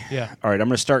company. Yeah. All right, I'm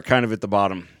going to start kind of at the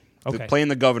bottom. Okay. Playing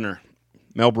the governor,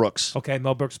 Mel Brooks. Okay,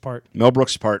 Mel Brooks' part. Mel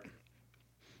Brooks' part.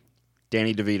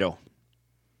 Danny DeVito.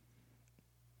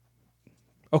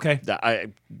 Okay.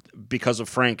 Because of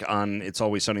Frank on It's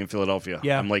Always Sunny in Philadelphia.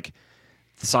 Yeah. I'm like,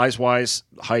 size-wise,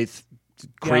 height,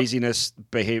 craziness,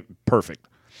 perfect.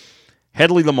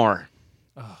 Hedley Lamar.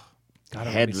 God,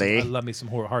 Headley. I love me some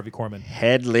Harvey Korman.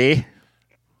 Hedley.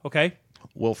 Okay.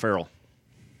 Will Ferrell.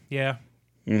 Yeah.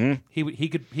 Mm-hmm. He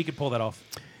could pull that off.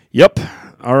 Yep.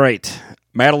 All right.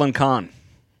 Madeline Kahn.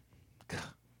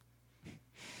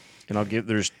 And I'll give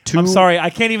there's two. I'm sorry, I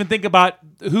can't even think about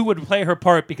who would play her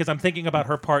part because I'm thinking about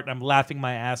her part and I'm laughing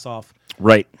my ass off.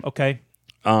 Right. Okay.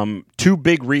 Two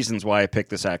big reasons why I picked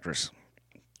this actress.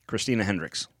 Christina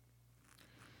Hendricks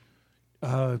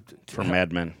from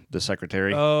Mad Men, the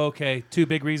secretary. Okay. Two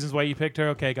big reasons why you picked her.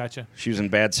 Okay, gotcha. She was in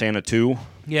Bad Santa 2.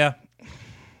 Yeah.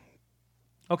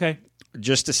 Okay.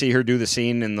 Just to see her do the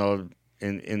scene in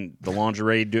the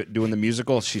lingerie doing the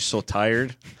musical, she's so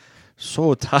tired.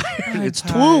 So tired. It's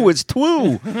Twoo. It's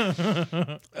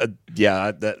Twoo.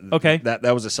 Yeah. Okay.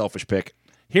 That was a selfish pick.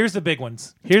 Here's the big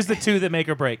ones. Here's the two that make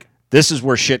or break. This is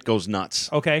where shit goes nuts.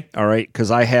 Okay. All right, because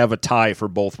I have a tie for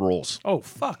both roles. Oh,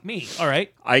 fuck me. All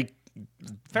right.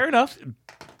 Fair enough.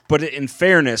 But in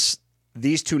fairness,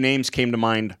 these two names came to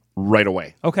mind right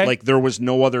away. Okay. Like there was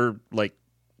no other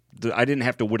I didn't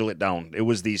have to whittle it down. It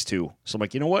was these two. So I'm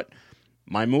like, you know what?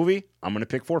 My movie, I'm going to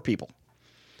pick 4 people.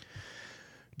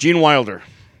 Gene Wilder,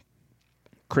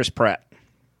 Chris Pratt.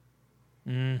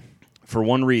 For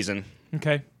one reason,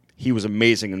 Okay. he was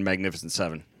amazing in Magnificent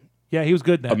Seven. Yeah, he was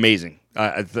good then. Amazing.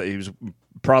 He was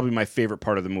probably my favorite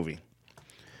part of the movie.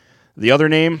 The other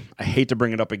name, I hate to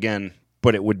bring it up again,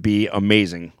 but it would be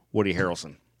amazing. Woody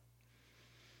Harrelson.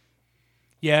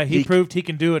 Yeah, he proved he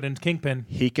can do it in Kingpin.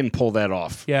 He can pull that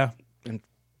off. Yeah.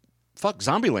 Fuck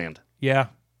Zombieland. Yeah.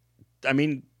 I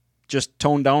mean, just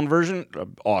toned down version,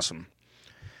 awesome.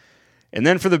 And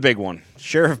then for the big one,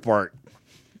 Sheriff Bart.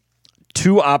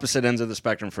 Two opposite ends of the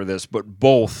spectrum for this, but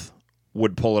both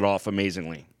would pull it off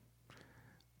amazingly.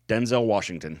 Denzel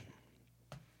Washington.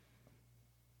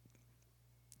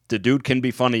 The dude can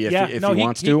be funny if he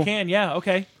wants to. He can, yeah,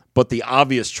 okay. But the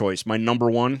obvious choice, my number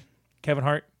one, Kevin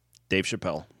Hart. Dave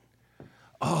Chappelle.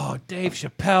 Oh, Dave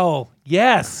Chappelle.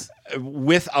 Yes.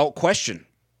 Without question.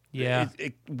 Yeah.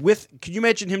 Could you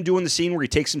imagine him doing the scene where he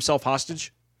takes himself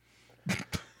hostage?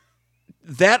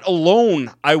 That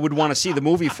alone, I would want to see the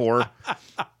movie for.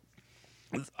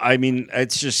 I mean,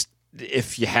 it's just,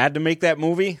 if you had to make that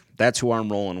movie, that's who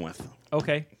I'm rolling with.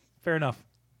 Okay. Fair enough.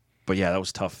 But yeah, that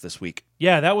was tough this week.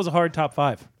 Yeah, that was a hard top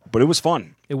 5. But it was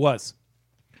fun. It was.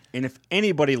 And if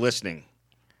anybody listening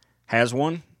has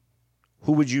one,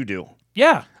 who would you do?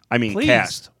 Yeah. I mean, please.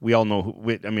 cast. We all know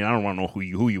who. I mean, I don't want to know who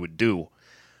you would do.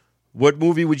 What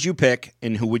movie would you pick,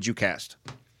 and who would you cast?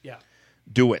 Yeah.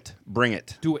 Do it. Bring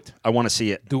it. Do it. I want to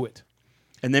see it. Do it.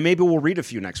 And then maybe we'll read a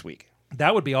few next week.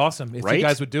 That would be awesome if Right? you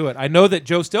guys would do it. I know that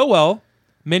Joe Stillwell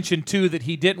mentioned 2 that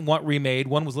he didn't want remade.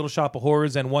 One was Little Shop of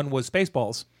Horrors, and one was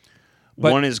Spaceballs.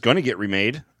 But one is going to get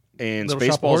remade, and Little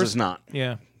Shop of Spaceballs Horrors? is not.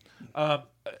 Yeah.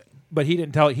 But he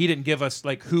didn't give us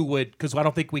like who would, because I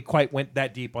don't think we quite went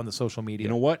that deep on the social media. You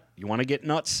know what? You want to get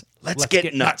nuts? Let's get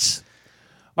get nuts. nuts.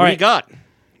 All What do right. you got?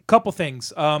 Couple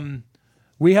things.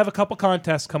 We have a couple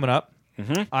contests coming up.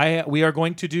 We are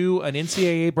going to do an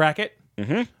NCAA bracket.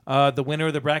 The winner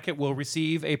of the bracket will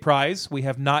receive a prize. We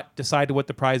have not decided what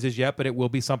the prize is yet, but it will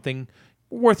be something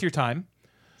worth your time.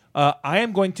 I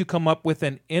am going to come up with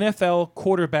an NFL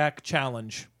quarterback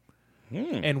challenge.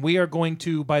 And we are going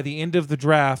to, by the end of the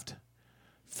draft,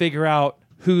 figure out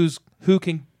who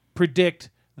can predict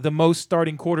the most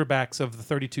starting quarterbacks of the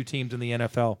 32 teams in the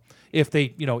NFL if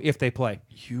they play.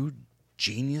 You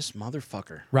genius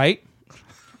motherfucker. Right?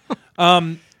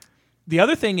 The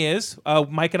other thing is,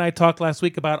 Mike and I talked last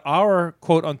week about our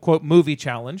quote-unquote movie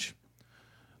challenge.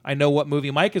 I know what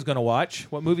movie Mike is going to watch.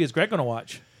 What movie is Greg going to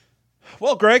watch?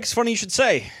 Well, Greg, it's funny you should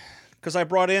say, because I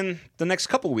brought in the next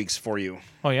couple weeks for you.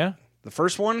 Oh, yeah? The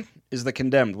first one is The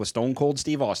Condemned with Stone Cold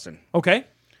Steve Austin. Okay.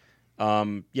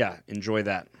 Yeah, enjoy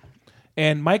that.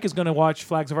 And Mike is going to watch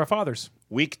Flags of Our Fathers.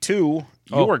 Week 2,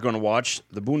 you are going to watch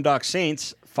The Boondock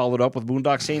Saints, followed up with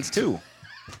Boondock Saints 2.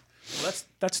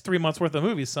 That's 3 months worth of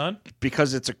movies, son.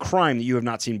 Because it's a crime that you have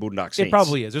not seen Boondock Saints. It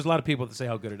probably is. There's a lot of people that say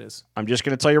how good it is. I'm just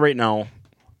going to tell you right now,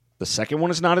 the second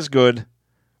one is not as good,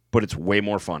 but it's way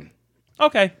more fun.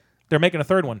 Okay. They're making a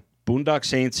third one. Boondock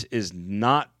Saints is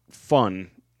not fun,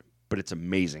 but it's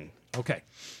amazing. Okay.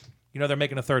 You know they're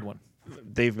making a third one.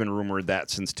 They've been rumored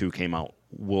that since 2 came out.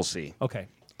 We'll see. Okay.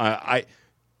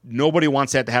 Nobody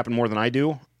wants that to happen more than I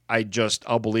do.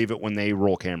 I'll believe it when they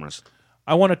roll cameras.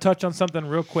 I want to touch on something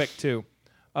real quick, too.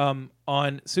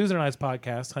 On Susan and I's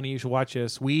podcast, Honey, You Should Watch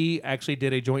This, we actually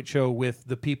did a joint show with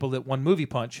the people that won Movie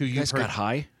Punch, who You you've guys heard. got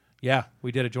high? Yeah,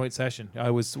 we did a joint session.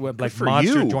 I was like for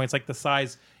monster you. joints, like the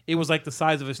size. It was like the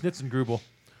size of a Schnitzengrubel.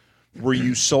 Were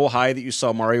you so high that you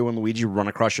saw Mario and Luigi run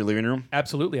across your living room?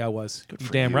 Absolutely, I was. Good You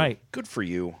for damn you. right. Good for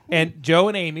you. And Joe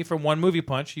and Amy from One Movie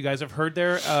Punch, you guys have heard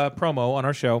their promo on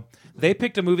our show. They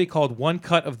picked a movie called One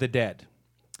Cut of the Dead.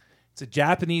 It's a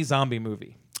Japanese zombie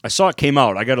movie. I saw it came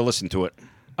out. I got to listen to it.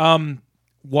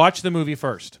 Watch the movie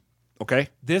first. Okay.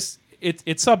 This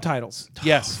It's subtitles.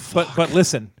 Yes, but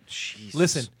listen. Jesus.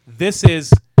 Listen, this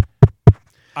is.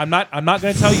 I'm not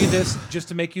going to tell you this just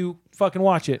to make you fucking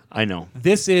watch it. I know.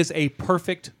 This is a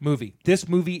perfect movie. This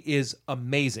movie is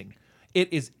amazing.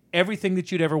 It is everything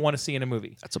that you'd ever want to see in a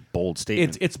movie. That's a bold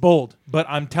statement. It's bold, but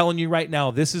I'm telling you right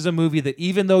now, this is a movie that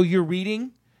even though you're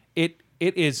reading, it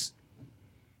is.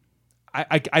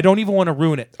 I don't even want to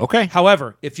ruin it. Okay.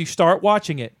 However, if you start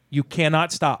watching it, you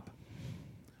cannot stop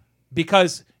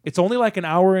because it's only like an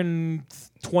hour and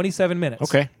 27 minutes.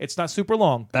 Okay. It's not super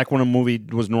long. Back when a movie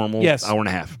was normal, Yes. hour and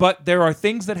a half. But there are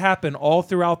things that happen all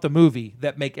throughout the movie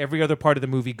that make every other part of the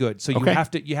movie good. So Okay.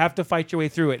 you have to fight your way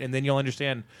through it, and then you'll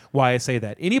understand why I say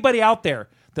that. Anybody out there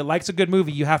that likes a good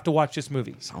movie, you have to watch this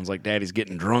movie. Sounds like Daddy's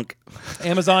getting drunk.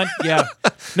 Amazon, yeah.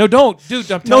 No, don't, dude.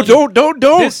 I'm No, telling you,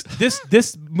 don't.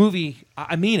 This movie,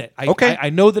 I mean it. Okay. I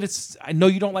know that I know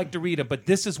you don't like to read it, but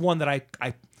this is one that I.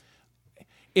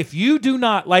 If you do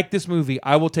not like this movie,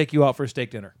 I will take you out for a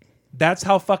steak dinner. That's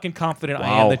how fucking confident I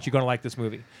am Wow. that you're going to like this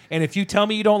movie. And if you tell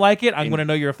me you don't like it, I'm going to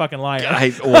know you're a fucking liar.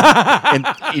 And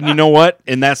you know what?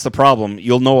 And that's the problem.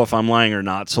 You'll know if I'm lying or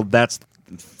not. So that's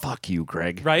fuck you,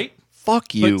 Greg. Right?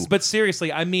 Fuck you. But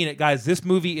seriously, I mean it, guys. This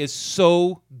movie is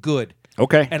so good.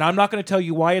 Okay. And I'm not going to tell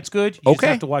you why it's good. You just Okay.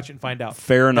 have to watch it and find out.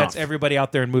 Fair enough. That's everybody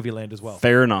out there in movie land as well.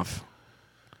 Fair enough.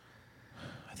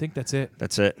 I think that's it.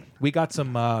 That's it. We got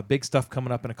some big stuff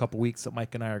coming up in a couple weeks that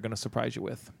Mike and I are going to surprise you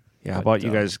with. Yeah. How But, about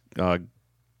you guys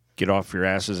get off your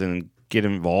asses and get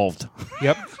involved?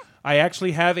 Yep. I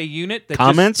actually have a unit that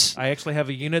Comments? I actually have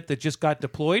a unit that just got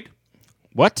deployed.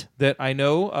 What? That I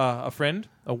know a friend,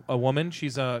 a woman.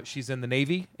 She's in the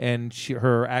Navy, and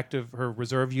her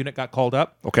reserve unit got called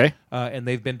up. Okay. And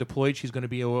they've been deployed. She's going to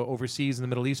be overseas in the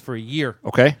Middle East for a year.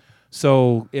 Okay.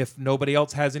 So if nobody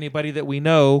else has anybody that we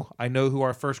know, I know who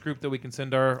our first group that we can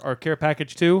send our care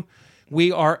package to.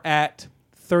 We are at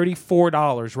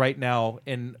 $34 right now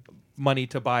in money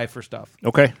to buy for stuff.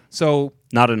 Okay. So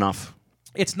Not enough.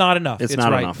 it's not enough. It's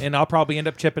not right. enough. And I'll probably end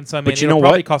up chipping some But in. you It'll know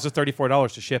probably what? cost us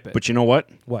 $34 to ship it. But you know what?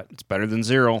 What? It's better than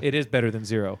zero. It is better than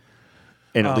zero.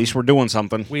 And at least we're doing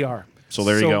something. We are. So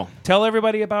there you go. Tell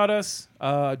everybody about us.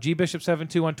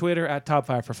 GBishop72 on Twitter, at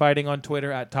Top5 for Fighting on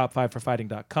Twitter, at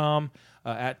Top5forfighting.com,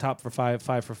 at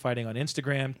Top5 for Fighting on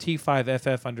Instagram.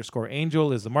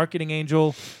 T5FF_Angel is the marketing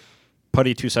angel.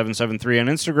 Putty2773 on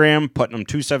Instagram.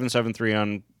 Putnam2773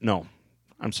 on... No.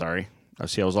 I'm sorry. I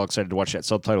was all excited to watch that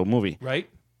subtitled movie. Right?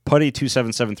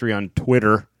 Putty2773 on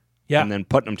Twitter. Yeah. And then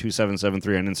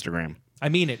Putnam2773 on Instagram. I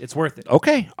mean it. It's worth it.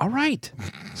 Okay. All right.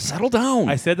 Settle down.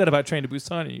 I said that about Train to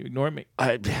Busan and you ignored me.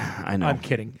 I know. I'm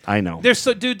kidding. I know. There's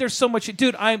so much.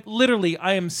 Dude, I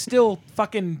am still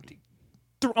fucking...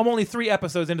 I'm only 3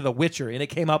 episodes into The Witcher, and it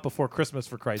came out before Christmas,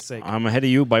 for Christ's sake. I'm ahead of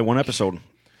you by 1 episode.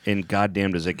 And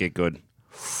goddamn does it get good.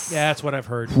 Yeah, that's what I've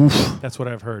heard. That's what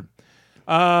I've heard.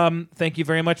 Thank you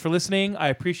very much for listening. I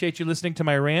appreciate you listening to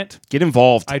my rant. Get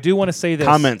involved. I do want to say this.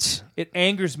 Comments. It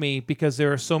angers me because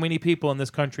there are so many people in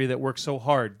this country that work so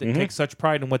hard, that take such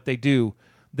pride in what they do,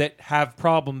 that have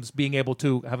problems being able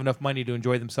to have enough money to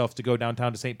enjoy themselves to go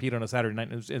downtown to St. Pete on a Saturday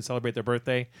night and celebrate their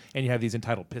birthday, and you have these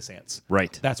entitled pissants.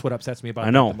 Right. That's what upsets me about I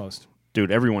it know. the most. Dude,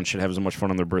 everyone should have as much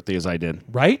fun on their birthday as I did.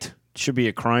 Right? It should be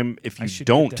a crime if you Should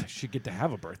get to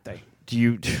have a birthday.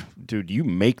 Dude, you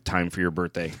make time for your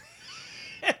birthday.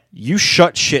 You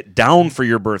shut shit down for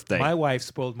your birthday. My wife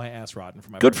spoiled my ass rotten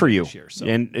for my Good birthday for you. this year, so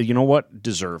And you know what?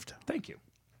 Deserved. thank you.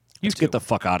 Let's get the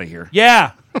fuck out of here.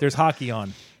 Yeah, there's hockey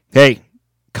on. Hey,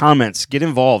 comments. Get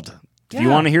involved. If you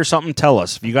Yeah. want to hear something, tell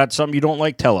us. If you got something you don't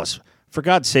like, tell us. For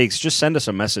God's sakes, just send us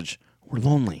a message. We're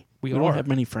lonely. We are. don't have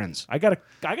many friends. I gotta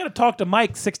talk to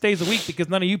Mike 6 days a week because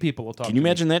none of you people will talk. Can you to me.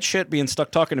 imagine that shit, being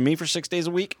stuck talking to me for 6 days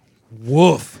a week?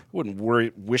 Woof. Wouldn't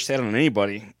wish that on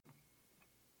anybody.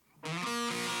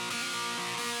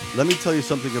 Let me tell you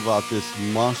something about this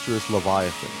monstrous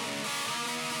Leviathan.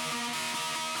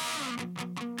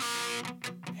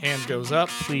 Hand goes up.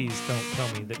 Please don't tell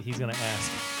me that he's gonna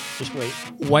ask. Just wait.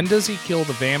 When does he kill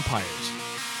the vampires?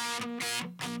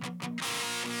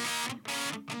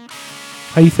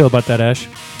 How you feel about that, Ash?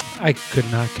 I could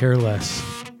not care less.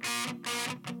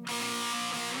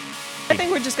 I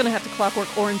think we're just going to have to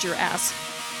Clockwork Orange your ass.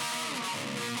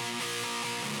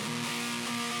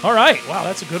 All right. Wow,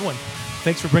 that's a good one.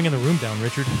 Thanks for bringing the room down,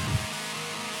 Richard.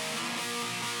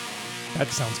 That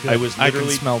sounds good. I was I can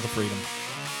literally smell the freedom.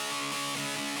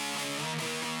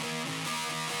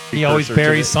 He always precursor to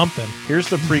buries this. something. Here's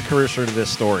the precursor to this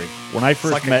story. When I It's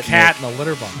first like met a cat Nick, in a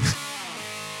litter box.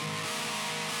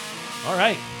 All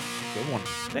right. good one.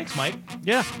 Thanks, Mike.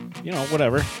 Yeah,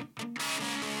 whatever.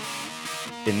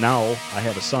 And now I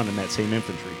have a son in that same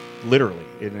infantry, literally,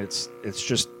 and it's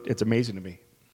amazing to me.